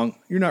not wrong.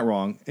 You're not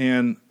wrong.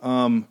 And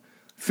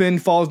Finn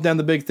falls down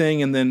the big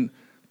thing and then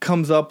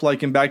comes up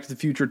like in Back to the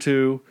Future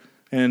 2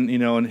 and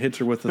hits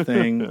her with the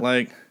thing.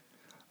 Like,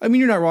 I mean,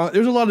 you're not wrong.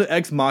 There's a lot of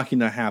Ex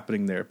Machina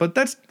happening there, but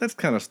that's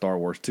kind of Star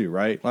Wars too,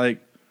 right?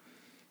 Like,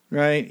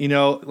 right?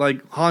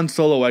 Like Han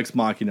Solo Ex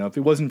Machina. If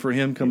it wasn't for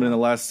him coming in the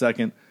last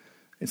second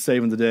and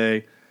saving the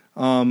day,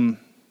 so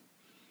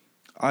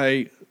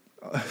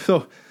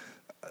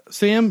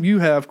Sam, you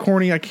have,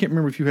 Corny, I can't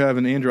remember if you have,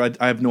 and Andrew,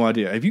 I have no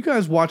idea. Have you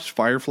guys watched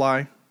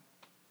Firefly?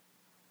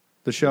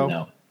 The show?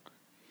 No.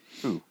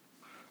 Ooh.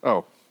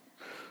 Oh.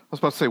 I was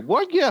about to say,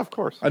 what? Yeah, of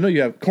course. I know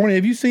you have. Corny,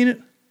 have you seen it?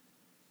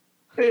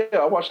 Yeah,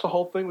 I watched the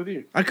whole thing with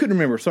you. I couldn't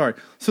remember, sorry.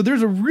 So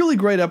there's a really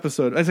great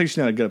episode. It's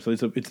actually not a good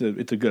episode. It's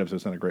a good episode.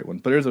 It's not a great one.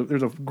 But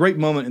there's a great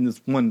moment in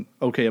this one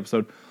okay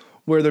episode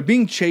where they're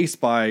being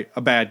chased by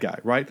a bad guy,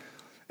 right?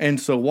 And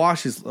so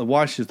Wash is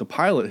the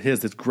pilot, has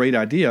this great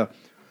idea.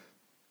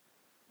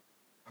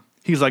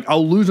 He's like,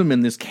 I'll lose him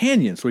in this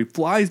canyon. So he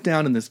flies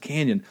down in this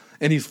canyon,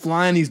 and he's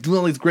flying, he's doing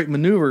all these great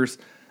maneuvers,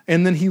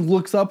 and then he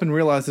looks up and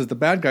realizes the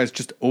bad guy's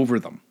just over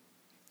them.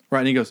 Right?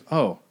 And he goes,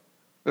 oh,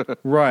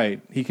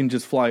 right, he can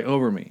just fly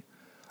over me.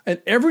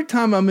 And every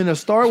time I'm in a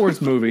Star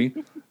Wars movie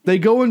they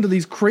go into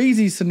these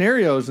crazy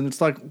scenarios, and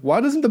it's like,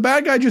 why doesn't the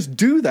bad guy just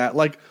do that?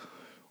 Like,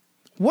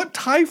 what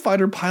TIE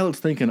fighter pilot's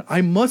thinking,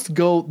 I must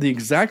go the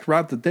exact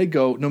route that they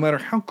go, no matter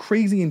how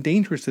crazy and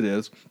dangerous it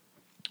is,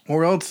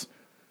 or else,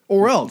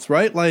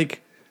 right?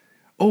 Like,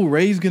 oh,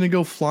 Rey's going to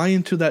go fly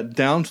into that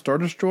downed Star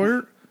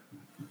Destroyer?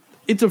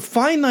 It's a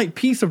finite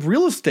piece of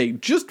real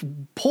estate. Just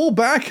pull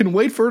back and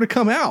wait for her to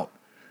come out.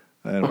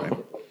 Anyway,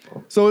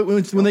 so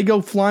when they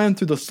go flying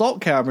through the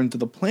salt cavern to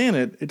the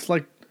planet, it's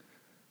like,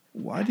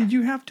 why did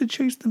you have to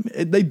chase them?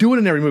 They do it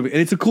in every movie, and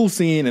it's a cool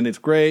scene, and it's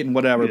great, and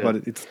whatever, but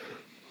it's...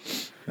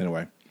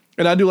 Anyway.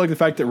 And I do like the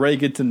fact that Rey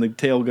gets in the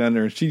tail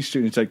gunner, and she's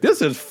shooting. She's like,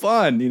 this is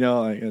fun, you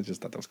know? I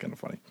just thought that was kind of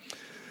funny.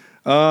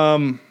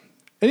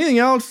 Anything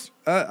else?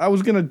 I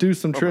was going to do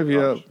some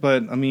trivia,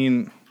 but, I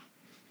mean,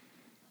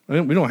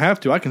 we don't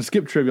have to. I can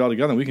skip trivia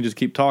altogether, and we can just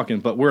keep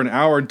talking, but we're an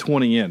hour and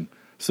 20 in.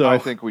 So I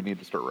think we need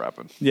to start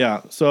wrapping.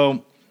 Yeah,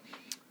 so...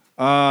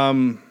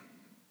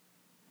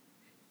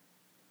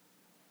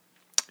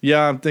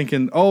 yeah, I'm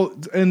thinking. Oh,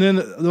 and then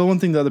the one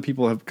thing that other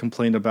people have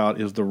complained about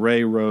is the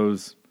Rey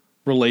Rose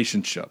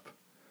relationship,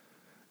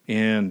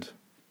 and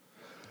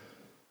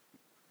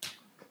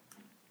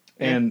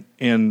you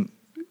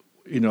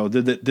know,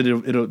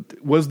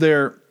 was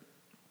there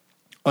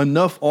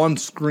enough on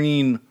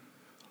screen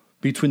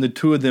between the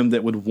two of them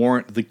that would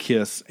warrant the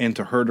kiss, and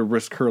to her to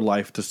risk her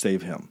life to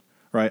save him,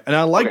 right? And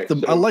I like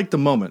the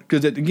moment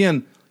because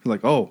again,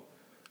 like, oh.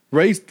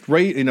 Ray,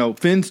 you know,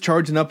 Finn's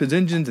charging up his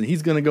engines, and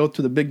he's going to go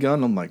through the big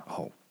gun. I'm like,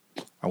 oh,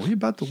 are we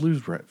about to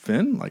lose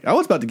Finn? Like, I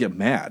was about to get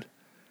mad.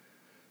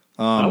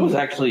 I was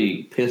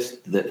actually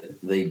pissed that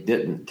they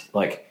didn't.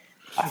 Like,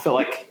 I feel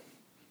like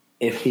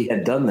if he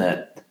had done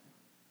that,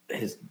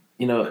 his,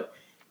 you know,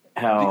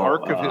 how the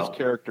arc of his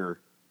character,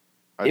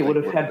 it would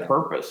have had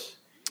purpose.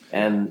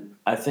 And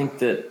I think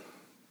that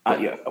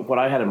what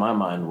I had in my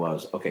mind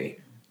was,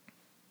 okay,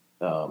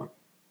 Han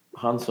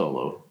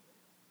Solo.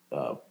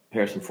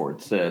 Harrison Ford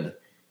said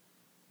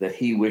that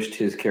he wished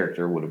his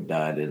character would have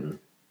died in,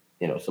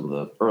 you know, some of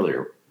the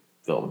earlier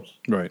films,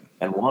 right?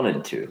 And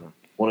wanted to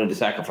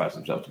sacrifice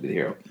himself to be the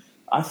hero.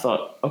 I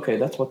thought, okay,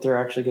 that's what they're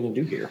actually going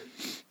to do here,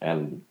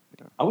 and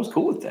I was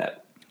cool with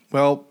that.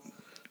 Well,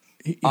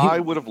 I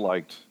would have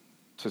liked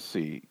to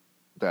see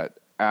that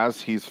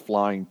as he's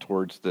flying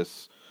towards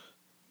this,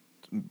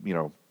 you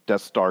know,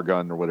 Death Star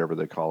gun or whatever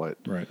they call it,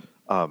 right?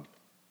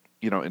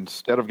 You know,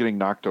 instead of getting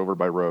knocked over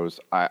by Rose,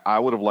 I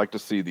would have liked to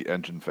see the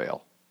engine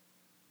fail.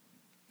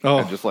 Oh,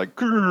 and just like,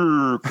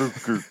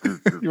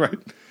 right.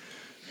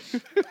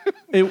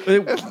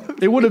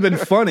 It would have been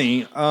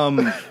funny.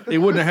 It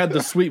wouldn't have had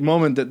the sweet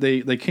moment that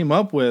they came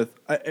up with.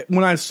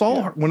 When I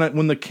saw her,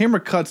 when the camera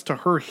cuts to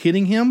her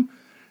hitting him,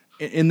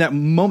 in that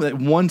moment,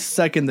 that 1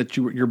 second that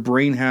your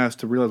brain has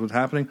to realize what's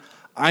happening,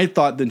 I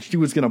thought that she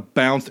was going to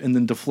bounce and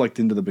then deflect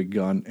into the big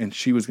gun, and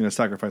she was going to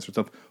sacrifice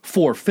herself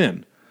for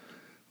Finn.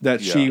 That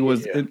she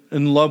was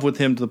in love with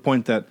him to the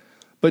point that,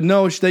 but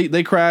no,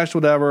 they crashed,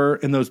 whatever,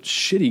 and those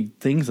shitty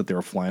things that they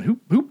were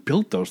flying. Who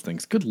built those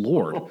things? Good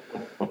Lord.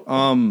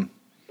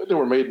 They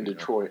were made in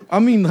Detroit. I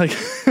mean, like,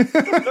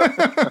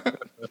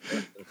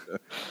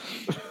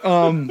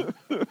 hashtag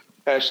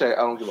I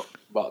don't give a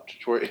about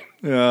Detroit.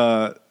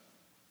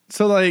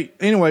 So like,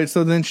 anyway,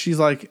 so then she's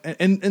like,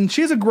 and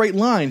she has a great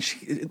line.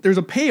 There's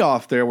a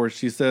payoff there where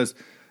she says,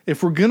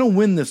 if we're gonna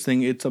win this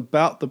thing, it's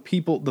about the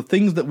people, the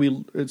things that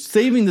it's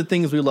saving the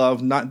things we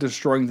love, not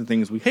destroying the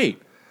things we hate.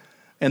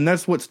 And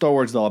that's what Star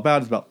Wars is all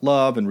about. It's about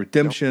love and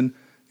redemption. Yep.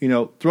 You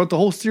know, throughout the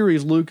whole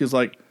series, Luke is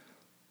like,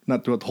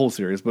 not throughout the whole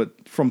series,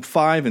 but from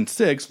 5 and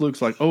 6,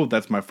 Luke's like, oh,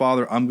 that's my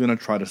father. I'm gonna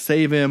try to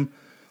save him.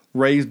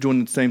 Rey's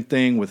doing the same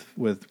thing with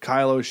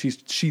Kylo.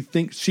 She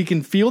thinks she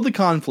can feel the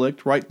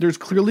conflict, right? There's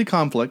clearly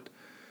conflict.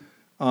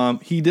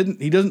 He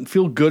doesn't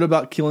feel good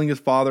about killing his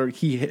father.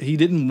 He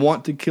didn't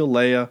want to kill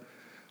Leia.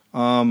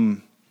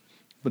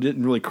 But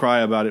didn't really cry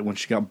about it when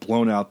she got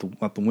blown out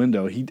the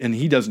window.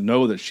 He doesn't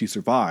know that she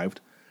survived.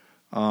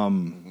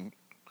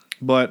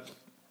 But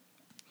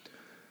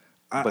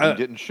he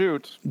didn't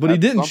shoot. But he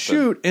didn't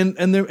shoot, and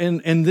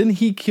then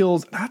he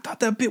kills. I thought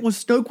that bit with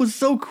Snoke was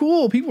so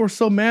cool. People were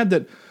so mad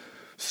that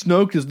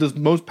Snoke is the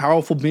most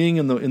powerful being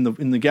in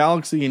the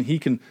galaxy, and he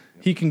can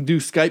do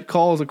Skype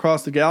calls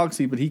across the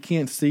galaxy, but he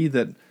can't see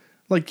that.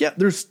 Like, yeah,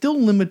 there's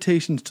still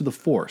limitations to the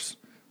Force.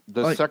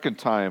 The second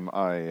time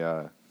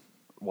I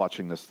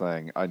watching this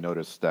thing, I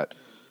noticed that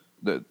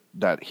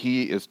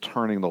he is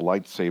turning the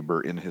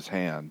lightsaber in his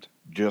hand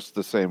just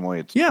the same way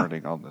it's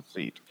turning on the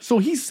seat. So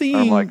he's seeing.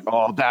 I'm like,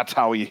 oh, that's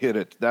how he hit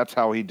it. That's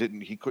how he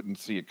couldn't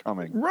see it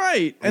coming.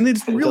 Right, and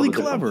it's really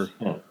clever.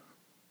 Yeah.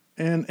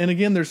 And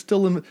again, there's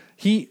still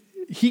he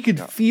could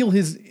feel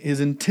his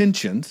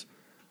intentions,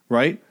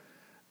 right?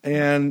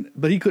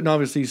 But he couldn't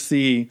obviously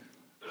see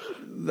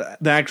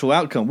the actual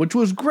outcome, which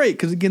was great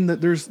because again,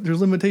 there's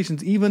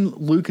limitations. Even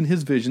Luke and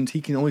his visions, he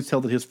can only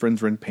tell that his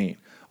friends are in pain.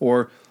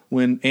 Or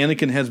when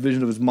Anakin has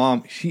vision of his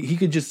mom, he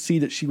could just see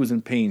that she was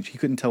in pain. He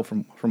couldn't tell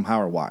from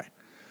how or why.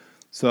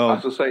 So I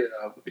was to say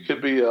it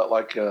could be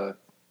I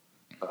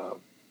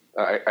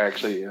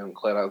actually am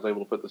glad I was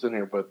able to put this in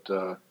here, but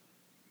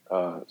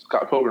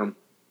Scott Pilgrim,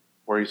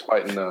 where he's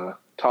fighting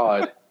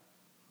Todd,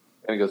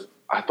 and he goes,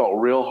 "I thought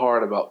real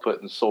hard about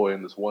putting soy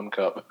in this one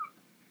cup,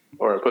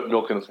 or putting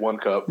milk in this one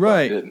cup, but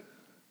I didn't."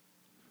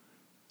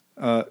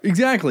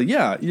 Exactly.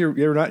 Yeah,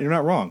 you're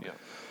not wrong. Yeah.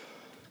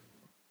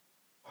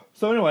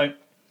 So anyway,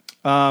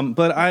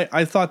 but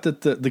I thought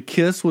that the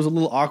kiss was a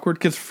little awkward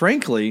because,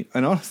 frankly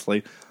and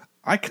honestly,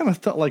 I kind of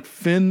felt like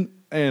Finn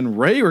and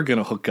Rey were going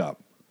to hook up.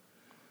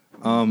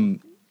 I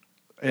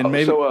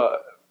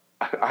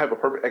have a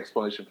perfect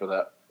explanation for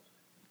that.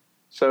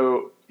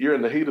 So you're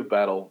in the heat of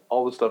battle,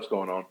 all this stuff's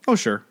going on. Oh,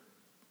 sure.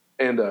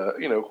 And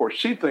of course,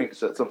 she thinks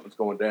that something's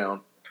going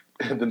down,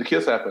 and then the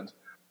kiss happens.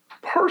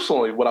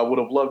 Personally, what I would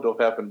have loved to have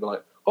happened, be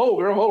like, "Oh,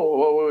 girl,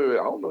 hold on, wait,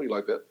 I don't know you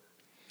like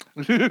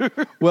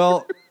that."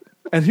 Well.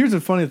 And here's the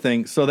funny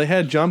thing. So they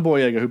had John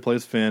Boyega, who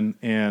plays Finn,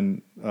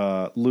 and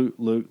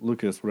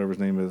Lucas, whatever his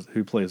name is,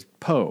 who plays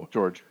Poe.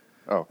 George.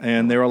 Oh.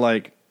 And they were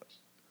like,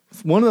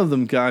 one of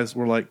them guys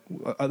were like,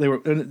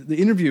 and the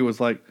interview was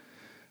like,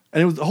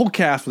 and it was the whole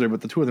cast was there, but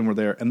the two of them were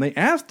there. And they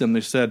asked them,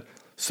 they said,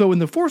 so in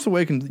The Force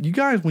Awakens, you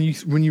guys, when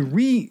you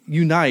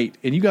reunite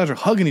and you guys are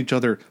hugging each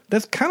other,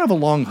 that's kind of a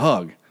long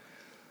hug.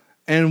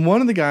 And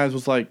one of the guys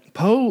was like,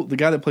 Poe, the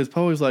guy that plays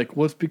Poe, is like,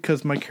 well, it's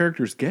because my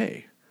character's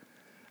gay.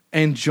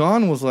 And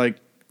John was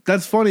like,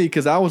 "That's funny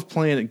because I was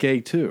playing it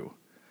gay too."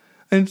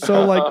 And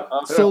so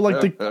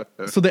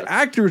the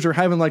actors are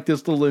having like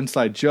this little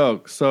inside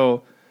joke.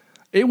 So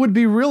it would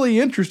be really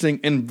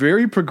interesting and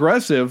very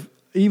progressive,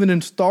 even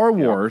in Star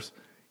Wars,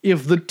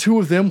 if the two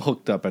of them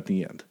hooked up at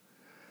the end.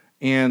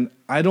 And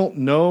I don't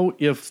know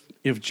if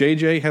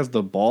JJ has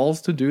the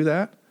balls to do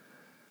that.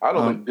 I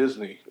don't think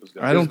Disney is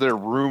going to. Is there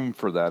room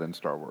for that in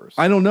Star Wars?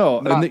 I don't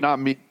know.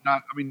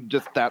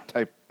 Just that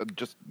type.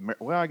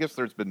 I guess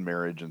there's been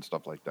marriage and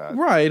stuff like that.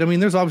 Right. I mean,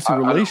 there's obviously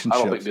relationships.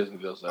 I don't think Disney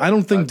does that. I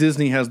don't think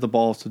Disney has the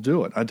balls to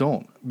do it. I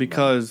don't.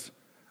 Because,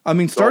 I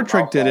mean, Star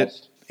Trek did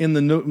it in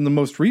the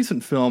most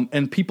recent film,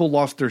 and people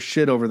lost their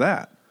shit over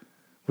that,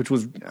 which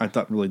was, I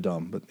thought, really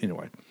dumb. But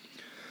anyway.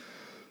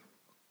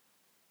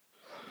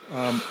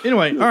 All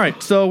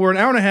right. So we're an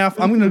hour and a half.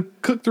 I'm going to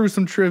cook through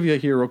some trivia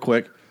here real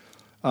quick.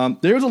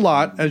 There's a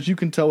lot, as you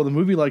can tell with a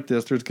movie like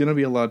this, there's going to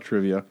be a lot of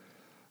trivia.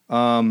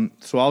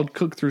 So I'll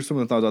cook through some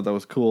of the things I thought that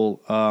was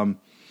cool.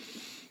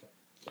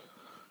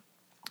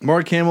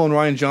 Mark Hamill and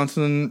Rian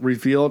Johnson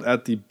revealed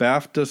at the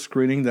BAFTA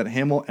screening that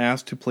Hamill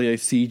asked to play a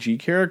CG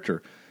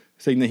character,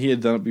 saying that he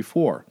had done it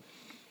before.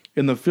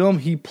 In the film,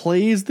 he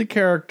plays the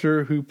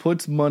character who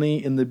puts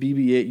money in the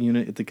BB-8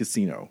 unit at the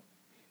casino.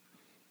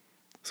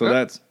 So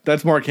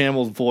that's Mark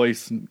Hamill's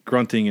voice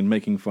grunting and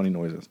making funny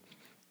noises.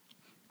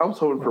 I was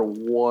hoping for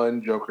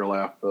one Joker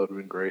laugh. That would have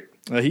been great.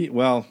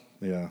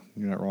 Yeah,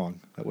 you're not wrong.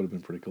 That would have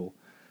been pretty cool.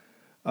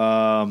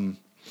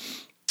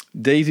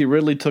 Daisy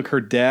Ridley took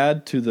her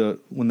dad to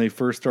when they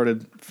first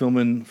started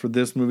filming for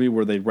this movie,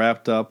 where they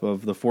wrapped up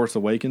of The Force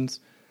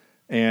Awakens,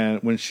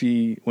 and when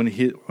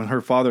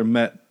her father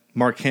met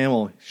Mark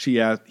Hamill,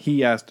 he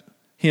asked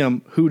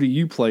him, "Who do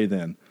you play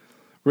then?"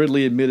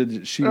 Ridley admitted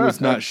that she was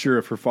not sure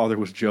if her father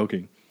was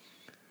joking.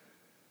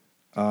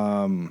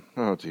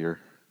 Oh dear.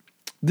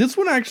 This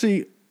one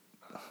actually.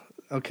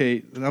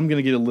 Okay, I'm going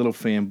to get a little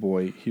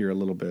fanboy here a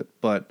little bit,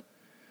 but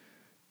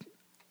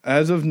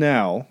as of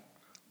now,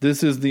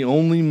 this is the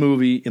only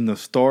movie in the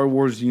Star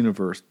Wars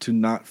universe to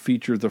not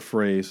feature the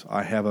phrase,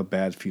 "I have a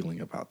bad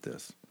feeling about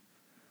this."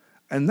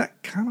 And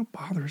that kind of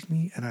bothers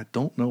me, and I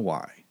don't know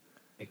why.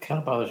 It kind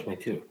of bothers me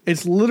too.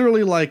 It's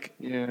literally like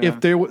when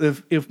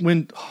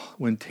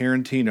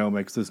Tarantino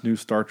makes this new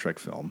Star Trek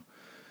film,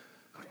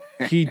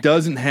 he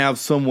doesn't have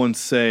someone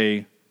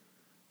say,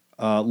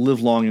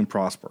 "Live long and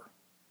prosper."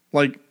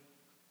 Like,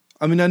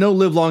 I mean, I know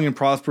 "Live long and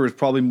prosper" is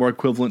probably more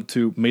equivalent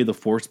to "May the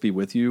Force be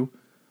with you,"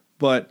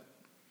 but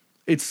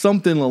it's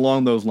something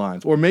along those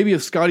lines. Or maybe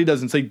if Scotty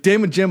doesn't say,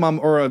 "Damn it, Jim,"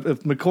 or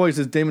if McCoy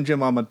says, "Damn it,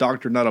 Jim, I'm a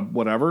doctor, not a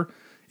whatever."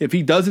 If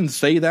he doesn't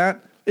say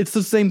that, it's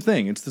the same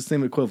thing. It's the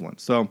same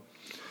equivalent. So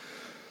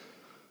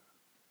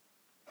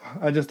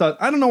I just thought,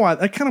 I don't know why,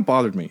 that kind of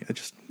bothered me. It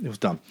was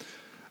dumb.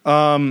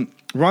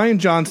 Rian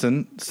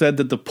Johnson said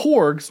that the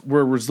Porgs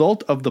were a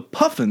result of the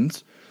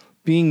Puffins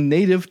being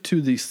native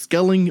to the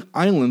Skellig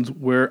Islands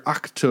where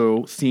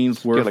Ahch-To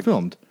scenes were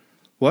filmed.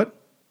 What?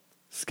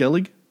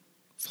 Skellig?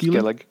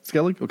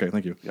 Skellig? Okay,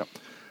 thank you. Yep.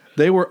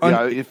 They were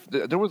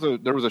there was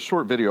a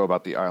short video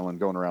about the island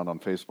going around on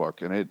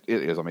Facebook, and it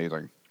is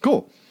amazing.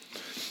 Cool.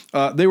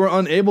 They were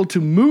unable to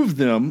move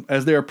them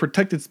as they are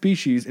protected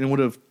species, and would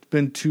have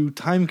been too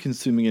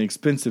time-consuming and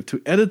expensive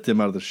to edit them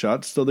out of the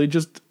shots, so they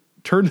just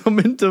turned them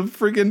into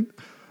freaking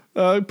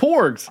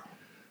porgs.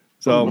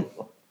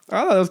 So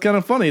I thought it was kind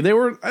of funny.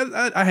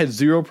 I had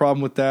zero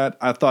problem with that.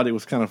 I thought it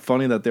was kind of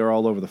funny that they were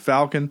all over the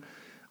Falcon.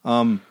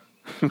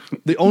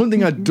 The only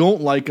thing I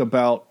don't like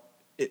about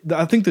it,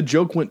 I think the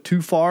joke went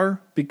too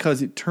far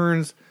because it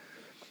turns.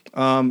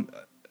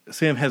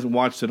 Sam hasn't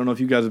watched it. I don't know if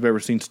you guys have ever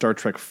seen Star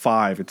Trek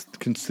V. It's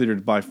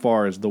considered by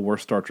far as the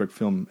worst Star Trek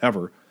film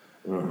ever.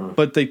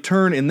 But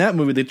in that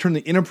movie, they turn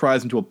the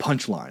Enterprise into a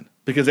punchline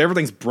because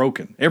everything's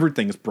broken.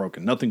 Everything is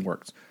broken. Nothing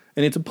works.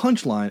 And it's a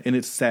punchline, and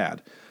it's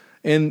sad.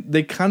 And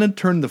they kind of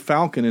turned the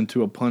Falcon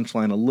into a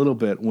punchline a little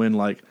bit when,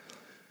 like,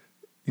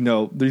 you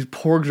know, these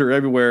porgs are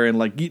everywhere and,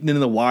 like, eating into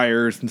the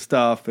wires and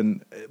stuff.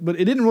 But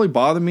it didn't really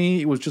bother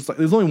me. It was just like,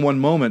 there's only one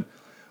moment.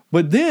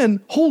 But then,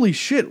 holy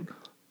shit,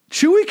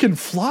 Chewie can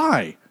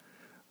fly.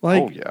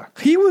 Like, oh, yeah.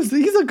 He's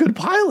a good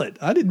pilot.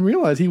 I didn't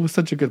realize he was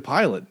such a good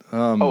pilot.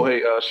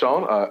 Hey,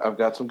 Sean, I've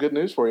got some good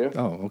news for you.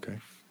 Oh, okay.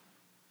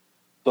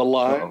 The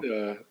line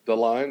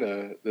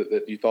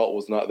that you thought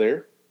was not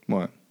there.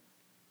 What?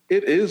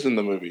 It is in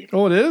the movie.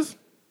 Oh, it is?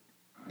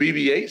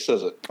 BB-8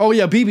 says it. Oh,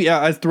 yeah,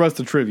 BB-8. The rest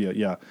of the trivia,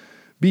 yeah.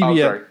 BB-8. Oh,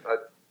 sorry.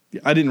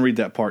 I didn't read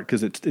that part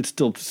because it's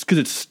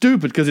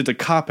stupid because it's a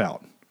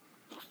cop-out.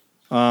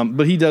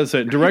 But he does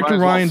say, director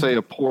Ryan. Say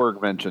a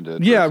porg mentioned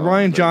it. Yeah,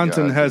 Ryan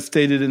Johnson has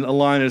stated in a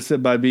line is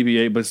said by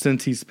BB-8, but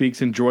since he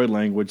speaks in droid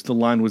language, the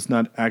line was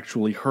not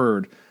actually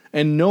heard,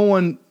 and no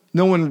one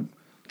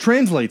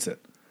translates it.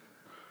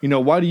 You know,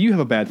 why do you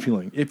have a bad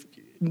feeling if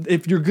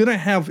you're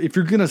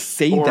gonna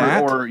say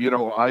that, or you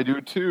know, I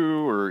do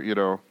too, or you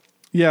know,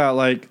 yeah,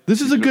 like this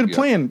is a good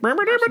plan.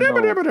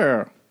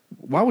 No.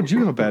 Why would you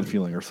have a bad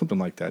feeling or something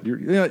like that?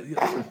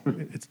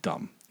 It's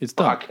dumb. It's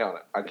dumb. I count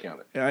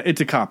it. It's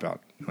a cop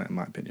out, in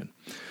my opinion.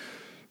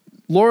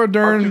 Laura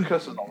Dern R2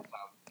 cusses all the time,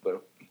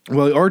 though.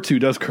 Well, R2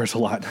 does curse a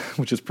lot,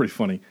 which is pretty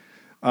funny.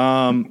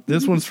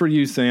 This one's for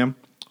you, Sam.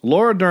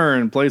 Laura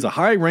Dern plays a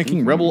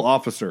high-ranking rebel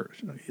officer.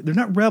 They're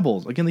not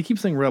rebels. Again, they keep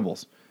saying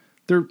rebels.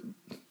 People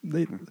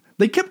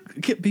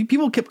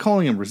kept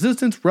calling them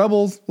resistance,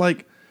 rebels.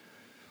 Like,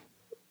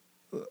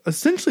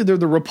 essentially, they're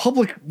the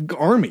Republic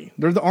Army.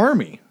 They're the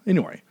army.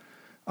 Anyway.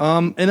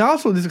 And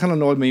also, this kind of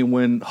annoyed me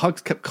when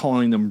Hux kept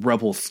calling them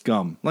rebel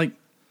scum. Like,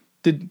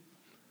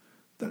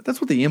 that's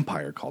what the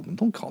Empire called them.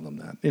 Don't call them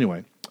that.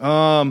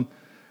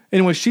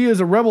 Anyway, she is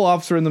a rebel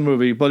officer in the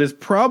movie, but is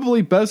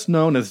probably best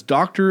known as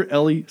Dr.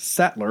 Ellie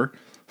Sattler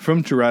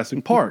from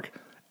Jurassic Park.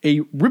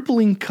 A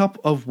rippling cup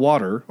of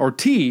water, or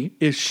tea,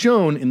 is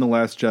shown in The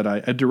Last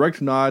Jedi, a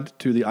direct nod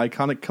to the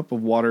iconic cup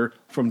of water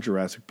from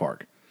Jurassic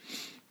Park.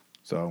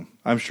 So,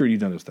 I'm sure you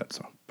noticed that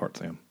part,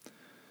 Sam.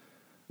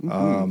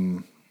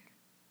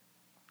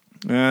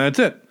 That's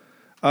it.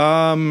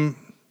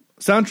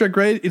 Soundtrack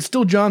great. It's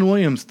still John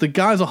Williams. The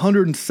guy's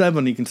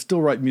 107. He can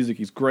still write music.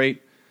 He's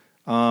great.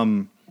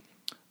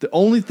 The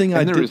only thing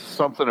there is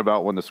something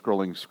about when the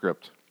scrolling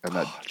script and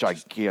that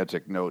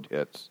gigantic note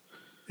hits.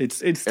 It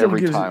still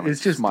every gives, time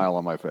it's just smile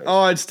on my face.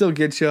 Oh, it still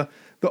gets you.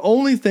 The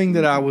only thing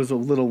that I was a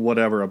little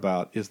whatever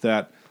about is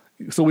that.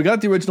 So we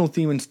got the original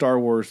theme in Star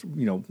Wars,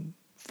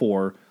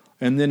 4,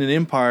 and then in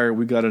Empire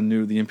we got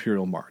the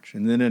Imperial March,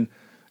 and then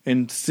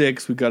in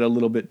 6 we got a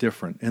little bit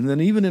different, and then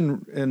even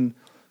in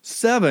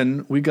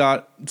 7 we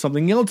got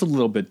something else a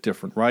little bit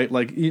different, right?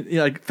 Like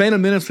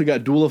Phantom Menace we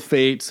got Duel of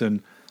Fates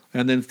and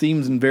then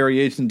themes and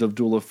variations of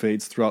Duel of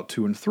Fates throughout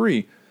 2 and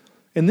 3.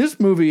 In this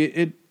movie,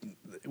 it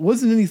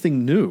wasn't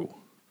anything new.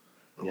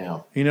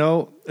 Yeah.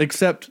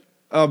 Except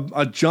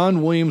a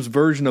John Williams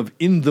version of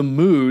In the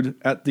Mood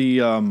at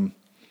the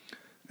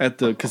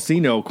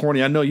casino.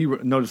 Corny, I know you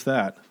noticed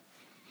that.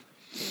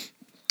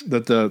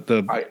 That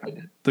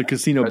the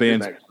casino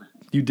band.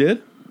 You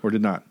did or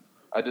did not?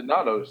 I did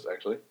not notice,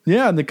 actually.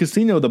 Yeah, in the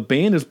casino, the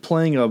band is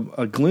playing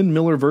a Glenn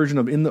Miller version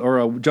of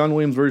a John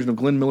Williams version of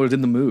Glenn Miller's In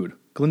the Mood.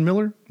 Glenn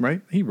Miller,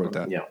 right? He wrote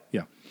that.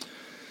 Yeah.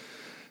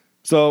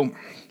 So,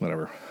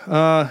 whatever.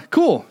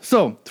 Cool.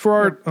 So, for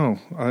our...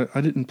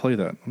 I didn't play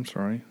that. I'm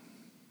sorry.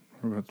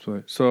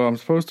 So, I'm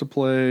supposed to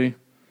play...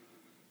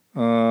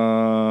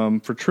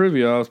 for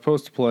trivia, I was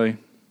supposed to play...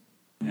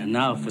 And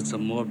now for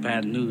some more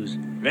bad news.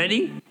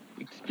 Ready?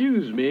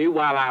 Excuse me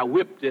while I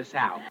whip this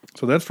out.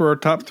 So, that's for our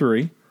top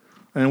 3.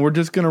 And we're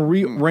just going to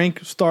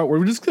rank Star Wars.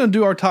 We're just going to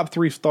do our top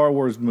 3 Star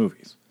Wars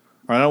movies.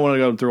 All right, I don't want to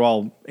go through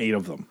all 8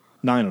 of them.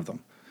 9 of them.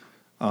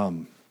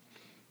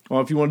 Well,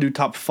 if you want to do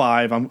top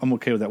 5, I'm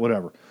okay with that.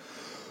 Whatever.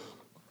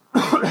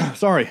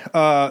 Sorry,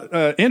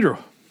 Andrew.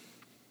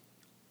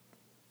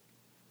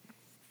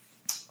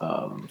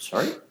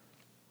 Sorry,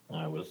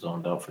 I was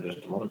zoned out for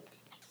just a moment.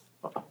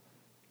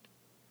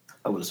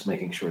 I was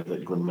making sure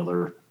that Glenn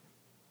Miller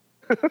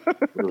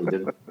really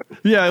did.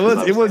 Yeah,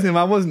 it was him.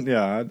 I wasn't.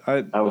 Yeah,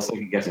 I was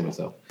second guessing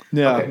myself.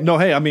 Yeah. Okay. No.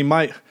 Hey, I mean,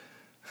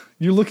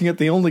 you're looking at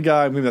the only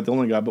guy, maybe not the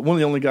only guy, but one of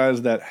the only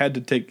guys that had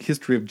to take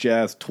History of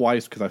Jazz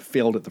twice because I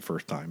failed it the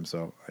first time.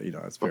 So,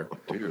 that's fair.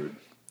 Dude.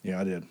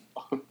 Yeah, I did.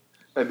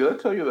 Hey, did I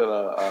tell you that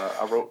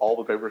I wrote all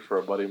the papers for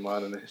a buddy of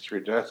mine in the History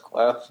of Jazz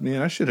class?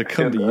 Man, I should have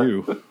come to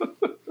you.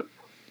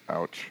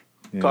 Ouch.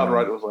 Yeah. Todd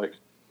Wright was like,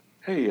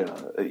 hey,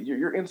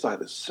 your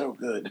insight is so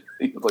good.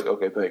 He was like,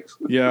 okay, thanks.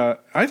 Yeah,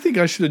 I think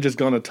I should have just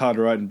gone to Todd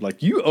Wright and be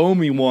like, you owe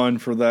me one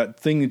for that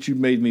thing that you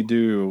made me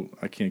do.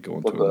 I can't go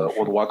into it.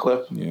 With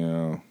Wycliffe?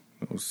 Yeah.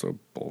 That was so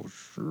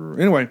bullshit.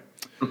 Anyway.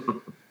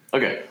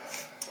 Okay.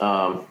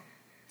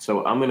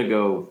 So I'm going to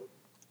go...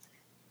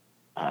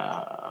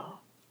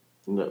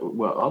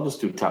 well, I'll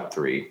just do top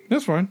 3.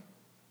 That's fine.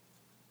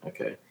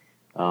 Okay.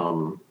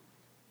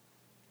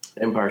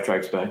 Empire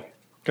Strikes Back.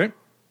 Okay.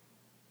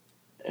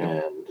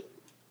 And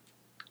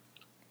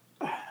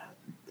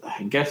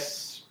I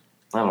guess...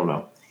 I don't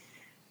know.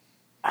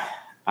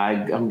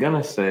 I'm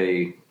gonna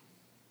say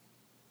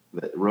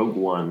that Rogue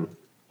One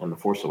and The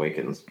Force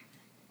Awakens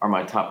are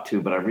my top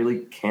two, but I really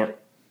can't.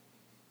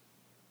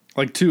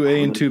 Like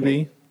 2A and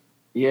 2B?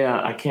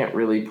 Yeah, I can't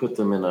really put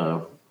them in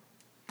a.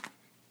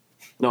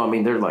 No, I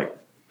mean they're like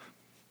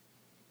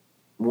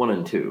 1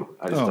 and 2.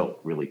 I just don't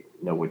really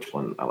know which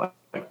one I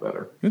like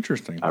better.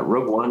 Interesting.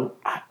 Rogue One,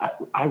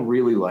 I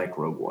really like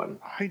Rogue One.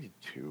 I did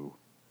too.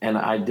 And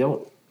I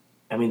don't.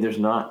 I mean, there's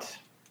not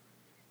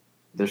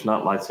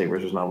lightsabers.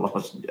 There's not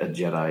a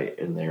Jedi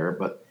in there,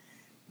 but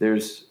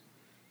there's.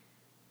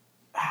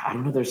 I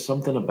don't know. There's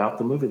something about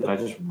the movie that I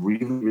just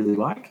really, really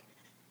like.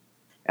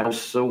 And I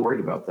was so worried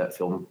about that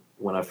film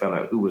when I found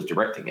out who was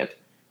directing it.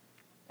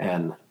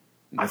 And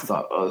I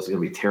thought, oh, this is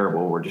going to be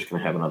terrible. We're just going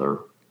to have another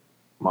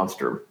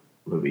monster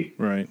movie.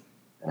 Right.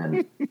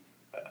 And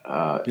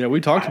yeah,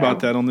 we talked about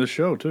that on this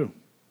show, too.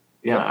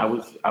 Yeah, I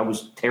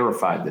was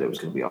terrified that it was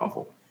going to be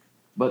awful.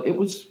 But it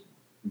was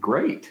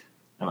great.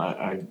 And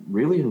I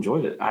really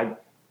enjoyed it. I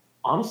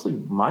honestly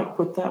might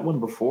put that one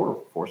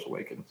before Force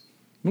Awakens.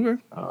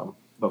 Okay.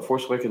 But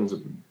Force Awakens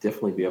would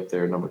definitely be up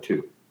there number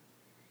 2.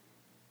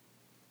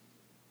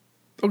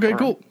 Okay,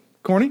 cool.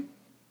 Corny?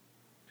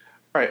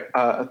 All right.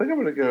 I think I'm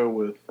going to go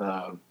with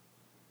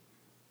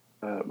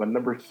my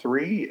number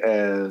 3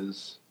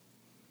 as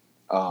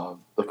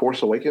The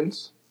Force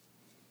Awakens.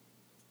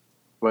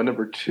 My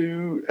number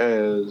 2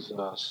 as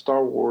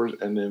Star Wars,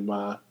 and then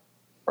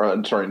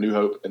New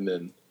Hope, and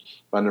then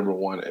my number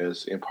 1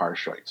 is Empire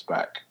Strikes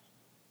Back.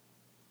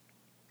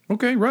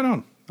 Okay, right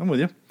on. I'm with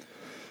you.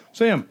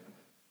 Sam?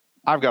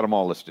 I've got them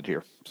all listed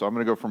here. So I'm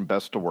going to go from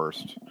best to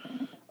worst.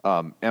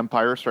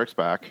 Empire Strikes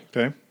Back.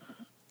 Okay.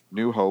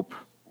 New Hope.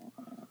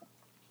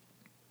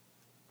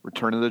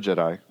 Return of the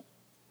Jedi.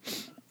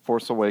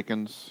 Force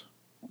Awakens,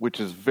 which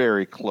is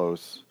very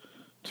close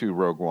to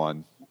Rogue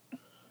One.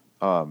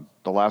 The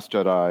Last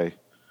Jedi.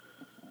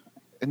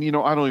 And,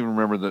 I don't even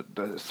remember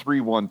the 3,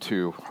 1,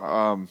 2.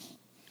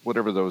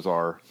 Whatever those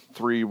are.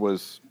 3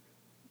 was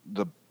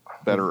the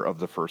better of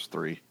the first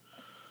 3.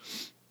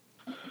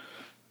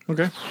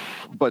 Okay.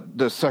 But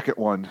the second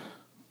one,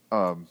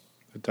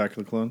 Attack of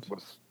the Clones?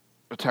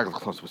 Attack of the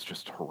Clones was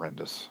just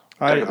horrendous.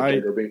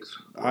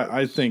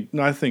 I think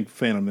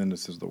Phantom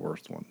Menace is the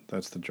worst one.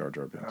 That's the Jar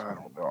Jar Binks. I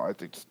don't know. I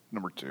think it's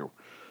number 2.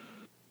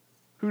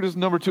 Who does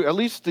number 2? At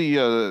least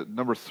the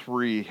number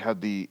 3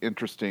 had the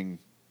interesting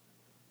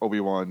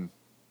Obi-Wan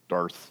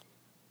Darth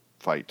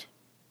fight,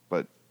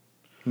 but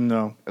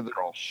no, and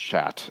they're all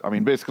shat. I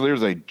mean, basically,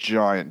 there's a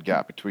giant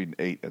gap between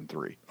 8 and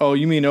 3. Oh,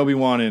 you mean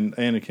Obi-Wan and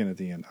Anakin at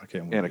the end? Okay,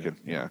 Anakin,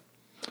 yeah,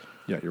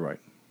 you're right.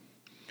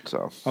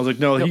 So I was like,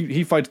 no,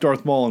 he fights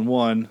Darth Maul in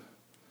 1,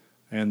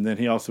 and then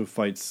he also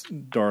fights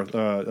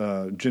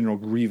General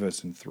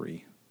Grievous in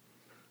 3.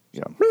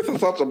 Yeah,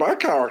 Grievous, that's a bad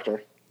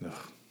character. Yeah.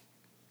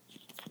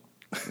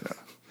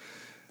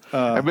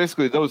 And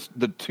basically,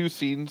 the 2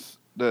 scenes,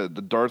 the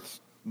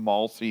Darth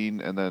Maul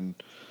scene, and then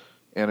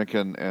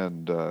Anakin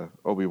and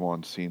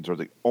Obi-Wan scenes are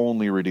the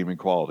only redeeming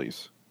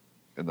qualities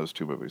in those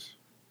 2 movies.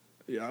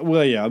 Yeah,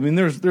 well, yeah. I mean,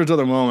 there's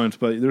other moments,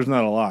 but there's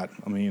not a lot.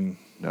 I mean,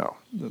 no,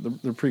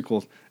 the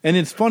prequels, and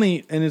it's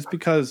funny, and it's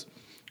because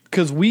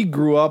we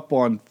grew up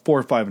on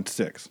 4, 5, and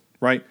 6,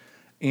 right?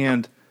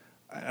 And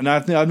I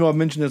know I've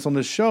mentioned this on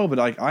this show, but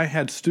I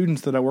had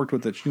students that I worked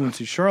with at UNC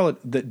Charlotte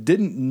that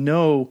didn't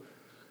know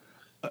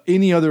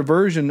any other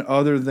version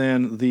other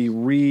than the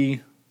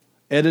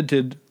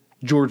re-edited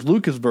George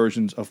Lucas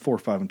versions of 4,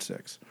 5, and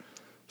 6.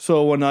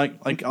 So when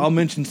I'll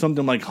mention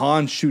something like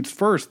Han shoots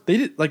first, they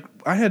did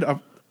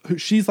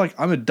she's like,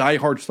 I'm a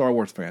diehard Star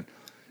Wars fan.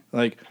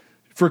 Like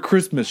for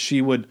Christmas,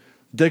 she would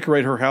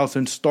decorate her house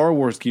in Star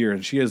Wars gear,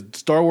 and she has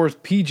Star Wars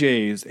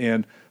PJs.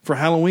 And for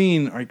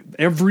Halloween,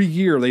 every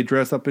year they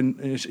dress up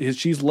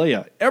she's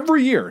Leia.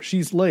 Every year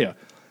she's Leia.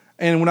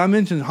 And when I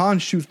mentioned Han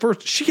shoots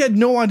first, she had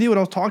no idea what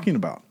I was talking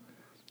about.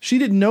 She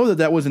didn't know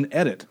that was an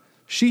edit.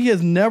 She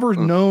has never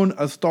known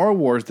a Star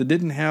Wars that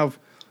didn't have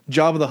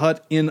Jabba the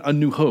Hutt in A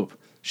New Hope.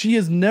 She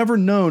has never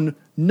known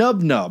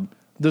Nub Nub,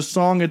 the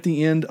song at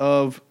the end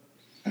of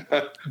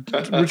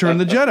Return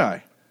of the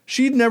Jedi.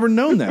 She'd never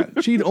known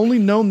that. She'd only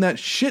known that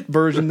shit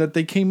version that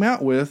they came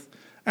out with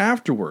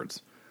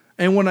afterwards.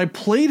 And when I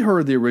played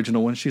her the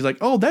original one, she's like,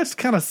 oh, that's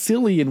kind of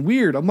silly and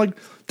weird. I'm like,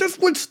 that's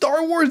what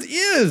Star Wars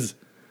is.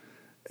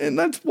 And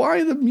that's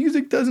why the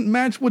music doesn't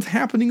match what's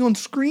happening on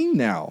screen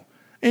now.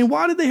 And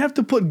why did they have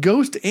to put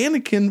Ghost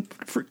Anakin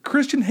for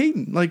Christian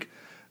Hayden? Like,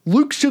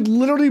 Luke should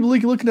literally be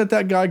looking at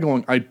that guy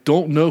going, I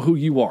don't know who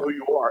you are. Who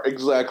you are,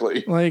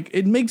 exactly. Like,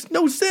 it makes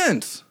no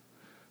sense.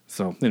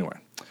 So, anyway.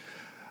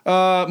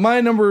 My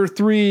number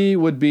 3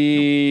 would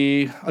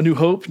be A New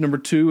Hope. Number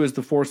 2 is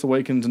The Force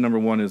Awakens. And number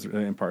 1 is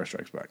Empire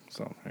Strikes Back.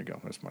 So, there you go.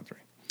 That's my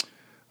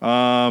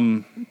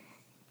 3.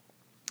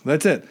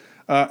 That's it.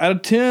 Out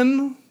of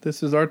 10,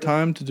 this is our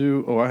time to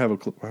do... Oh, I have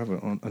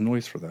a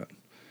noise for that.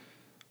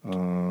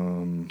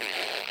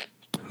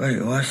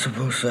 Wait, what's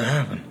supposed to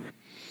happen?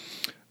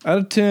 Out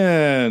of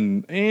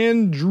 10,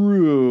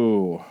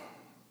 Andrew.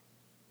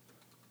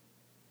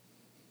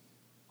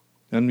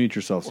 Unmute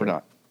yourself, sir. We're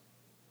not.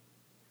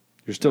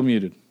 You're still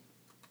muted.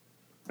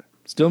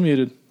 Still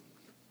muted.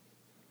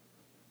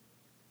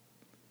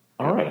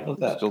 All right, how's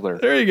that? Still there.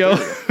 There you go.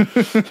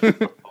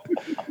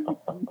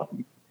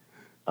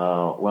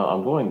 Well,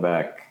 I'm going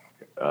back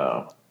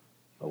a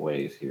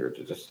ways here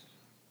to just.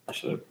 I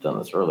should have done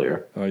this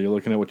earlier. You're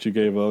looking at what you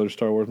gave other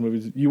Star Wars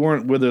movies. You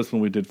weren't with us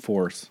when we did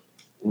Force.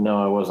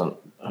 No, I wasn't.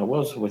 I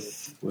was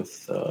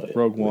with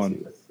Rogue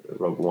One.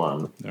 With Rogue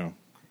One. No.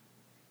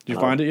 Did you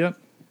find it yet?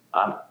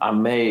 I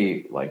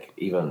may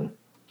even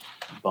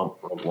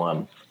bump Rogue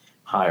One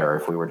higher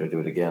if we were to do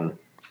it again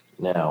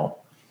now,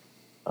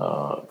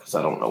 because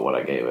I don't know what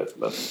I gave it,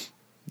 but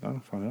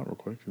I'll find out real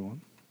quick if you want.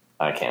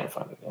 I can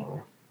find it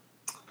anywhere.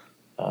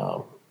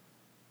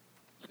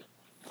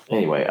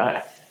 Anyway,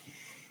 I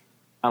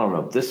don't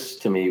know. This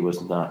to me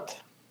was not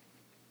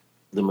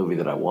the movie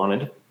that I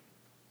wanted.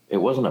 It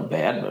wasn't a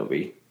bad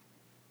movie,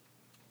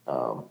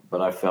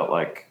 but I felt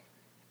like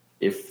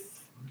I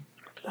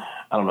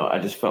don't know. I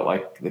just felt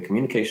like the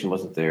communication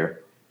wasn't there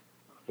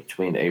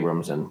between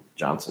Abrams and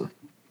Johnson,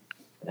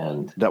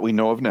 and that we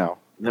know of now.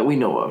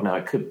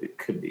 It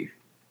could be,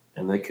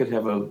 and they could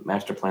have a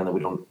master plan that we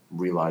don't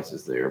realize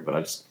is there. But I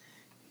just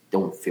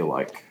don't feel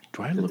like.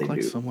 Do I look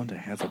like someone that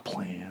has a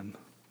plan?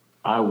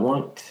 I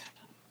wanted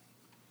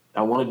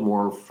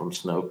more from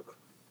Snoke,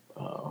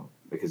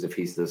 because if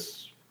he's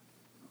this,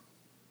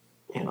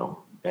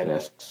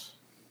 badass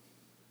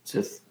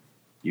Sith,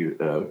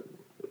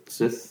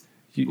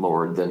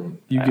 Lord, then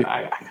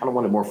I kind of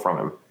wanted more from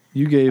him.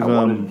 You gave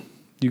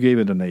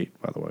it an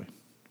 8, by the way.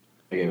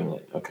 I gave it an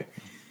 8. Okay.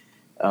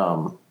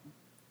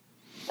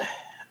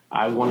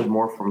 I wanted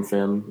more from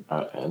Finn,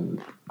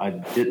 and I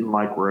didn't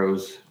like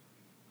Rose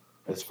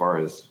as far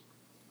as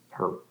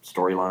her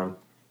storyline,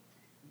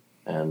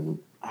 and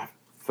I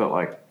felt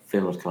like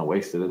Finn was kind of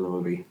wasted in the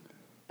movie,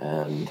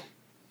 and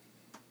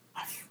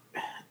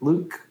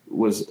Luke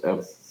was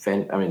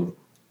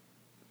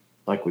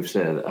like we've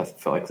said, I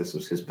felt like this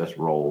was his best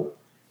role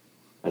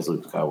as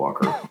Luke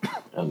Skywalker,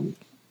 and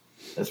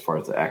as far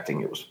as the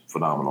acting, it was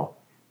phenomenal.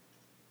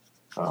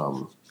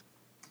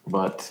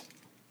 But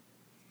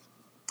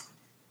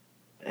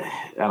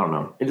I don't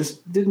know. It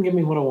just didn't give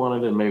me what I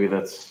wanted, and maybe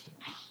that's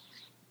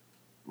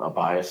a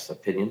biased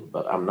opinion,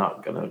 but I'm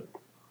not going to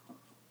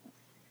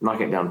knock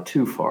it down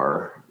too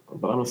far.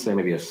 But I'm going to say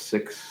maybe a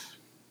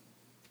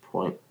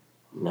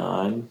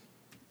 6.9.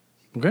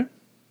 Okay.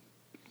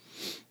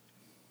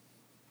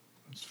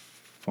 That's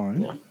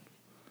fine. Yeah.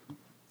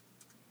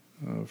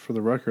 For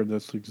the record,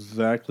 that's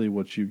exactly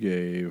what you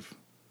gave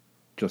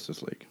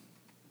Justice League.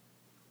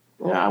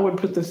 Yeah, I would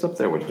put this up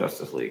there with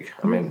Justice League.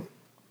 I mean,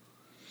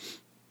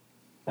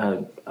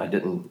 I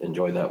didn't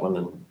enjoy that one,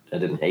 and I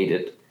didn't hate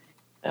it,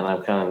 and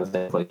I'm kind of in the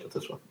same place with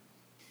this one.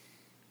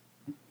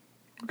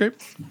 Okay.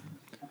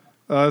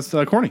 It's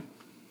Corny.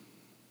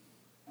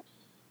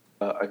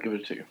 I give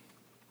it a 2.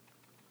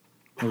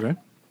 Okay.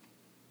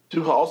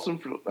 Too awesome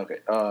for okay.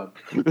 I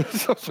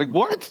was like,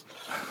 what?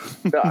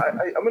 No,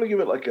 I'm going to give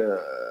it like a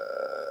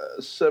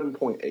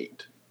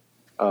 7.8.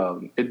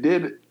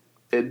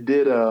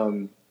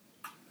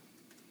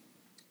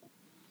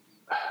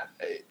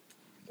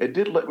 It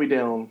did let me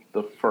down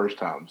the first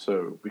time,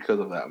 so because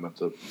of that, I'm going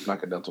to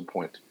knock it down some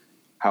points.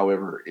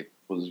 However, it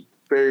was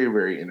very,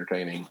 very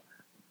entertaining,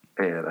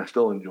 and I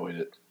still enjoyed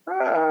it.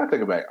 I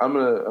take it back. I'm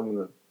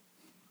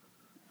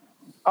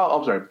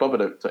sorry, bump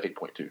it up to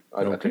 8.2.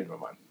 I changed my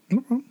mind.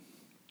 Mm-hmm.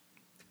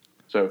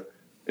 So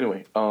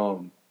anyway,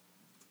 but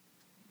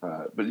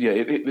yeah,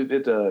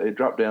 it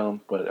dropped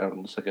down, but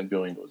on the second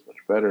viewing, it was much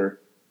better,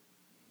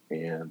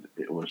 and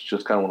it was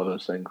just kind of one of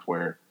those things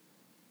where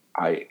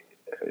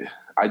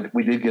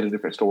we did get a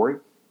different story,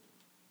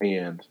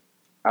 and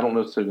I don't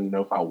necessarily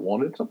know if I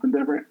wanted something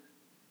different,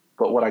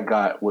 but what I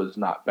got was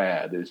not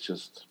bad. It's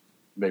just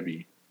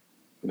maybe,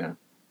 an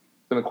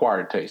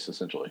acquired taste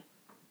essentially,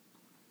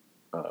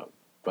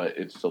 but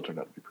it still turned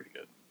out to be pretty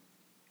good.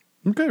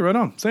 Okay, right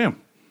on, Sam.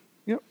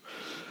 Yep.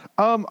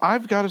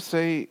 I've got to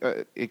say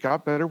it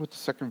got better with the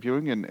second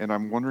viewing, and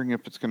I'm wondering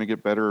if it's going to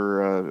get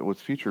better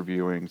with future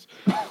viewings.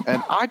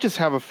 And I just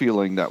have a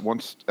feeling that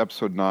once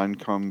episode 9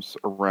 comes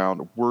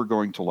around, we're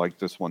going to like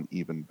this one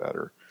even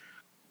better.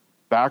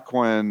 Back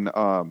when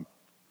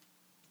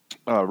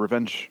Empire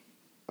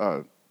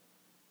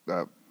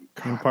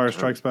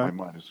Strikes Back.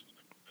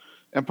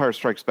 Empire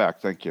Strikes Back,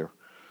 thank you.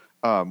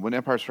 When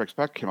Empire Strikes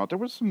Back came out, there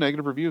was some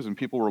negative reviews, and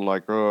people were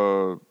like,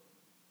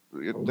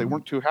 they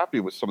weren't too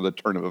happy with some of the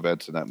turn of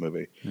events in that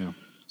movie. Yeah.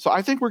 So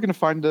I think we're going to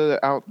find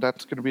out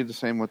that's going to be the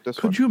same with this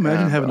one. Could you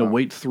imagine having to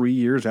wait 3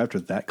 years after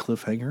that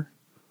cliffhanger?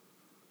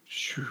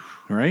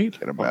 Right?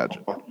 Can't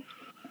imagine.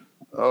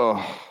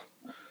 Oh,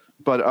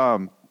 but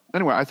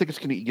anyway, I think it's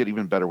going to get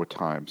even better with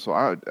time. So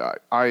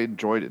I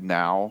enjoyed it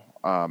now,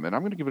 and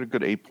I'm going to give it a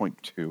good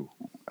 8.2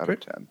 out of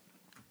 10.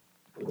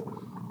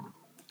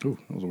 Ooh,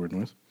 that was a weird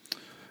noise.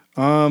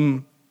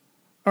 All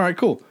right,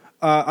 cool.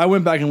 I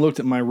went back and looked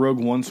at my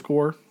Rogue One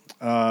score.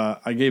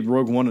 I gave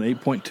Rogue One an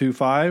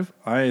 8.25.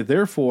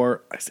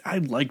 I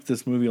like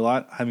this movie a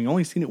lot. Having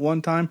only seen it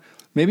one time,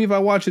 maybe if I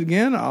watch it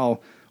again,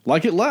 I'll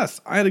like it less.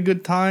 I had a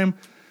good time.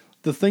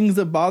 The things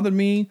that bothered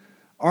me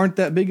aren't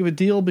that big of a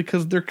deal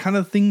because they're kind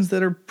of things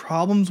that are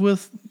problems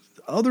with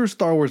other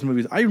Star Wars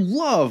movies. I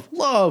love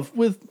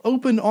with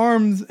open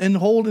arms and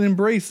hold and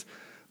embrace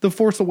The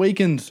Force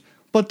Awakens,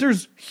 but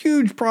there's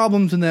huge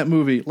problems in that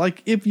movie.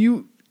 Like, if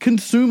you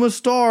consume a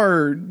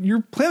star,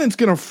 your planet's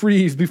going to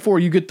freeze before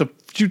you get to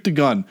shoot the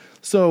gun.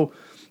 So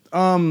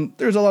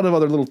there's a lot of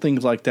other little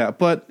things like that.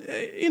 But,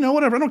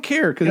 whatever. I don't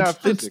care. Because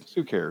physics.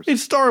 Who cares?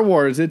 It's Star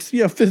Wars.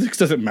 Physics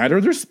doesn't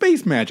matter. There's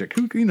space magic.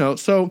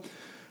 So...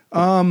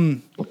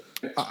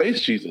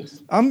 Space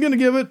Jesus. I'm going to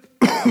give it,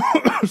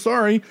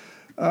 sorry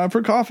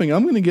for coughing,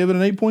 I'm going to give it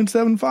an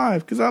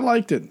 8.75 because I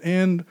liked it.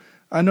 And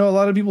I know a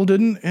lot of people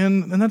didn't,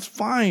 and that's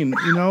fine,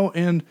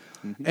 and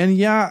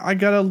yeah, I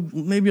got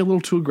maybe a little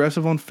too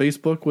aggressive on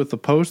Facebook with the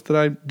post that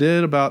I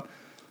did about.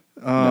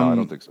 No, I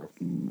don't think so.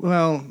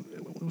 Well,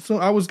 so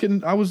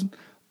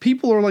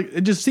people are like,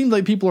 it just seems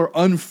like people are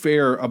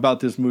unfair about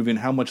this movie and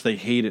how much they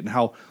hate it and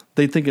how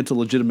they think it's a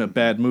legitimate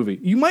bad movie.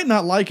 You might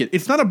not like it.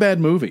 It's not a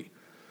bad movie.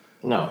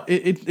 No,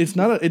 it's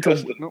not. You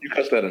cussed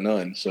at a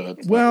nun, so.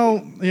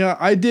 Well, yeah,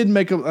 I did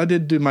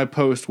do my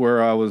post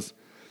where I was,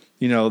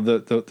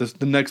 the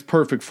next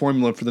perfect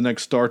formula for the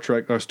next Star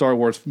Trek or Star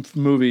Wars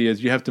movie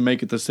is you have to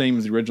make it the same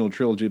as the original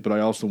trilogy, but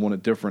I also want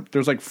it different.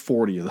 There's like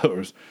 40 of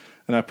those,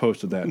 and I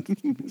posted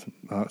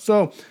that.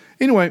 So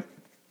anyway,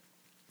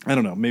 I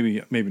don't know,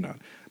 maybe not.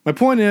 My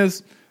point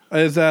is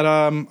that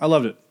I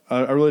loved it.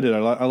 I really did.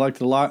 I liked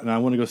it a lot, and I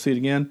want to go see it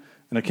again,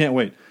 and I can't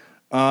wait.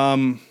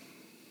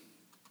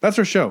 That's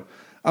our show.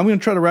 I'm going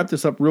to try to wrap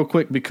this up real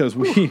quick because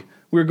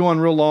we're going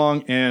real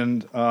long,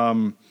 and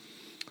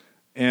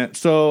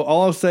so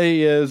all I'll say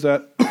is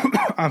that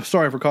I'm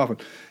sorry for coughing.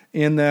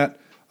 In that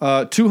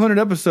 200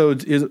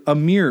 episodes is a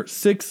mere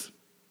 6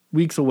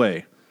 weeks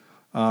away.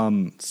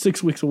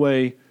 6 weeks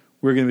away,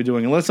 we're going to be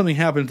doing, unless something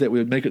happens that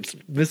would make it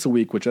miss a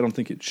week, which I don't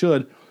think it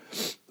should.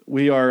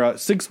 We are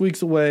 6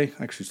 weeks away.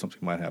 Actually, something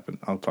might happen.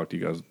 I'll talk to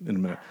you guys in a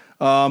minute.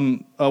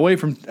 Away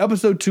from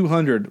episode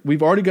 200.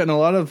 We've already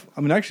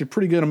gotten actually a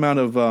pretty good amount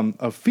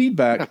of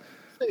feedback.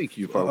 Thank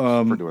you,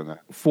 folks, for doing that.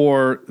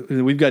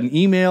 We've gotten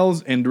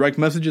emails and direct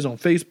messages on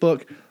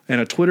Facebook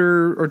and a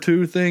Twitter or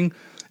two thing.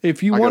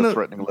 If you want a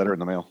threatening letter in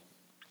the mail.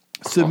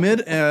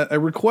 Submit a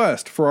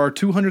request for our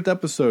 200th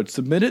episode.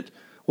 Submit it,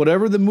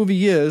 whatever the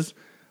movie is.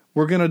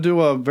 We're going to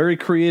do a very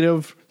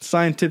creative,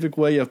 scientific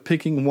way of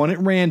picking one at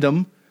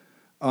random.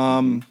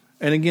 And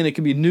again, it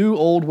can be new,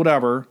 old,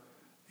 whatever,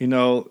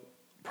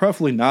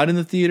 preferably not in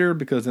the theater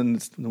because then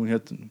we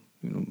have to,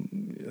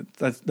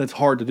 that's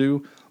hard to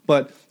do,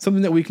 but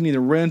something that we can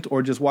either rent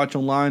or just watch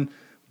online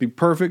would be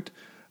perfect.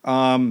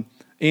 And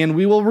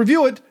we will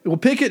review it. We'll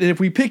pick it. And if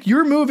we pick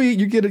your movie,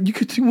 you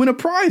could win a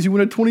prize. You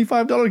win a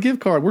 $25 gift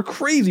card. We're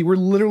crazy. We're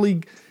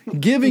literally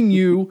giving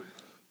you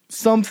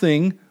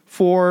something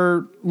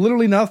for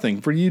literally nothing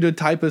for you to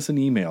type us an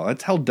email.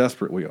 That's how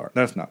desperate we are.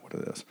 That's not what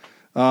it is.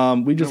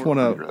 We just want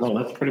to.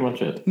 No, that's pretty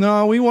much it.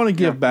 No, we want to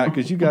give back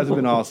because you guys have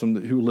been awesome.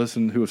 Who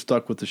have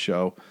stuck with the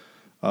show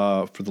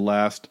for the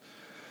last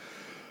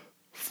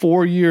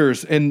 4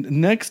 years. And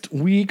next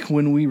week,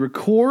 when we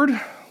record,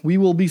 we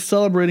will be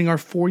celebrating our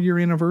 4-year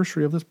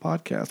anniversary of this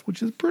podcast,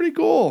 which is pretty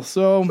cool.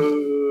 So,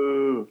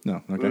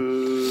 no,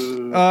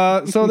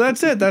 okay. So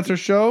that's it. That's our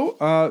show.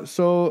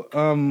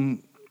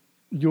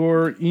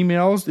 Your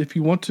emails, if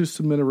you want to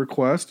submit a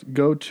request,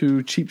 go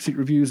to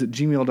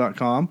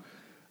cheapseatreviews@gmail.com.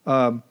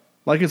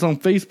 Like it's on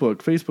Facebook,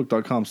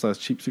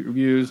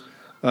 facebook.com/cheapseatreviews.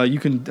 You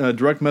can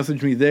direct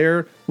message me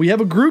there. We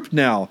have a group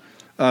now,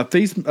 a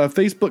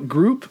Facebook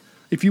group.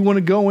 If you want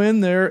to go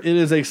in there, it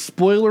is a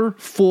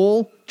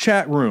spoiler-full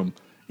chat room.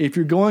 If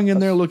you're going in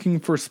there looking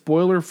for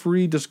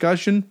spoiler-free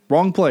discussion,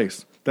 wrong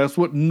place. That's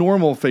what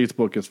normal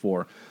Facebook is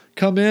for.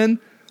 Come in.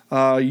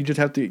 You just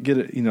have to get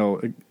it,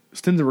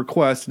 send the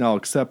request, and I'll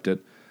accept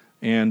it.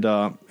 And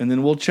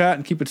then we'll chat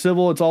and keep it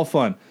civil. It's all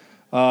fun.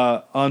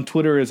 On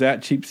Twitter is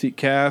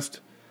 @CheapSeatCast.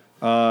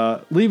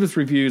 Leave us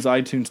reviews,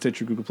 iTunes,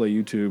 Stitcher, Google Play,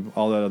 YouTube,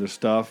 all that other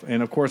stuff.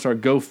 And, of course, our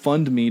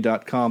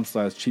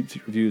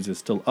GoFundMe.com/CheapSeatReviews is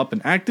still up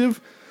and active.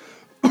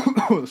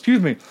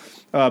 Excuse me.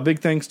 Big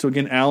thanks to,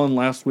 again, Alan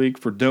last week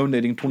for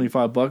donating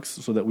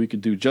 $25 so that we could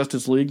do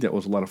Justice League. That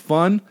was a lot of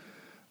fun.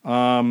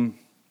 And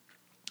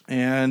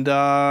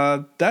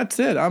that's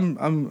it.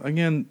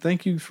 Again,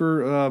 thank you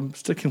for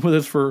sticking with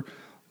us for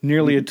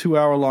nearly a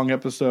 2-hour-long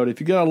episode.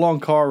 If you got a long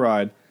car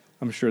ride,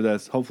 I'm sure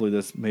hopefully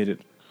this made it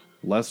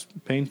less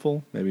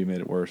painful. Maybe made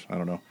it worse. I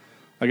don't know.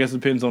 I guess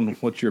it depends on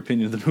what your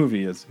opinion of the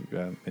movie is. If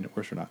you made it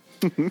worse or not.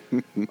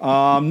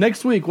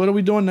 Next week, what are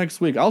we doing next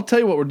week? I'll tell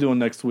you what we're doing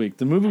next week.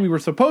 The movie we were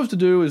supposed to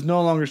do is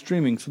no longer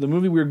streaming. So the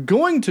movie we're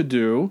going to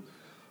do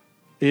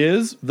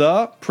is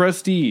The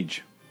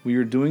Prestige. We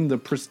are doing The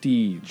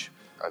Prestige.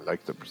 I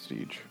like The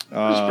Prestige.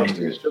 Just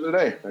Prestige the other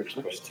day,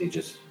 actually.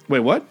 Prestigious.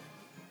 Wait, what?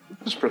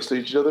 Just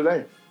Prestige the other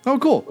day. Oh,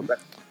 cool.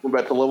 We're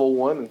back to level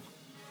 1 and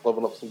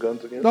leveling up some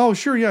guns again. Oh,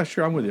 sure. Yeah,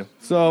 sure. I'm with you.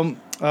 So,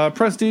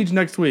 Prestige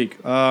next week.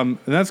 And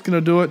that's going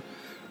to do it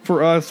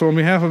for us. So, on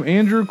behalf of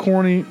Andrew,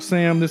 Corny,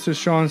 Sam, this is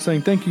Sean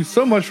saying thank you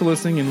so much for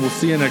listening, and we'll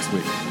see you next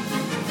week.